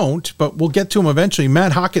we won't, but we'll get to them eventually.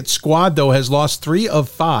 Matt Hockett's squad, though, has lost 3 of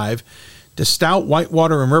 5. To Stout,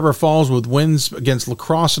 Whitewater, and River Falls with wins against La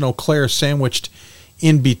Crosse and Eau Claire sandwiched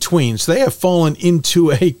in between. So they have fallen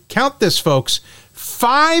into a, count this, folks,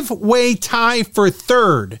 5-way tie for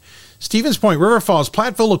third. Stevens Point, River Falls,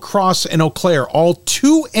 Platteville, La Crosse, and Eau Claire, all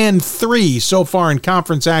 2-3 so far in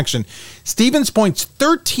conference action. Stevens Point's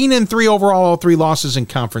 13-3 overall, all 3 losses in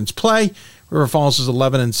conference play. River Falls is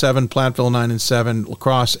 11-7, Platteville 9-7, La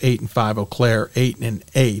Crosse 8-5, Eau Claire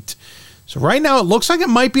 8-8. So right now it looks like it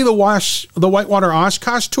might be the Whitewater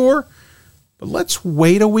Oshkosh tour, but let's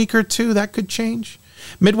wait a week or two. That could change.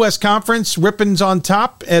 Midwest Conference, Rippon's on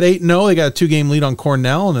top at 8-0. They got a 2-game lead on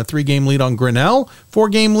Cornell and a 3-game lead on Grinnell,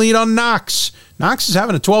 4-game lead on Knox. Knox is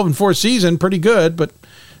having a 12-4 season, pretty good, but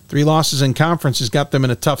 3 losses in conference has got them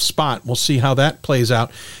in a tough spot. We'll see how that plays out.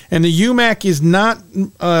 And the UMAC is not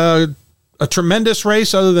a tremendous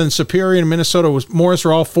race other than Superior and Minnesota. Morris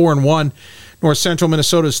are all 4-1. North Central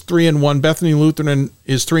Minnesota is 3-1. Bethany Lutheran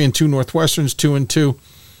is 3-2. Northwestern's 2-2.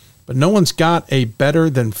 But no one's got a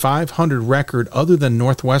better than 500 record other than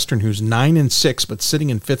Northwestern, who's 9-6, but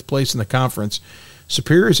sitting in 5th place in the conference.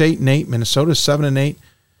 Superior is 8-8. Minnesota is 7-8.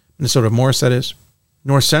 Minnesota Morris, that is.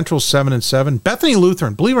 North Central 7-7. Bethany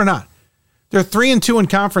Lutheran, believe it or not, they're 3-2 in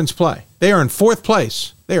conference play. They are in 4th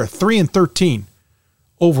place. They are 3-13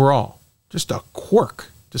 overall. Just a quirk,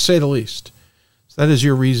 to say the least. So that is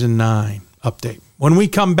your Region 9 update. When we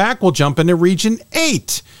come back, we'll jump into Region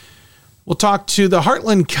 8. We'll talk to the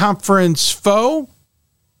Heartland Conference foe,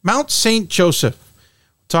 Mount St. Joseph.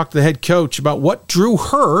 We'll talk to the head coach about what drew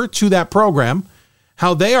her to that program,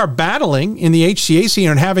 how they are battling in the HCAC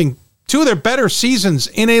and having two of their better seasons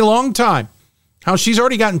in a long time, how she's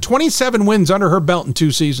already gotten 27 wins under her belt in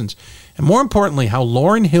 2 seasons, and more importantly, how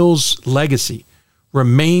Lauren Hill's legacy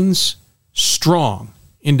remains strong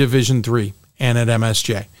in Division III and at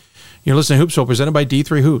MSJ. You're listening to Hoopsville, presented by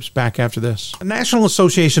D3 Hoops. Back after this. The National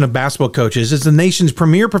Association of Basketball Coaches is the nation's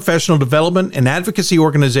premier professional development and advocacy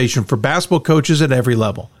organization for basketball coaches at every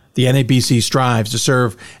level. The NABC strives to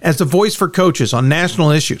serve as the voice for coaches on national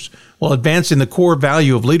issues while advancing the core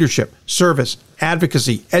value of leadership, service,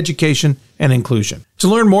 advocacy, education, and inclusion. To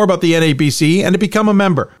learn more about the NABC and to become a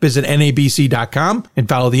member, visit NABC.com and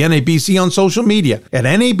follow the NABC on social media at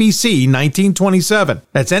NABC 1927.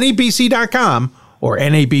 That's NABC.com or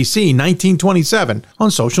NABC 1927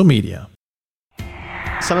 on social media.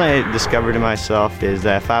 Something I discovered in myself is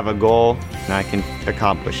that if I have a goal, then I can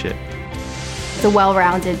accomplish it. It's a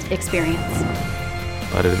well-rounded experience.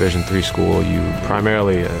 At a Division III school, you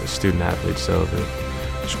primarily a student athlete, so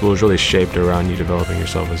the school is really shaped around you developing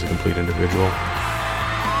yourself as a complete individual.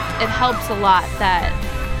 It helps a lot that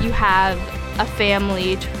you have a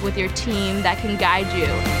family with your team that can guide you.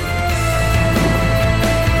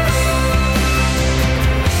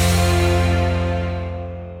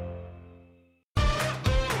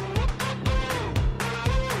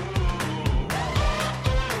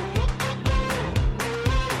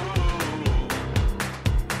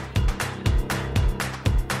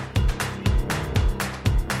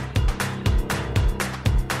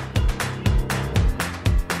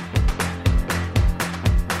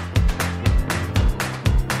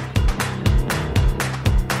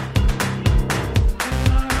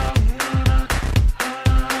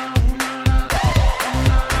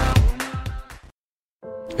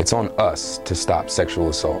 It's on us to stop sexual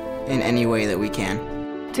assault. In any way that we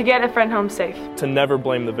can. To get a friend home safe. To never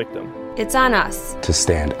blame the victim. It's on us. To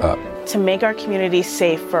stand up. To make our community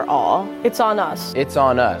safe for all. It's on us. It's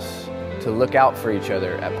on us to look out for each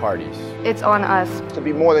other at parties. It's on us. To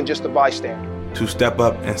be more than just a bystander. To step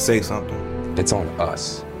up and say something. It's on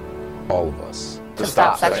us. All of us. To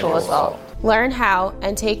stop sexual assault. Learn how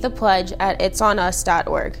and take the pledge at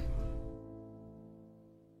itsonus.org.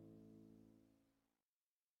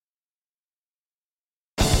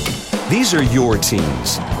 These are your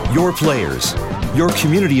teams, your players, your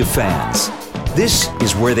community of fans. This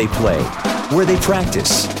is where they play, where they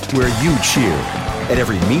practice, where you cheer. At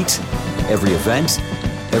every meet, every event,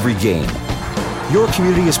 every game. Your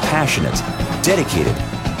community is passionate, dedicated,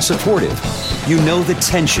 supportive. You know the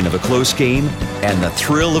tension of a close game and the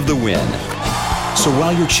thrill of the win. So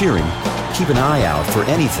while you're cheering, keep an eye out for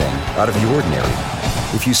anything out of the ordinary.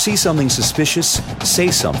 If you see something suspicious,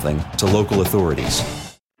 say something to local authorities.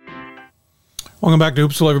 Welcome back to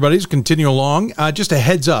Hoopsville, everybody. Let's continue along. Just a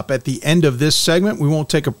heads up, at the end of this segment, we won't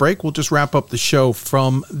take a break. We'll just wrap up the show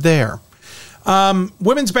from there.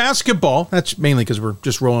 Women's basketball, that's mainly because we're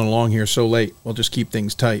just rolling along here so late. We'll just keep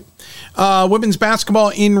things tight. Women's basketball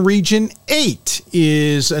in Region 8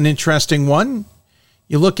 is an interesting one.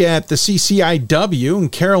 You look at the CCIW,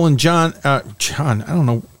 and Carroll and John, I don't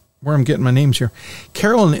know where I'm getting my names here.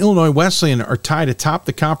 Carroll and Illinois Wesleyan are tied atop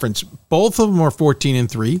the conference. Both of them are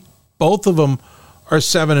 14-3. Both of them are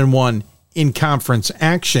 7-1 in conference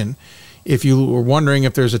action. If you were wondering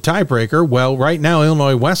if there's a tiebreaker, well, right now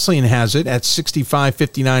Illinois Wesleyan has it at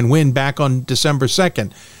 65-59 win back on December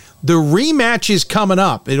 2nd. The rematch is coming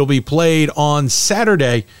up. It'll be played on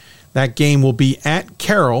Saturday. That game will be at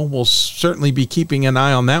Carroll. We'll certainly be keeping an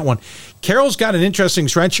eye on that one. Carroll's got an interesting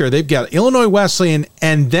stretch here. They've got Illinois Wesleyan,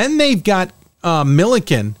 and then they've got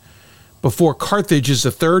Milliken before Carthage is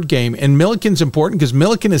the third game. And Milliken's important because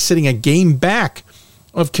Milliken is sitting a game back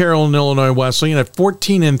of Carroll and Illinois Wesleyan at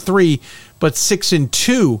 14-3, but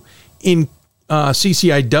 6-2 in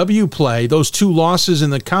CCIW play. Those two losses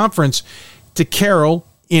in the conference to Carroll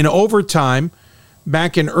in overtime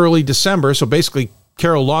back in early December. So basically,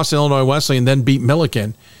 Carroll lost to Illinois Wesleyan, then beat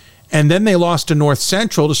Milliken. And then they lost to North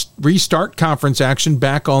Central to restart conference action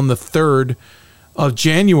back on the 3rd of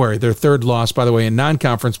January. Their third loss, by the way, in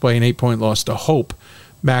non-conference play, an 8-point loss to Hope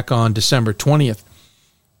back on December 20th.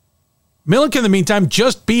 Milliken, in the meantime,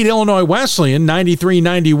 just beat Illinois Wesleyan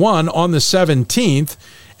 93-91 on the 17th,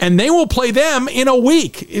 and they will play them in a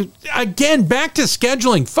week. Again, back to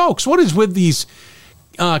scheduling. Folks, what is with these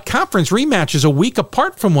conference rematches a week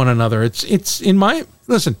apart from one another.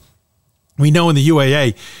 Listen, we know in the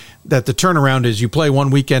UAA that the turnaround is you play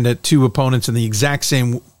one weekend at two opponents and the exact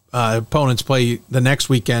same opponents play the next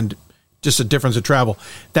weekend, just a difference of travel.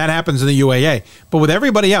 That happens in the UAA. But with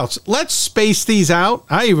everybody else, let's space these out.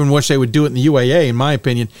 I even wish they would do it in the UAA, in my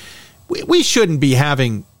opinion. We shouldn't be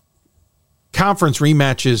having conference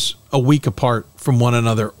rematches a week apart from one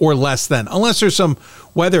another or less than, unless there's some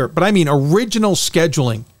weather. But I mean, original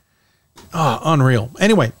scheduling. Unreal.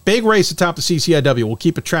 Anyway, big race atop the CCIW. We'll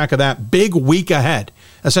keep a track of that. Big week ahead.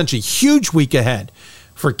 Essentially, huge week ahead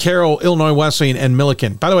for Carroll, Illinois Wesleyan, and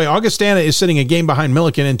Millikin. By the way, Augustana is sitting a game behind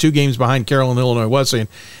Millikin and 2 games behind Carroll and Illinois Wesleyan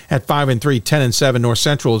at 5-3, 10-7. North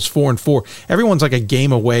Central is 4-4. Everyone's like a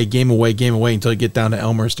game away until you get down to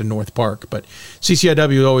Elmhurst and North Park. But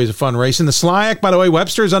CCIW is always a fun race. In the SLIAC, by the way,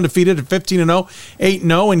 Webster is undefeated at 15-0,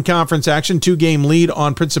 8-0 in conference action. 2-game lead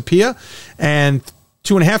on Principia and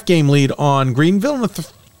 2.5-game lead on Greenville, and a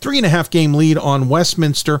 3.5-game lead on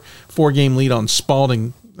Westminster, 4-game lead on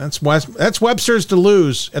Spalding. That's Webster's to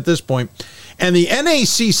lose at this point. And the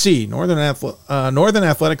NACC, Northern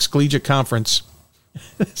Athletics Collegiate Conference,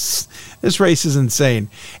 this race is insane.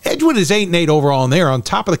 Edgewood is 8-8 overall, and they are on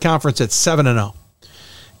top of the conference at 7-0.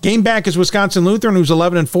 Game back is Wisconsin Lutheran, who's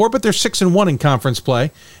 11-4, but they're 6-1 in conference play.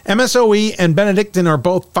 MSOE and Benedictine are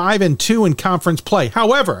both 5-2 in conference play.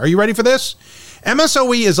 However, are you ready for this?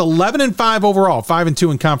 MSOE is 11-5 overall,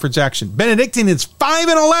 5-2 in conference action. Benedictine is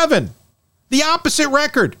 5-11, the opposite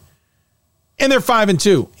record, and they're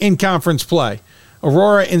 5-2 in conference play.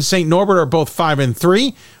 Aurora and St. Norbert are both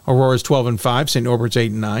 5-3. Aurora's 12-5. St. Norbert's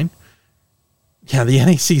 8-9. Yeah, the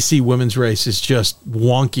NACC women's race is just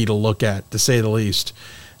wonky to look at, to say the least.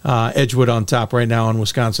 Edgewood on top right now on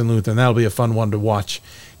Wisconsin Lutheran. That'll be a fun one to watch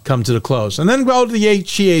come to the close. And then go to the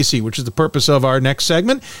HGAC, which is the purpose of our next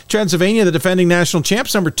segment. Transylvania, the defending national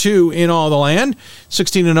champs, number 2 in all the land,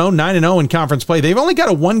 16-0, 9-0 in conference play. They've only got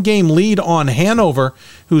a 1-game lead on Hanover,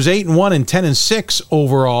 who's 8-1 and 10-6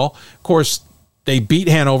 overall. Of course, they beat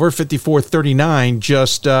Hanover 54-39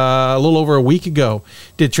 just a little over a week ago,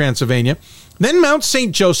 did Transylvania. Then Mount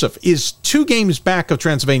St. Joseph is 2 games back of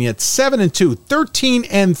Transylvania at 7-2,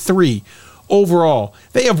 13-3 overall.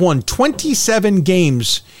 They have won 27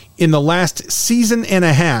 games in the last season and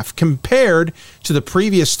a half, compared to the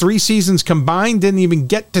previous 3 seasons combined. Didn't even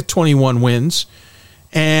get to 21 wins.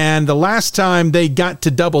 And the last time they got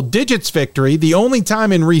to double digits victory, the only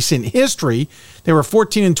time in recent history, they were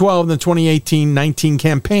 14-12 in the 2018-19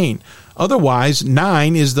 campaign. Otherwise,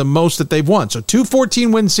 9 is the most that they've won. So 2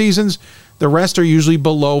 14-win seasons. The rest are usually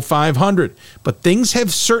below 500. But things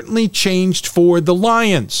have certainly changed for the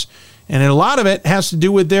Lions. And a lot of it has to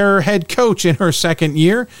do with their head coach in her second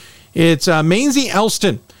year. It's Maisie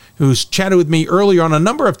Elston, who's chatted with me earlier on a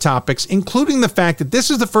number of topics, including the fact that this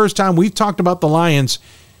is the first time we've talked about the Lions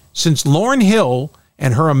since Lauren Hill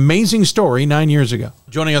and her amazing story 9 years ago.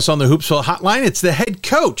 Joining us on the Hoopsville Hotline, it's the head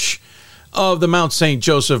coach of the Mount St.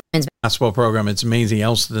 Joseph basketball program. It's Maisie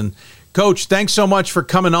Elston. Coach, thanks so much for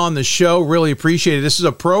coming on the show. Really appreciate it. This is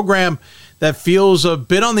a program that feels a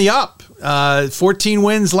bit on the up. 14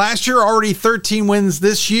 wins last year, already 13 wins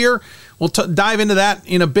this year. We'll dive into that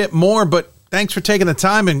in a bit more, but thanks for taking the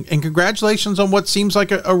time, and congratulations on what seems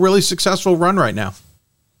like a really successful run right now.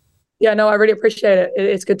 Yeah, no, I really appreciate it.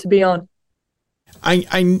 It's good to be on.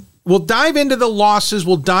 We'll dive into the losses.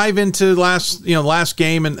 We'll dive into last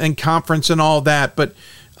game and conference and all that. But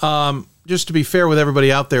just to be fair with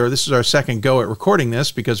everybody out there, this is our second go at recording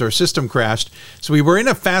this because our system crashed. So we were in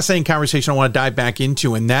a fascinating conversation I want to dive back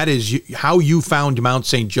into, and that is how you found Mount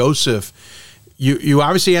St. Joseph. You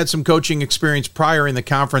obviously had some coaching experience prior in the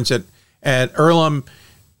conference at Earlham,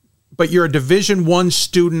 but you're a Division I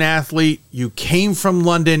student athlete. You came from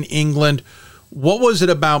London, England. What was it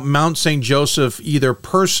about Mount St. Joseph, either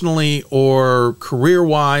personally or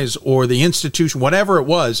career-wise or the institution, whatever it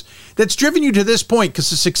was, that's driven you to this point? Because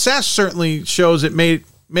the success certainly shows it may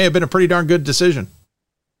have been a pretty darn good decision.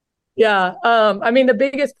 Yeah. I mean, the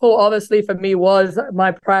biggest pull, obviously, for me was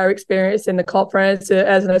my prior experience in the conference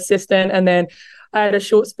as an assistant. And then I had a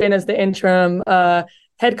short stint as the interim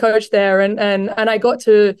head coach there. And I got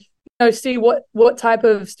to see what type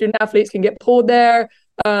of student athletes can get pulled there.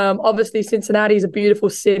 Obviously, Cincinnati is a beautiful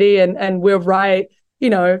city, and we're right,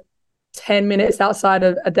 10 minutes outside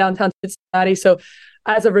of downtown Cincinnati. So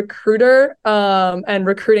as a recruiter and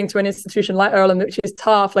recruiting to an institution like Earlham, which is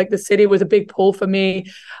tough, like the city was a big pull for me.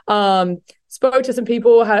 Spoke to some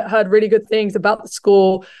people, heard really good things about the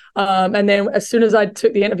school. And then as soon as I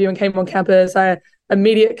took the interview and came on campus, I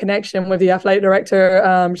immediate connection with the athletic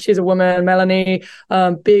director. She's a woman, Melanie,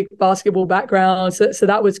 big basketball background. So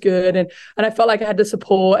that was good. And I felt like I had the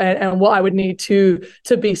support and what I would need to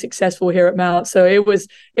be successful here at Mount. So it was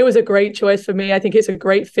a great choice for me. I think it's a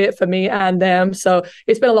great fit for me and them. So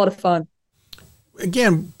it's been a lot of fun.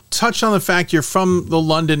 Again, touch on the fact you're from the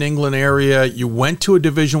London, England area. You went to a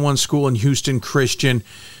Division I school in Houston Christian,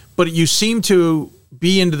 but you seem to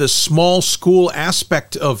be into the small school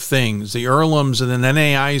aspect of things, the Earlhams and then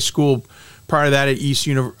NAI school prior to that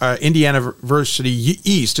at Indiana University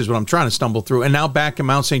East is what I'm trying to stumble through, and now back in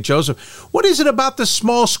Mount St. Joseph. What is it about the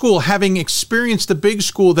small school, having experienced the big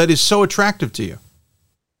school, that is so attractive to you?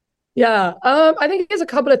 Yeah, I think there's a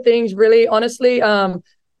couple of things, really. Honestly,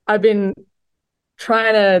 I've been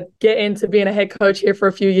trying to get into being a head coach here for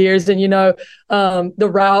a few years. And, the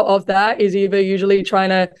route of that is either usually trying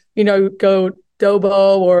to, go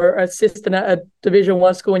DOBO or assistant at a Division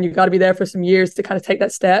I school, and you've got to be there for some years to kind of take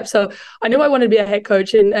that step. So I knew I wanted to be a head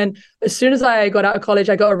coach. And as soon as I got out of college,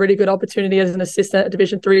 I got a really good opportunity as an assistant at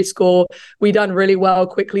Division III school. We done really well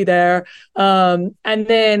quickly there. And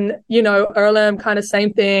then, Earlham, kind of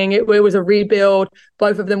same thing. It was a rebuild.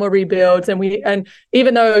 Both of them were rebuilds. And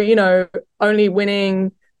even though, only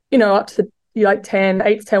winning, up to 8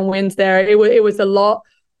 to 10 wins there, it was a lot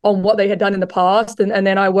on what they had done in the past. And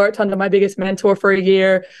then I worked under my biggest mentor for a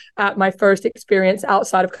year at my first experience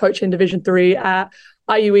outside of coaching Division III at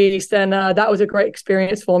IU East. And that was a great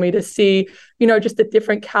experience for me to see, just the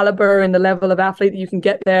different caliber and the level of athlete that you can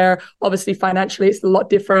get there. Obviously, financially, it's a lot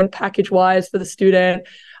different package-wise for the student.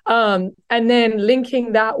 And then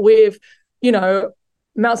linking that with,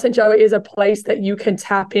 Mount St. Joe is a place that you can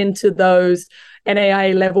tap into those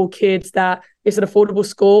NAIA level kids that it's an affordable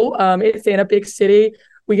school. It's in a big city.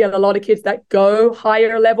 We get a lot of kids that go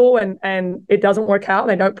higher level and it doesn't work out.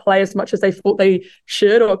 They don't play as much as they thought they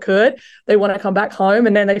should or could. They want to come back home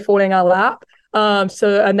and then they fall in our lap.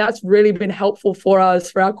 And that's really been helpful for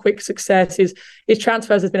us for our quick success is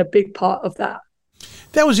transfers has been a big part of that.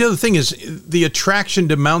 That was the other thing, is the attraction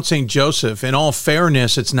to Mount St. Joseph. In all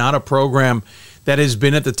fairness, it's not a program that has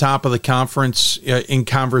been at the top of the conference in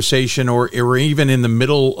conversation or even in the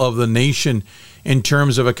middle of the nation in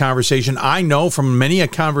terms of a conversation. I know from many a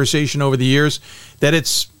conversation over the years that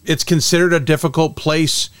it's considered a difficult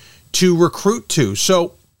place to recruit to.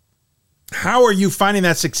 So how are you finding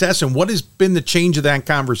that success, and what has been the change of that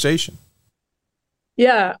conversation?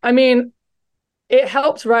 Yeah, I mean, it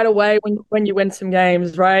helps right away when you win some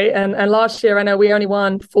games, right? And last year, I know we only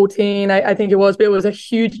won 14, I think it was, but it was a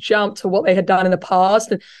huge jump to what they had done in the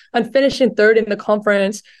past. And finishing third in the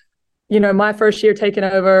conference, my first year taking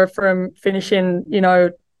over from finishing,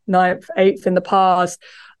 9th, 8th in the past,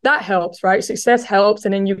 that helps, right? Success helps,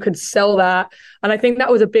 and then you could sell that. And I think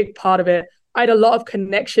that was a big part of it. I had a lot of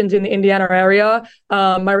connections in the Indiana area.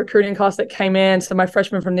 My recruiting class that came in, so my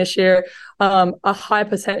freshmen from this year, a high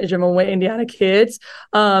percentage of them were Indiana kids.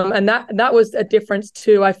 And that was a difference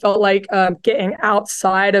too. I felt like getting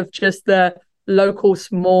outside of just the local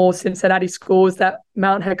small Cincinnati schools that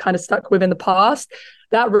Mount had kind of stuck with in the past.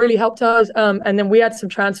 That really helped us. And then we had some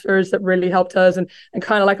transfers that really helped us. And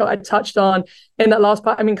kind of like I touched on in that last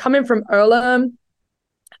part, I mean, coming from Earlham,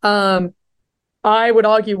 I would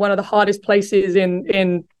argue one of the hardest places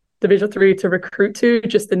in Division III to recruit to,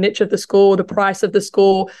 just the niche of the school, the price of the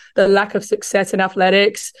school, the lack of success in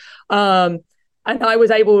athletics. And I was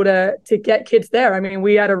able to get kids there. I mean,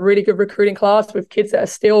 we had a really good recruiting class with kids that are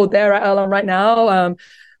still there at Earlham right now.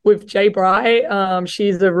 With Jay Bright,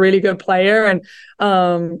 she's a really good player, and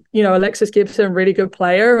Alexis Gibson, really good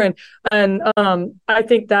player, and I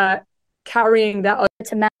think that carrying that over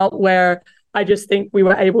to Mount, where I just think we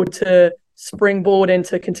were able to springboard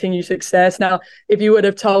into continued success. Now, if you would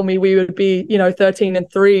have told me we would be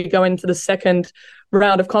 13-3 going into the second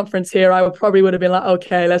round of conference here, I would have been like,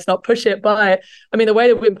 okay, let's not push it. But I mean, the way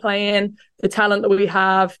that we've been playing, the talent that we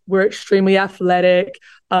have, we're extremely athletic.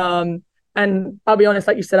 And I'll be honest,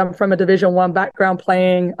 like you said, I'm from a Division I background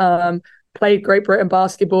played Great Britain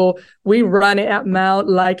basketball. We run it at Mount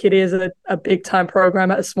like it is a big time program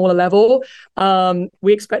at a smaller level.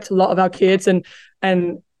 We expect a lot of our kids, and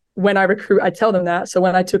when I recruit, I tell them that. So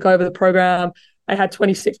when I took over the program, I had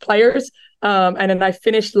 26 players, and then I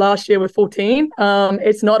finished last year with 14.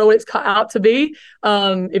 It's not all it's cut out to be.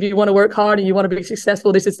 If you want to work hard and you want to be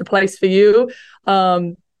successful, this is the place for you.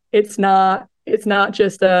 It's not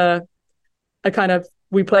just a kind of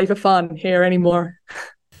we play for fun here anymore.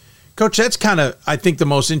 Coach, that's kind of, I think, the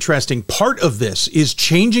most interesting part of this is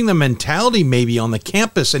changing the mentality maybe on the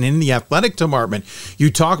campus and in the athletic department. You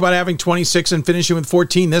talk about having 26 and finishing with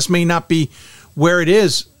 14. This may not be where it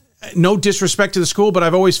is. no disrespect to the school, but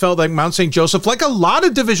I've always felt like Mount St. Joseph, like a lot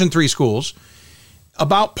of Division III schools,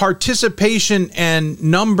 about participation and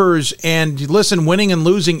numbers and listen, winning and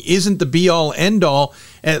losing isn't the be all end all.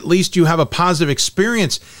 At least you have a positive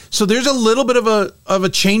experience. So there's a little bit of a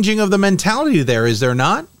changing of the mentality there, is there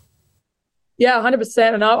not? Yeah,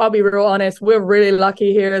 100%. And I'll be real honest. We're really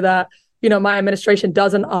lucky here that, my administration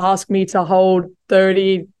doesn't ask me to hold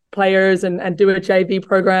 30 players and do a JV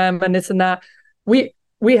program and this and that. We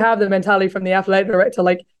have the mentality from the athletic director,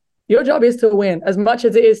 like, your job is to win as much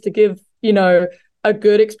as it is to give, a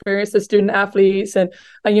good experience to student athletes and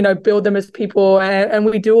build them as people. And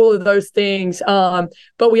we do all of those things.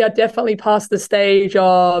 But we are definitely past the stage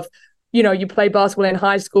of, you play basketball in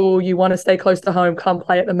high school, you want to stay close to home, come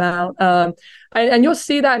play at the Mount. And you'll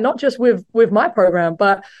see that not just with my program,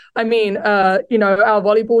 but I mean, our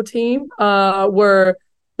volleyball team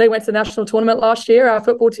they went to the national tournament last year. Our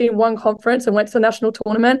football team won conference and went to the national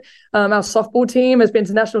tournament. Our softball team has been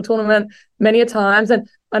to the national tournament many a times. And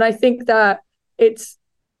I think that it's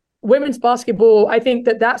women's basketball. I think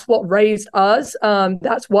that that's what raised us.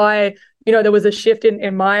 That's why, there was a shift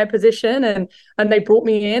in my position and they brought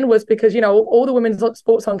me in was because, all the women's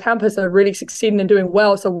sports on campus are really succeeding and doing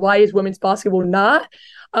well. So why is women's basketball not?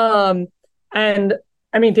 And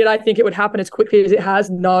I mean, did I think it would happen as quickly as it has?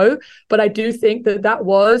 No. But I do think that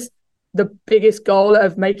was the biggest goal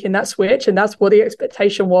of making that switch. And that's what the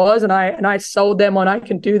expectation was. And I sold them on I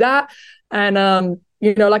can do that. And,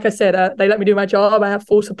 like I said, they let me do my job. I have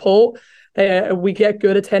full support. We get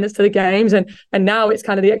good attendance to the games. And now it's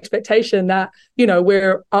kind of the expectation that,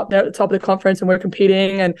 we're up there at the top of the conference and we're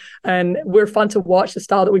competing and we're fun to watch the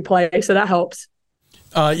style that we play. So that helps.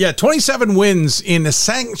 27 wins in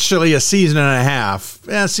essentially a season and a half.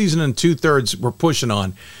 Season and 2/3 we're pushing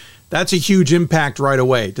on. That's a huge impact right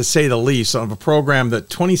away, to say the least, of a program that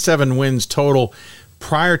 27 wins total.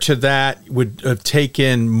 Prior to that would have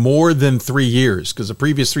taken more than 3 years because the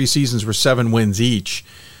previous 3 seasons were 7 wins each.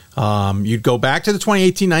 You'd go back to the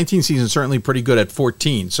 2018-19 season, certainly pretty good at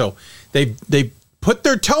 14. So they put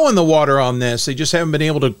their toe in the water on this. They just haven't been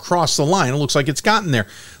able to cross the line. It looks like it's gotten there.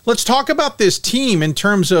 Let's talk about this team in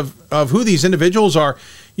terms of who these individuals are.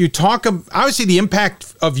 You talk obviously the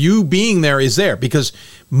impact of you being there is there because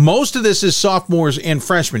most of this is sophomores and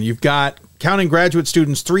freshmen. You've got, counting graduate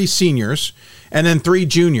students, 3 seniors and then 3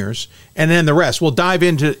 juniors and then the rest. We'll dive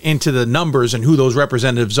into the numbers and who those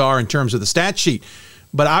representatives are in terms of the stat sheet.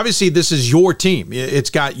 But obviously this is your team. It's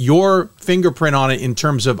got your fingerprint on it in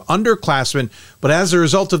terms of underclassmen. But as a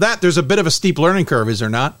result of that, there's a bit of a steep learning curve, is there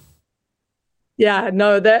not? Yeah,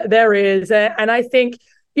 no, there is. And I think,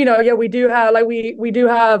 we do have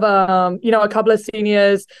a couple of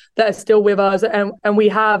seniors that are still with us. And we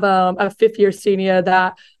have a 5th-year senior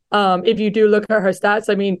that if you do look at her stats,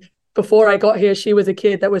 I mean, before I got here, she was a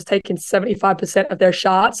kid that was taking 75% of their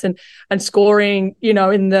shots and scoring,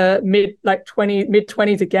 in the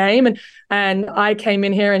mid-20s a game. And I came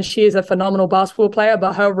in here and she is a phenomenal basketball player,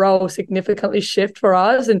 but her role significantly shifted for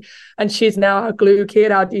us. And she's now our glue kid,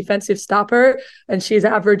 our defensive stopper. And she's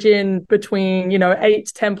averaging between, 8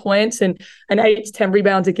 to 10 points and 8 to 10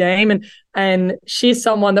 rebounds a game. And she's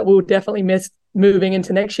someone that we'll definitely miss moving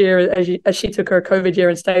into next year as she took her COVID year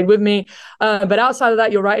and stayed with me. But outside of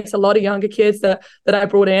that, you're right. It's a lot of younger kids that I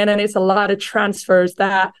brought in, and it's a lot of transfers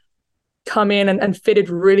that come in and fitted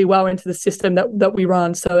really well into the system that we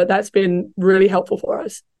run. So that's been really helpful for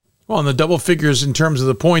us. Well, and the double figures in terms of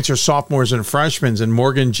the points are sophomores and freshmen, and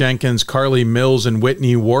Morgan Jenkins, Carly Mills, and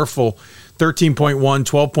Whitney Warfel, 13.1,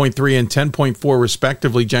 12.3, and 10.4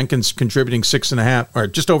 respectively. Jenkins contributing 6.5 or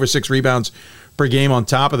just over 6 rebounds per game on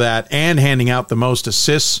top of that, and handing out the most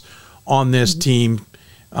assists on this team.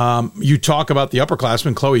 You talk about the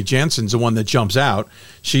upperclassman, Chloe Jansen's the one that jumps out.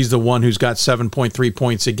 She's the one who's got 7.3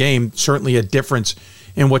 points a game, certainly a difference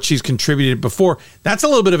in what she's contributed before. That's a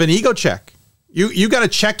little bit of an ego check. You got to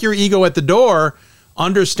check your ego at the door,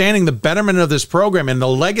 understanding the betterment of this program and the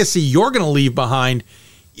legacy you're going to leave behind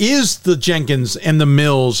is the Jenkins and the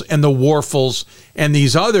Mills and the Warfels and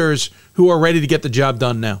these others who are ready to get the job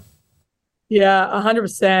done now. Yeah,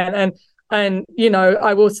 100%. And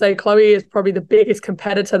I will say Chloe is probably the biggest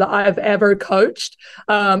competitor that I've ever coached.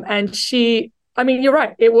 And you're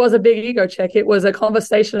right. It was a big ego check. It was a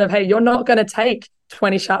conversation of, hey, you're not going to take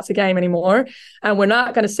 20 shots a game anymore. And we're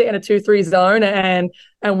not going to sit in a 2-3 zone and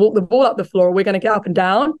walk the ball up the floor. We're going to get up and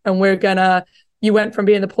down. And you went from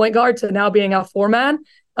being the point guard to now being our 4-man.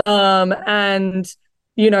 And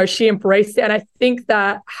she embraced it. And I think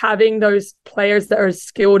that having those players that are as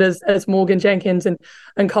skilled as Morgan Jenkins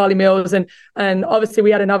and Carly Mills, and obviously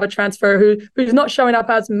we had another transfer who's not showing up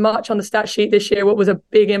as much on the stat sheet this year, what was a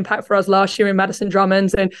big impact for us last year in Madison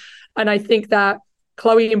Drummonds. And I think that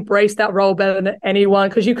Chloe embraced that role better than anyone,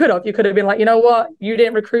 because you could have been like, you know what, you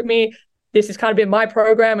didn't recruit me. This has kind of been my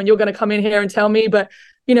program and you're going to come in here and tell me. But,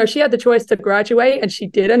 she had the choice to graduate and she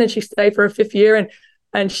didn't, and she stayed for a 5th year.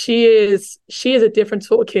 And she is a different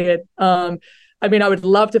sort of kid. I would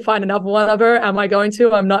love to find another one of her. Am I going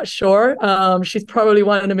to? I'm not sure. She's probably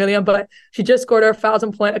one in a million, but she just scored her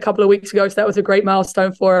 1,000 point a couple of weeks ago. So that was a great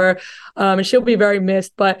milestone for her. And she'll be very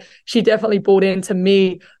missed, but she definitely bought into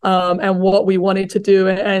me and what we wanted to do.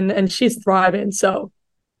 And she's thriving. So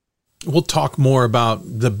we'll talk more about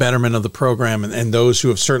the betterment of the program and those who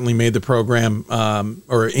have certainly made the program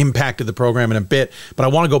or impacted the program in a bit. But I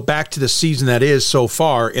want to go back to the season that is so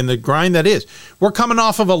far in the grind that is. We're coming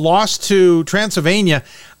off of a loss to Transylvania.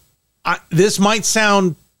 This might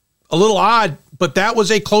sound a little odd, but that was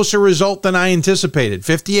a closer result than I anticipated.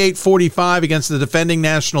 58-45 against the defending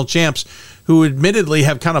national champs, who admittedly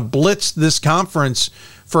have kind of blitzed this conference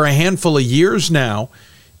for a handful of years now.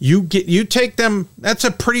 You take them, that's a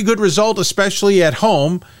pretty good result, especially at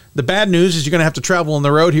home. The bad news is you're going to have to travel on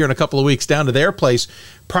the road here in a couple of weeks down to their place.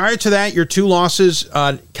 Prior to that, your 2 losses,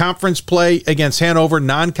 conference play against Hanover,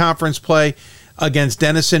 non-conference play against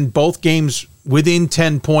Denison, both games within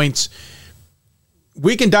 10 points.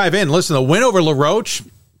 We can dive in. Listen, a win over LaRoche,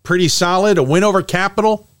 pretty solid. A win over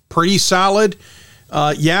Capital, pretty solid.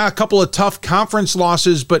 A couple of tough conference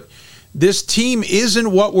losses, but this team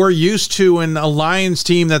isn't what we're used to in a Lions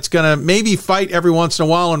team that's going to maybe fight every once in a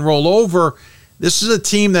while and roll over. This is a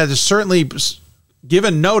team that has certainly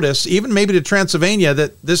given notice, even maybe to Transylvania,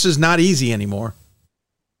 that this is not easy anymore.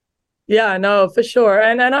 Yeah, no, for sure.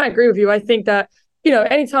 And I agree with you. I think that,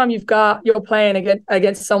 anytime you're playing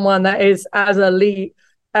against someone that is as elite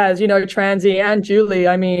as, Transy and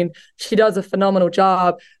Julie, she does a phenomenal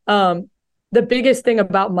job. The biggest thing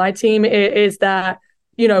about my team is that,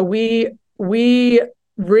 we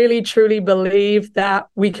really truly believe that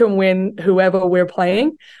we can win whoever we're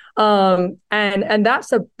playing. And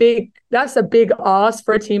that's a big ask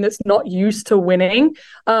for a team that's not used to winning.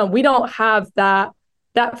 We don't have that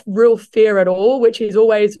real fear at all, which is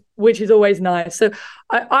always nice. So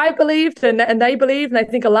I believed and they believed, and I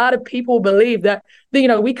think a lot of people believe that,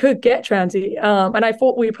 we could get Transy. And I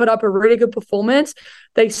thought we put up a really good performance.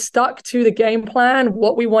 They stuck to the game plan,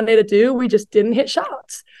 what we wanted to do. We just didn't hit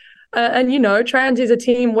shots. And Transy is a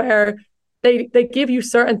team where they give you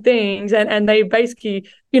certain things and they basically,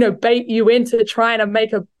 bait you into trying to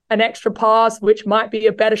make an extra pass, which might be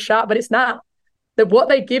a better shot, but it's not. That what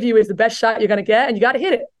they give you is the best shot you're going to get, and you got to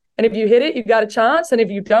hit it. And if you hit it, you got a chance. And if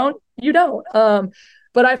you don't, you don't.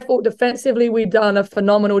 But I thought defensively, we've done a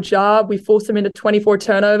phenomenal job. We forced them into 24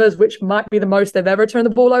 turnovers, which might be the most they've ever turned the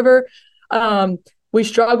ball over. We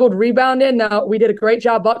struggled rebounding. Now, we did a great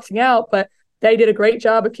job boxing out, but they did a great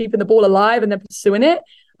job of keeping the ball alive and then pursuing it.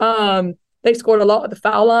 They scored a lot at the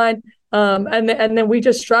foul line. And then we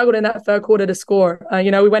just struggled in that third quarter to score.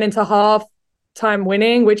 We went into halftime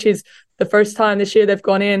winning, which is the first time this year they've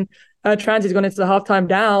gone in. Transy's gone into the halftime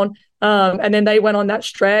down. And then they went on that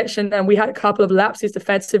stretch and we had a couple of lapses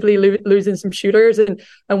defensively, losing some shooters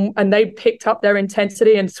and they picked up their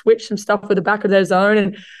intensity and switched some stuff with the back of their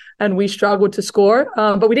zone and we struggled to score.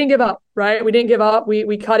 But we didn't give up, right? We didn't give up.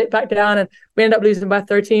 We cut it back down and we ended up losing by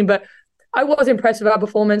 13. But I was impressed with our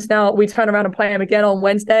performance. Now we turn around and play them again on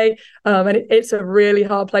Wednesday. And it's a really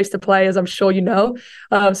hard place to play, as I'm sure you know.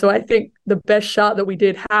 So I think the best shot that we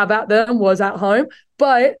did have at them was at home.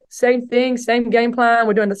 But same thing, same game plan.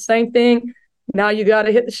 We're doing the same thing. Now you got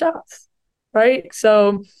to hit the shots, right?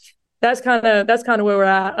 So that's kind of where we're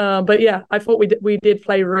at. But yeah, I thought we did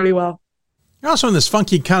play really well. You're also in this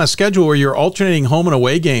funky kind of schedule where you're alternating home and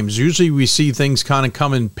away games. Usually we see things kind of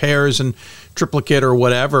come in pairs and triplicate or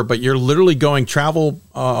whatever, but you're literally going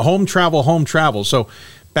home, travel. So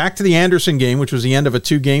back to the Anderson game, which was the end of a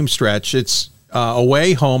 2-game stretch. It's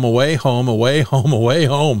away, home, away, home, away, home, away,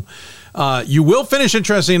 home. You will finish,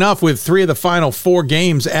 interesting enough, with 3 of the final 4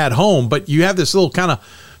 games at home, but you have this little kind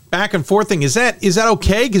of back and forth thing. Is that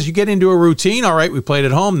okay? Because you get into a routine. All right, we played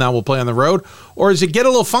at home. Now we'll play on the road. Or does it get a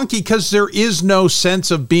little funky because there is no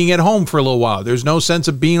sense of being at home for a little while? There's no sense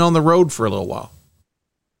of being on the road for a little while.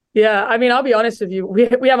 Yeah, I mean, I'll be honest with you. We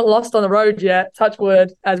haven't lost on the road yet, touch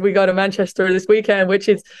wood, as we go to Manchester this weekend, which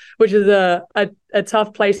is a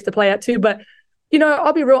tough place to play at too. But,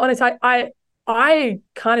 I'll be real honest. I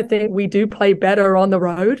kind of think we do play better on the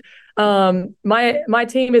road. My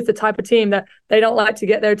team is the type of team that they don't like to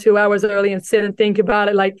get there 2 hours early and sit and think about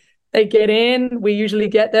it. Like, they get in, we usually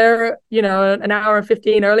get there, an hour and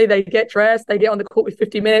 15 early. They get dressed, they get on the court with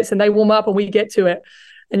 50 minutes and they warm up and we get to it.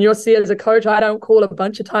 And you'll see as a coach, I don't call a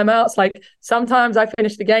bunch of timeouts. Like, sometimes I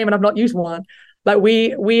finish the game and I've not used one. Like,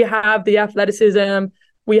 we have the athleticism,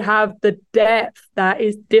 we have the depth that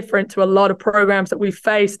is different to a lot of programs that we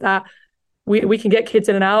face, that we can get kids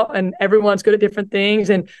in and out and everyone's good at different things.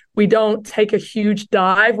 And we don't take a huge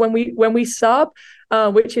dive when we sub,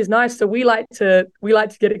 which is nice. So we like to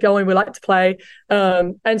get it going. We like to play.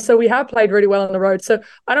 And so we have played really well on the road. So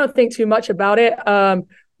I don't think too much about it.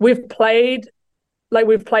 We've played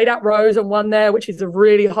at Rose and won there, which is a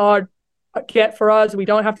really hard get for us. We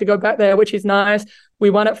don't have to go back there, which is nice. We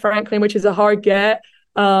won at Franklin, which is a hard get.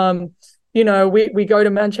 We go to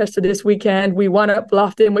Manchester this weekend. We won at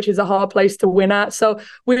Bluffton, which is a hard place to win at. So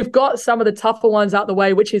we've got some of the tougher ones out the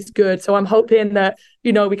way, which is good. So I'm hoping that,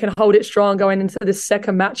 we can hold it strong going into this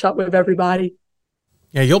second matchup with everybody.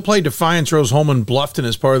 Yeah, you'll play Defiance, Rose, Holman, Bluffton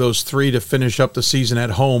as part of those three to finish up the season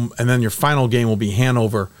at home, and then your final game will be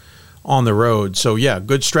Hanover on the road. So, yeah,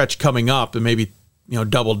 good stretch coming up, and maybe,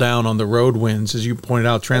 double down on the road wins. As you pointed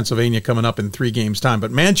out, Transylvania coming up in 3 games' time. But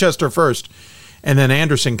Manchester first, and then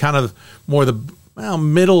Anderson kind of more the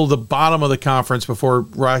middle, the bottom of the conference before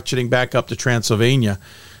ratcheting back up to Transylvania.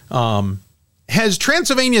 Has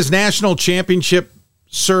Transylvania's national championship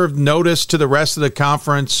served notice to the rest of the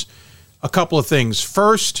conference? A couple of things.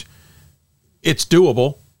 First, it's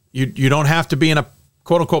doable. You don't have to be in a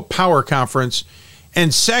quote-unquote power conference.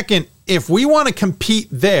 And second, if we want to compete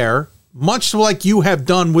there, much like you have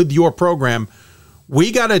done with your program,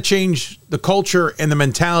 we got to change the culture and the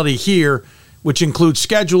mentality here, which includes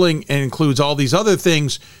scheduling and includes all these other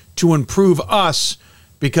things to improve us,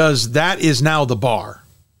 because that is now the bar.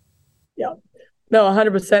 Yeah, no,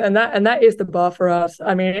 100%. And that is the bar for us.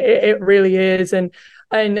 I mean, it really is. And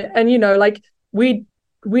we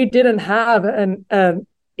didn't have an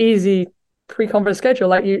easy pre-conference schedule.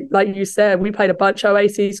 Like you said, we played a bunch of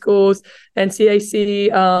OAC schools,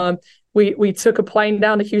 NCAC. We took a plane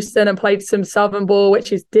down to Houston and played some Southern ball,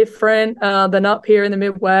 which is different than up here in the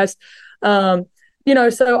Midwest. So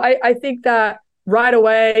I think that right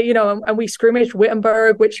away, and we scrimmaged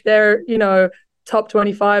Wittenberg, which they're, top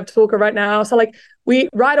 25 talker right now. So we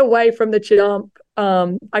right away from the jump,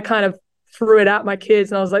 I kind of threw it at my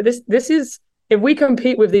kids and I was like, this is, if we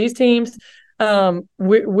compete with these teams,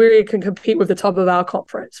 we can compete with the top of our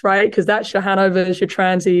conference, right? Because that's your Hanovers, your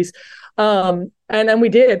Transies. And we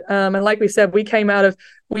did. And like we said, we came out of,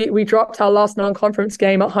 we dropped our last non-conference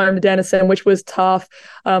game at home to Denison, which was tough.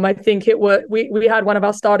 I think we had one of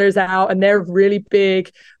our starters out and they're really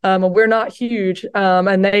big and we're not huge.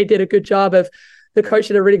 And they did a good job the coach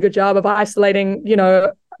did a really good job of isolating,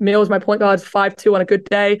 Mills, my point guard, 5'2" on a good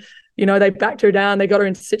day. They backed her down. They got her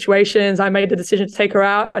into situations. I made the decision to take her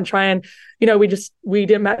out and try and, we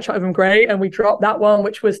didn't match up with them great. And we dropped that one,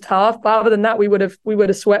 which was tough. But other than that, we would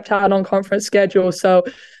have swept our non-conference schedule. So,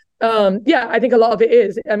 I think a lot of it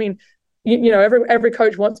is, I mean, every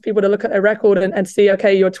coach wants people to look at their record and see,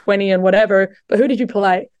 okay, you're 20 and whatever, but who did you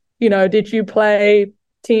play? Did you play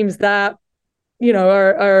teams that,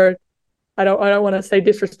 are I don't want to say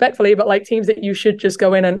disrespectfully, but like teams that you should just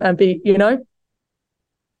go in and beat,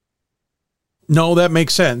 No, that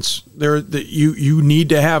makes sense. You need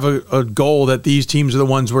to have a goal that these teams are the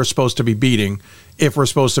ones we're supposed to be beating if we're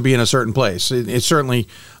supposed to be in a certain place. It certainly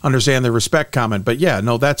understand the respect comment, but yeah,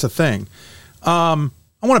 no, that's a thing. I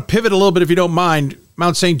want to pivot a little bit, if you don't mind.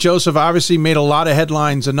 Mount St. Joseph obviously made a lot of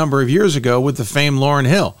headlines a number of years ago with the famed Lauryn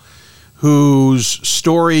Hill, whose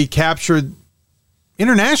story captured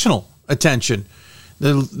international attention.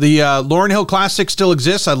 The Lauryn Hill Classic still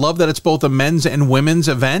exists. I love that it's both a men's and women's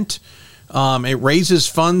event. It raises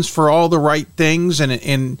funds for all the right things, and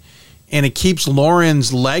it keeps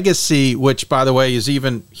Lauren's legacy, which, by the way, is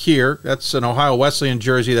even here. That's an Ohio Wesleyan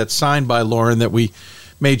jersey that's signed by Lauryn that we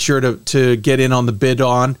made sure to get in on the bid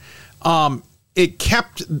on. It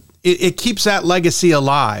keeps that legacy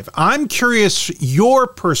alive. I'm curious your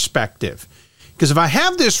perspective, because if I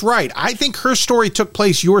have this right, I think her story took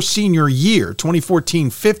place your senior year,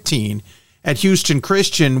 2014-15. At Houston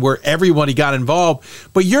Christian, where everybody got involved.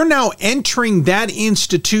 But you're now entering that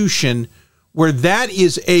institution where that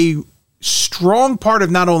is a strong part of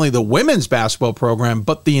not only the women's basketball program,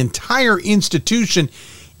 but the entire institution,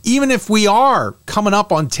 even if we are coming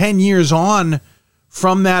up on 10 years on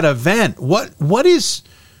from that event. What is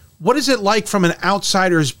it like from an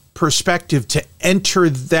outsider's perspective to enter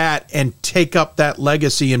that and take up that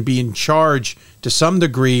legacy and be in charge to some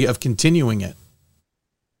degree of continuing it?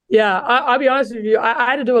 Yeah, I'll be honest with you.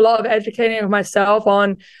 I had to do a lot of educating of myself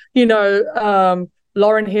on,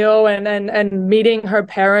 Lauryn Hill and meeting her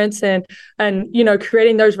parents and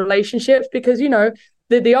creating those relationships, because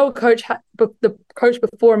the old coach, the coach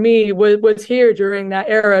before me was here during that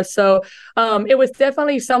era. So it was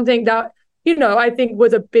definitely something that I think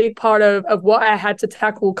was a big part of what I had to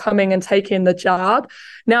tackle coming and taking the job.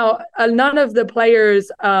 Now, none of the players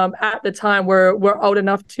at the time were old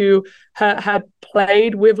enough to have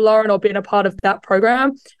played with Lauren or been a part of that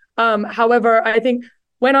program. However, I think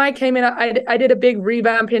when I came in, I did a big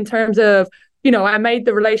revamp in terms of, I made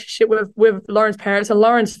the relationship with Lauren's parents, and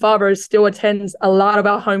Lauren's father still attends a lot of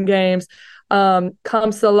our home games.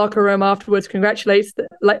 Comes to the locker room afterwards, congratulates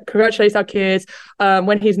our kids.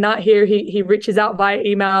 When he's not here, he reaches out via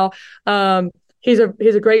email. He's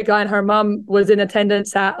a great guy, and her mom was in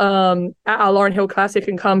attendance at our Lauryn Hill Classic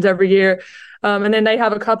and comes every year. And then they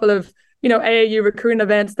have a couple of AAU recruiting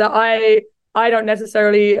events that I don't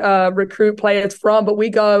necessarily recruit players from, but we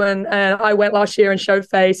go and I went last year and showed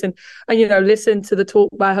face and listened to the talk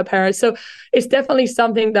by her parents. So it's definitely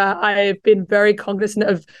something that I've been very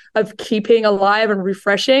cognizant of keeping alive and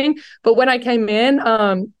refreshing. But when I came in,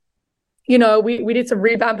 we did some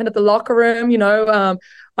revamping at the locker room.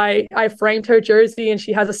 I framed her jersey, and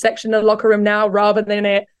she has a section of the locker room now rather than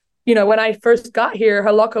it. When I first got here,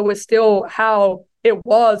 her locker was still how it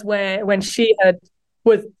was when she had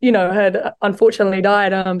unfortunately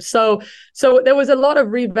died. So there was a lot of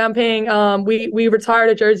revamping. We retired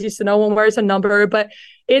a jersey, so no one wears a number, but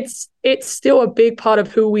it's still a big part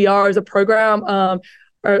of who we are as a program.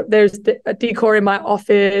 There's a decor in my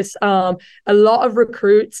office. A lot of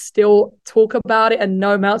recruits still talk about it and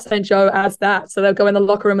know Mount St. Joe as that. So they'll go in the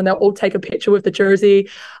locker room and they'll all take a picture with the jersey,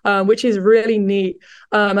 which is really neat.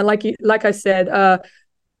 And like I said,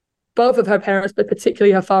 both of her parents, but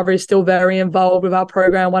particularly her father, is still very involved with our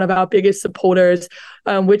program, one of our biggest supporters,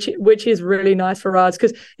 which is really nice for us,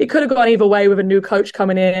 because it could have gone either way with a new coach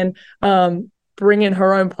coming in, bringing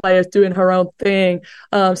her own players, doing her own thing.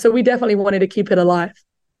 So we definitely wanted to keep it alive.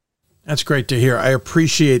 That's great to hear. I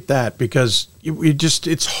appreciate that, because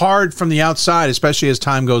it's hard from the outside, especially as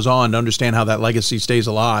time goes on, to understand how that legacy stays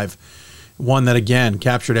alive. One that, again,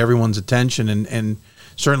 captured everyone's attention and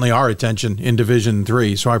certainly our attention in Division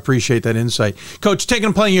III. So I appreciate that insight. Coach,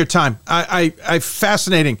 taking plenty of your time. I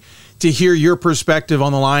fascinating to hear your perspective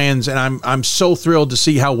on the Lions, and I'm so thrilled to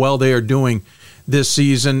see how well they are doing this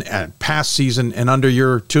season and past season and under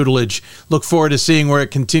your tutelage. Look forward to seeing where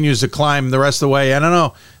it continues to climb the rest of the way. I don't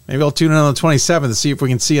know. Maybe I'll tune in on the 27th to see if we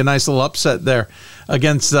can see a nice little upset there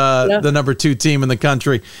against the number 2 team in the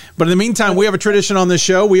country. But in the meantime, we have a tradition on this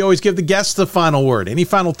show. We always give the guests the final word. Any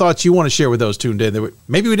final thoughts you want to share with those tuned in that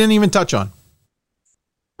maybe we didn't even touch on?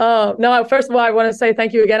 No, first of all, I want to say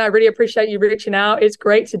thank you again. I really appreciate you reaching out. It's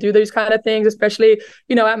great to do those kind of things, especially,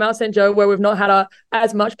 at Mount St. Joe, where we've not had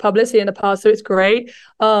as much publicity in the past. So it's great.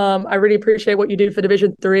 I really appreciate what you do for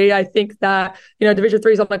Division III. I think that, Division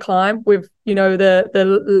III is on the climb with,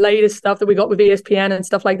 the latest stuff that we got with ESPN and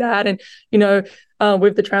stuff like that. And,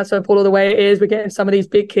 with the transfer portal the way it is, we're getting some of these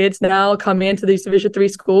big kids now come into these Division III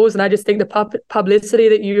schools. And I just think the publicity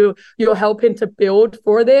that you're helping to build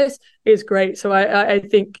for this is great. So I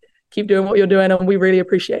think keep doing what you're doing, and we really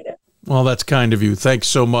appreciate it. Well, that's kind of you. Thanks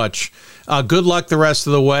so much. Good luck the rest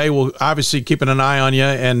of the way. We'll obviously keeping an eye on you,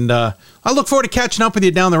 and I look forward to catching up with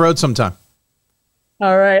you down the road sometime.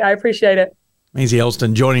 All right. I appreciate it. Maisie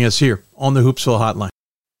Elston joining us here on the Hoopsville Hotline.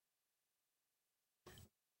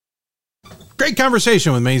 Great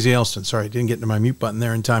conversation with Maisie Elston. Sorry, I didn't get to my mute button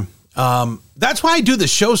there in time. That's why I do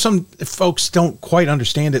this show. Some folks don't quite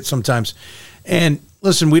understand it sometimes. And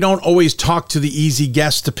listen, we don't always talk to the easy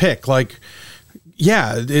guests to pick. Like,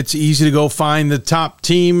 yeah, it's easy to go find the top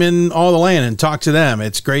team in all the land and talk to them.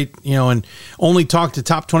 It's great, and only talk to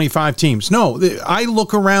top 25 teams. No, I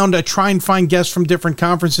look around, I try and find guests from different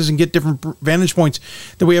conferences and get different vantage points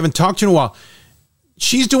that we haven't talked to in a while.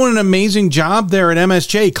 She's doing an amazing job there at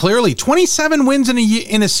MSJ. Clearly, 27 wins in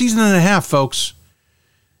a season and a half, folks.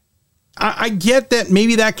 I get that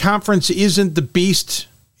maybe that conference isn't the beast.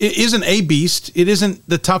 It isn't a beast. It isn't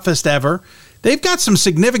the toughest ever. They've got some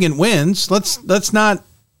significant wins. Let's not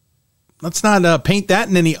paint that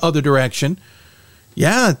in any other direction.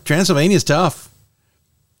 Yeah, Transylvania's tough,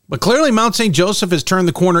 but clearly Mount St. Joseph has turned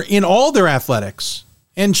the corner in all their athletics.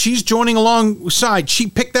 And she's joining alongside. She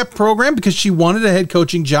picked that program because she wanted a head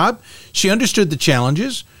coaching job. She understood the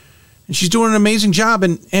challenges. And she's doing an amazing job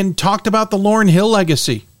and talked about the Lauryn Hill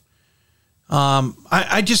legacy.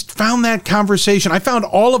 I just found that conversation. I found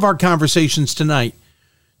all of our conversations tonight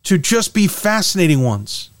to just be fascinating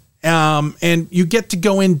ones. And you get to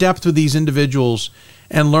go in depth with these individuals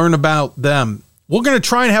and learn about them. We're going to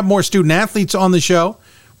try and have more student athletes on the show.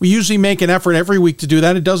 We usually make an effort every week to do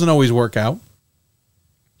that. It doesn't always work out.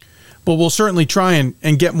 But we'll certainly try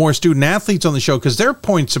and get more student athletes on the show because their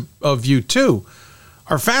points of view, too,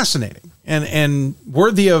 are fascinating and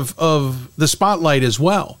worthy of the spotlight as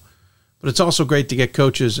well. But it's also great to get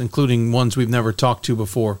coaches, including ones we've never talked to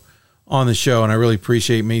before, on the show. And I really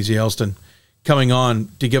appreciate Maisie Elston coming on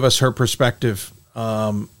to give us her perspective.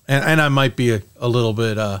 And I might be a little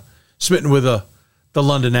bit smitten with the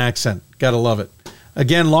London accent. Gotta love it.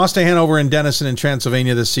 Again, lost to Hanover and Denison in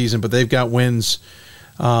Transylvania this season, but they've got wins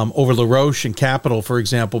over La Roche and Capital, for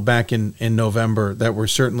example, back in November that were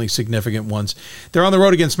certainly significant ones. They're on the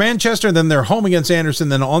road against Manchester, then they're home against Anderson,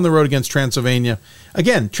 then on the road against Transylvania.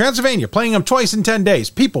 Again, Transylvania playing them twice in 10 days.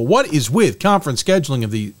 People, what is with conference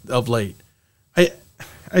scheduling of late?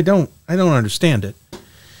 I don't understand it.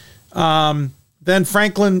 Then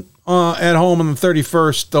Franklin at home on the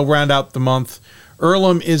 31st. They'll round out the month.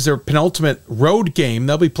 Earlham is their penultimate road game.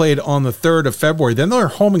 They'll be played on the 3rd of February. Then they're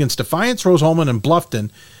home against Defiance, Rose-Hulman, and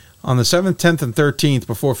Bluffton on the 7th, 10th, and 13th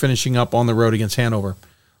before finishing up on the road against Hanover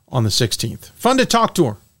on the 16th. Fun to talk to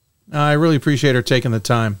her. I really appreciate her taking the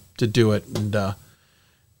time to do it, and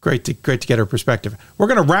great to get her perspective. We're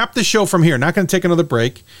going to wrap the show from here. Not going to take another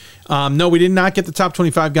break. No, we did not get the top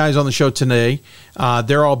 25 guys on the show today.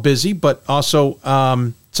 They're all busy, but also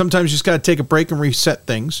sometimes you just got to take a break and reset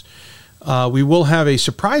things. We will have a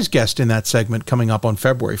surprise guest in that segment coming up on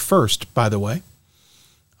February 1st, by the way.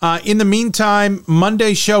 In the meantime,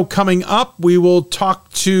 Monday show coming up, we will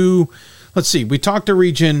talk to, we talked to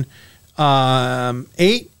Region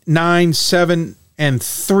 8, 9, 7, and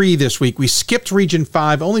 3 this week. We skipped Region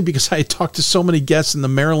 5 only because I had talked to so many guests in the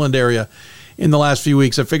Maryland area in the last few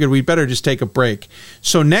weeks. I figured we'd better just take a break.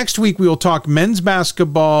 So next week, we will talk men's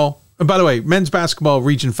basketball. By the way, men's basketball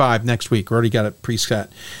Region 5 next week. We already got it preset.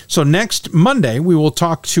 So next Monday, we will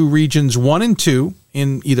talk to Regions 1 and 2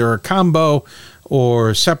 in either a combo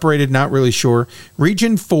or separated, not really sure.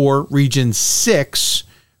 Region 4, Region 6,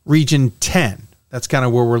 Region 10. That's kind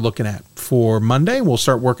of where we're looking at for Monday. We'll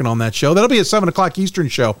start working on that show. That'll be a 7 o'clock Eastern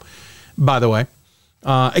show, by the way.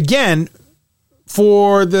 Again,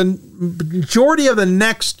 for the majority of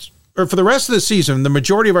for the rest of the season, the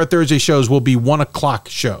majority of our Thursday shows will be 1 o'clock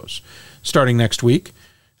shows starting next week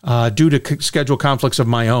due to schedule conflicts of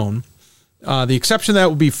my own. The exception to that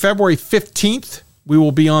will be February 15th. We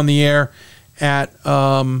will be on the air at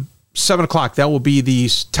 7 o'clock. That will be the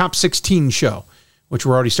top 16 show, which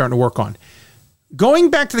we're already starting to work on. Going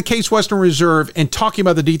back to the Case Western Reserve and talking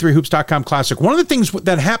about the D3Hoops.com Classic, one of the things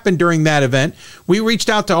that happened during that event, we reached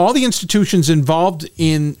out to all the institutions involved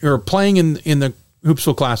in or playing in the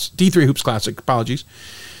Hoopsville class, D3 Hoops Classic, apologies.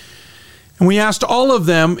 And we asked all of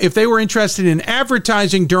them if they were interested in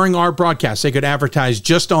advertising during our broadcast. They could advertise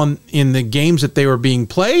just in the games that they were being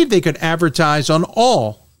played. They could advertise on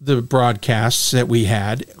all the broadcasts that we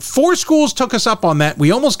had. 4 schools took us up on that.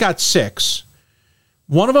 We almost got 6.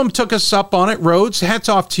 One of them took us up on it. Rhodes, hats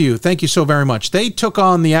off to you. Thank you so very much. They took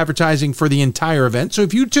on the advertising for the entire event. So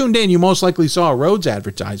if you tuned in, you most likely saw a Rhodes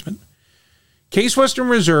advertisement. Case Western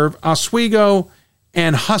Reserve, Oswego,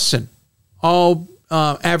 and Husson all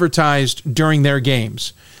advertised during their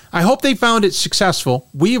games. I hope they found it successful.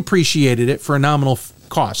 We appreciated it for a nominal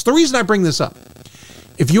cost. The reason I bring this up,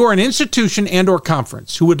 if you are an institution and or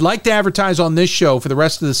conference who would like to advertise on this show for the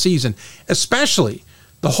rest of the season, especially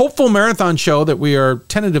the Hopeful Marathon show that we are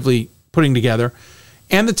tentatively putting together,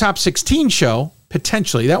 and the Top 16 show,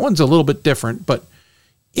 potentially, that one's a little bit different, but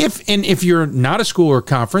if you're not a school or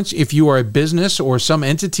conference, if you are a business or some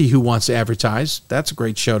entity who wants to advertise, that's a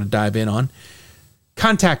great show to dive in on.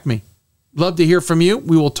 Contact me. Love to hear from you.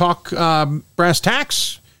 We will talk brass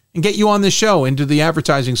tacks and get you on the show into the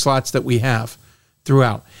advertising slots that we have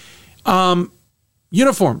throughout.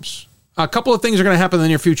 Uniforms. A couple of things are going to happen in the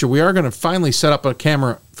near future. We are going to finally set up a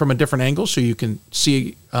camera from a different angle so you can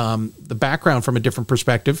see the background from a different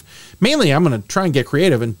perspective. Mainly, I'm going to try and get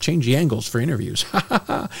creative and change the angles for interviews.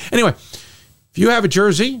 Anyway, if you have a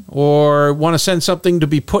jersey or want to send something to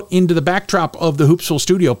be put into the backdrop of the Hoopsville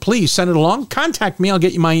studio, please send it along. Contact me. I'll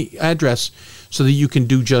get you my address so that you can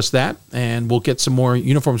do just that, and we'll get some more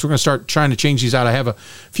uniforms. We're going to start trying to change these out. I have a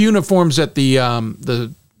few uniforms that the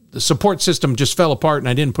support system just fell apart and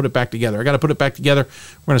I didn't put it back together. I got to put it back together.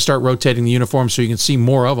 We're going to start rotating the uniforms so you can see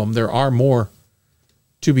more of them. There are more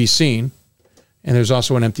to be seen. And there's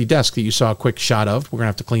also an empty desk that you saw a quick shot of. We're going to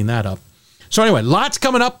have to clean that up. So anyway, lots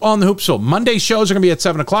coming up on the Hoopsville. Monday shows are going to be at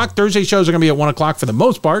 7 o'clock. Thursday shows are going to be at 1 o'clock for the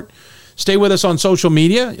most part. Stay with us on social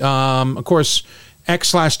media. Of course,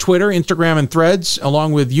 X/Twitter, Instagram, and Threads,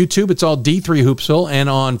 along with YouTube. It's all D3 Hoopsville. And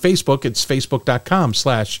on Facebook, it's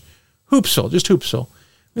facebook.com/Hoopsville, just Hoopsville.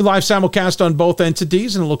 We live simulcast on both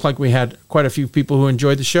entities, and it looked like we had quite a few people who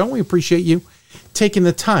enjoyed the show. We appreciate you taking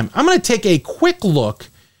the time. I'm going to take a quick look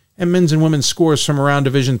at men's and women's scores from around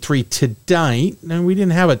Division III tonight. Now, we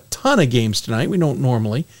didn't have a ton of games tonight. We don't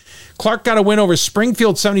normally. Clark got a win over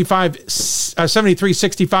Springfield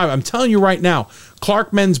 73-65. I'm telling you right now,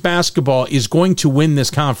 Clark men's basketball is going to win this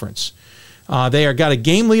conference. They are got a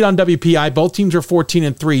game lead on WPI. Both teams are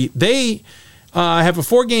 14-3. They have a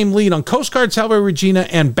 4-game lead on Coast Guard, Salve Regina,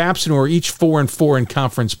 and Babson, who are each 4-4 in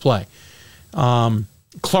conference play.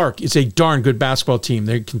 Clark is a darn good basketball team.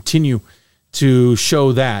 They continue to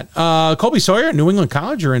show that. Colby Sawyer and New England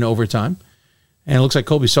College are in overtime. And it looks like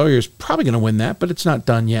Colby Sawyer is probably going to win that, but it's not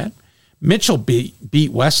done yet. Mitchell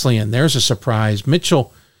beat Wesleyan. There's a surprise.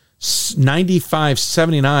 Mitchell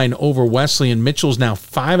 95-79 over Wesleyan. Mitchell's now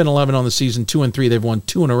 5-11 on the season, 2-3. They've won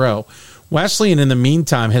 2 in a row. Wesleyan, in the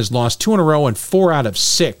meantime, has lost 2 in a row and 4 out of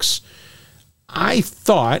 6. I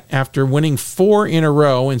thought after winning 4 in a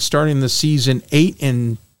row and starting the season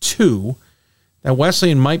 8-2 that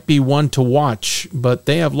Wesleyan might be one to watch, but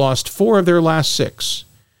they have lost 4 of their last 6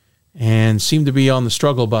 and seem to be on the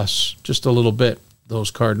struggle bus just a little bit,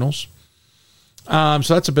 those Cardinals. So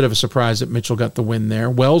that's a bit of a surprise that Mitchell got the win there.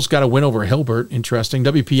 Wells got a win over Hilbert. Interesting.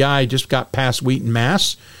 WPI just got past Wheaton,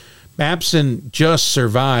 Mass. Babson just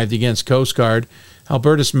survived against Coast Guard.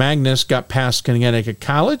 Albertus Magnus got past Connecticut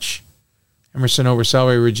College. Emerson over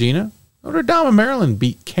Salve Regina. Notre Dame of Maryland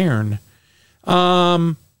beat Cairn.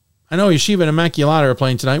 I know Yeshiva and Immaculata are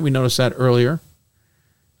playing tonight. We noticed that earlier.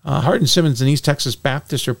 Hardin Simmons and East Texas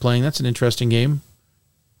Baptist are playing. That's an interesting game.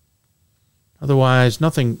 Otherwise,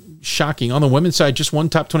 nothing shocking. On the women's side, just one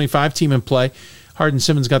top 25 team in play. Hardin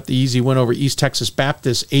Simmons got the easy win over East Texas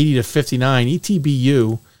Baptist, 80-59.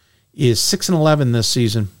 ETBU is 6-11 this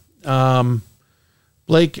season.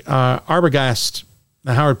 Blake Arbogast,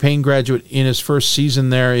 the Howard Payne graduate, in his first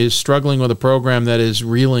season there, is struggling with a program that is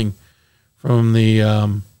reeling from the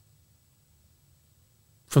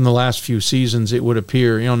last few seasons, it would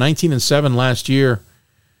appear. 19-7 last year.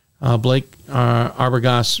 Blake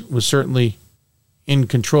Arbogast was certainly in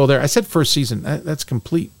control there. I said first season. That's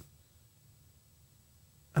complete.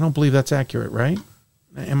 I don't believe that's accurate, right?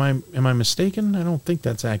 Am I mistaken? I don't think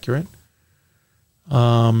that's accurate.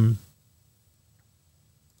 I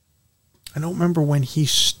don't remember when he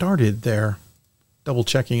started there. Double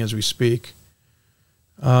checking as we speak.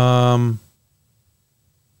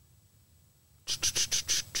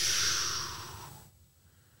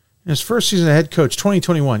 His first season as head coach,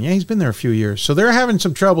 2021. Yeah, he's been there a few years. So they're having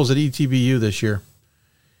some troubles at ETBU this year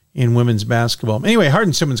in women's basketball. Anyway,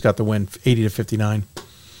 Hardin Simmons got the win, 80-59.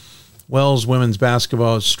 Wells women's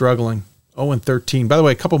basketball is struggling, 0-13. By the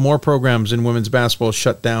way, a couple more programs in women's basketball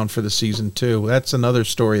shut down for the season too. That's another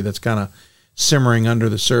story that's kind of simmering under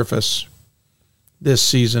the surface this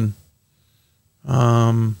season.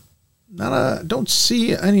 Don't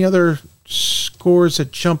see any other scores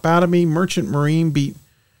that jump out at me. Merchant Marine beat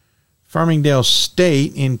Farmingdale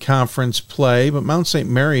State in conference play, but Mount St.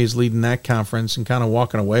 Mary is leading that conference and kind of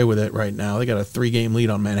walking away with it right now. They got a 3-game lead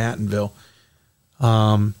on Manhattanville.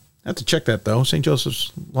 I have to check that, though. St.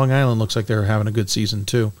 Joseph's Long Island looks like they're having a good season,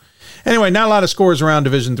 too. Anyway, not a lot of scores around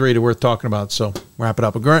Division III that worth talking about, so wrap it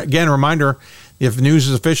up. Again, a reminder, if the news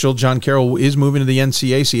is official, John Carroll is moving to the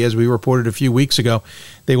NCAC, as we reported a few weeks ago.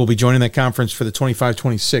 They will be joining that conference for the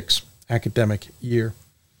 25-26 academic year.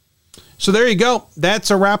 So there you go.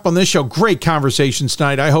 That's a wrap on this show. Great conversations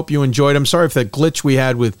tonight. I hope you enjoyed them. Sorry for that glitch we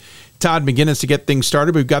had with Todd McGuinness to get things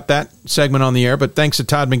started. We've got that segment on the air, but thanks to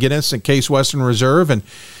Todd McGuinness at Case Western Reserve and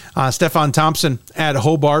Stefan Thompson at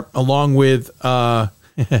Hobart, along with, I'll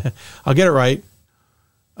get it right,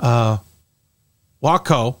 Coach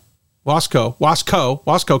Waskow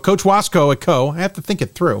at Co. I have to think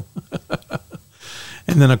it through.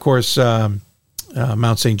 And then, of course,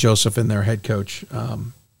 Mount St. Joseph and their head coach,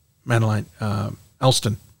 Madeline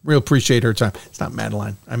Elston. Real appreciate her time. It's not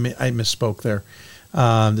Madeline. I misspoke there,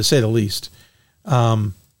 to say the least.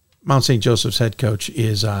 Mount St. Joseph's head coach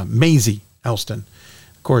is Maisie Elston.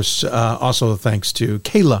 Of course, also thanks to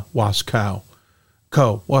Kayla Waskow.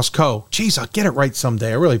 Waskow. Jeez, I'll get it right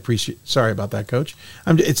someday. I really appreciate. Sorry about that, Coach.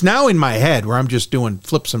 It's now in my head where I'm just doing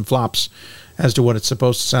flips and flops as to what it's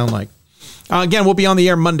supposed to sound like. Again, we'll be on the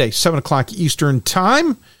air Monday, 7 o'clock Eastern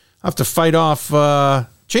time. I'll have to fight off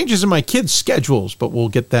changes in my kids' schedules, but we'll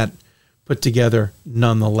get that put together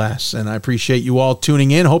nonetheless. And I appreciate you all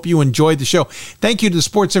tuning in. Hope you enjoyed the show. Thank you to the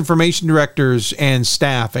sports information directors and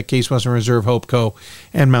staff at Case Western Reserve, Hope Co.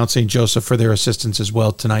 and Mount St. Joseph for their assistance as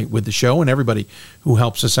well tonight with the show, and everybody who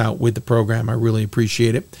helps us out with the program. I really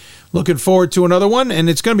appreciate it. Looking forward to another one, and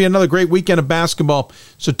it's going to be another great weekend of basketball,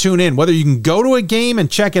 so tune in. Whether you can go to a game and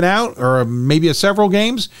check it out, or maybe several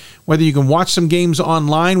games, whether you can watch some games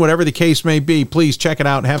online, whatever the case may be, please check it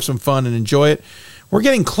out and have some fun and enjoy it. We're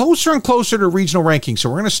getting closer and closer to regional rankings, so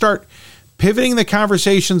we're going to start pivoting the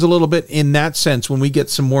conversations a little bit in that sense when we get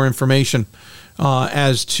some more information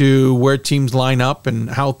as to where teams line up and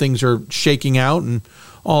how things are shaking out and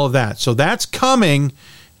all of that. So that's coming.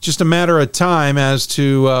 Just a matter of time as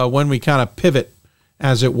to when we kind of pivot,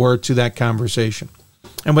 as it were, to that conversation.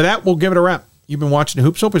 And with that, we'll give it a wrap. You've been watching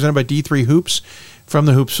Hoopsville, presented by D3 Hoops from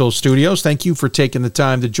the Hoopsville Studios. Thank you for taking the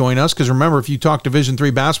time to join us, because remember, if you talk Division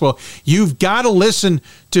III basketball, you've got to listen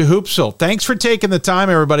to Hoopsville. Thanks for taking the time,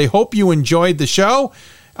 everybody. Hope you enjoyed the show.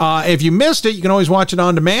 If you missed it, you can always watch it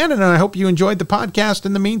on demand, and I hope you enjoyed the podcast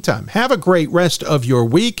in the meantime. Have a great rest of your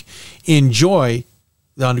week. Enjoy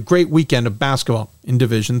on a great weekend of basketball in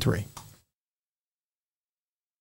Division III.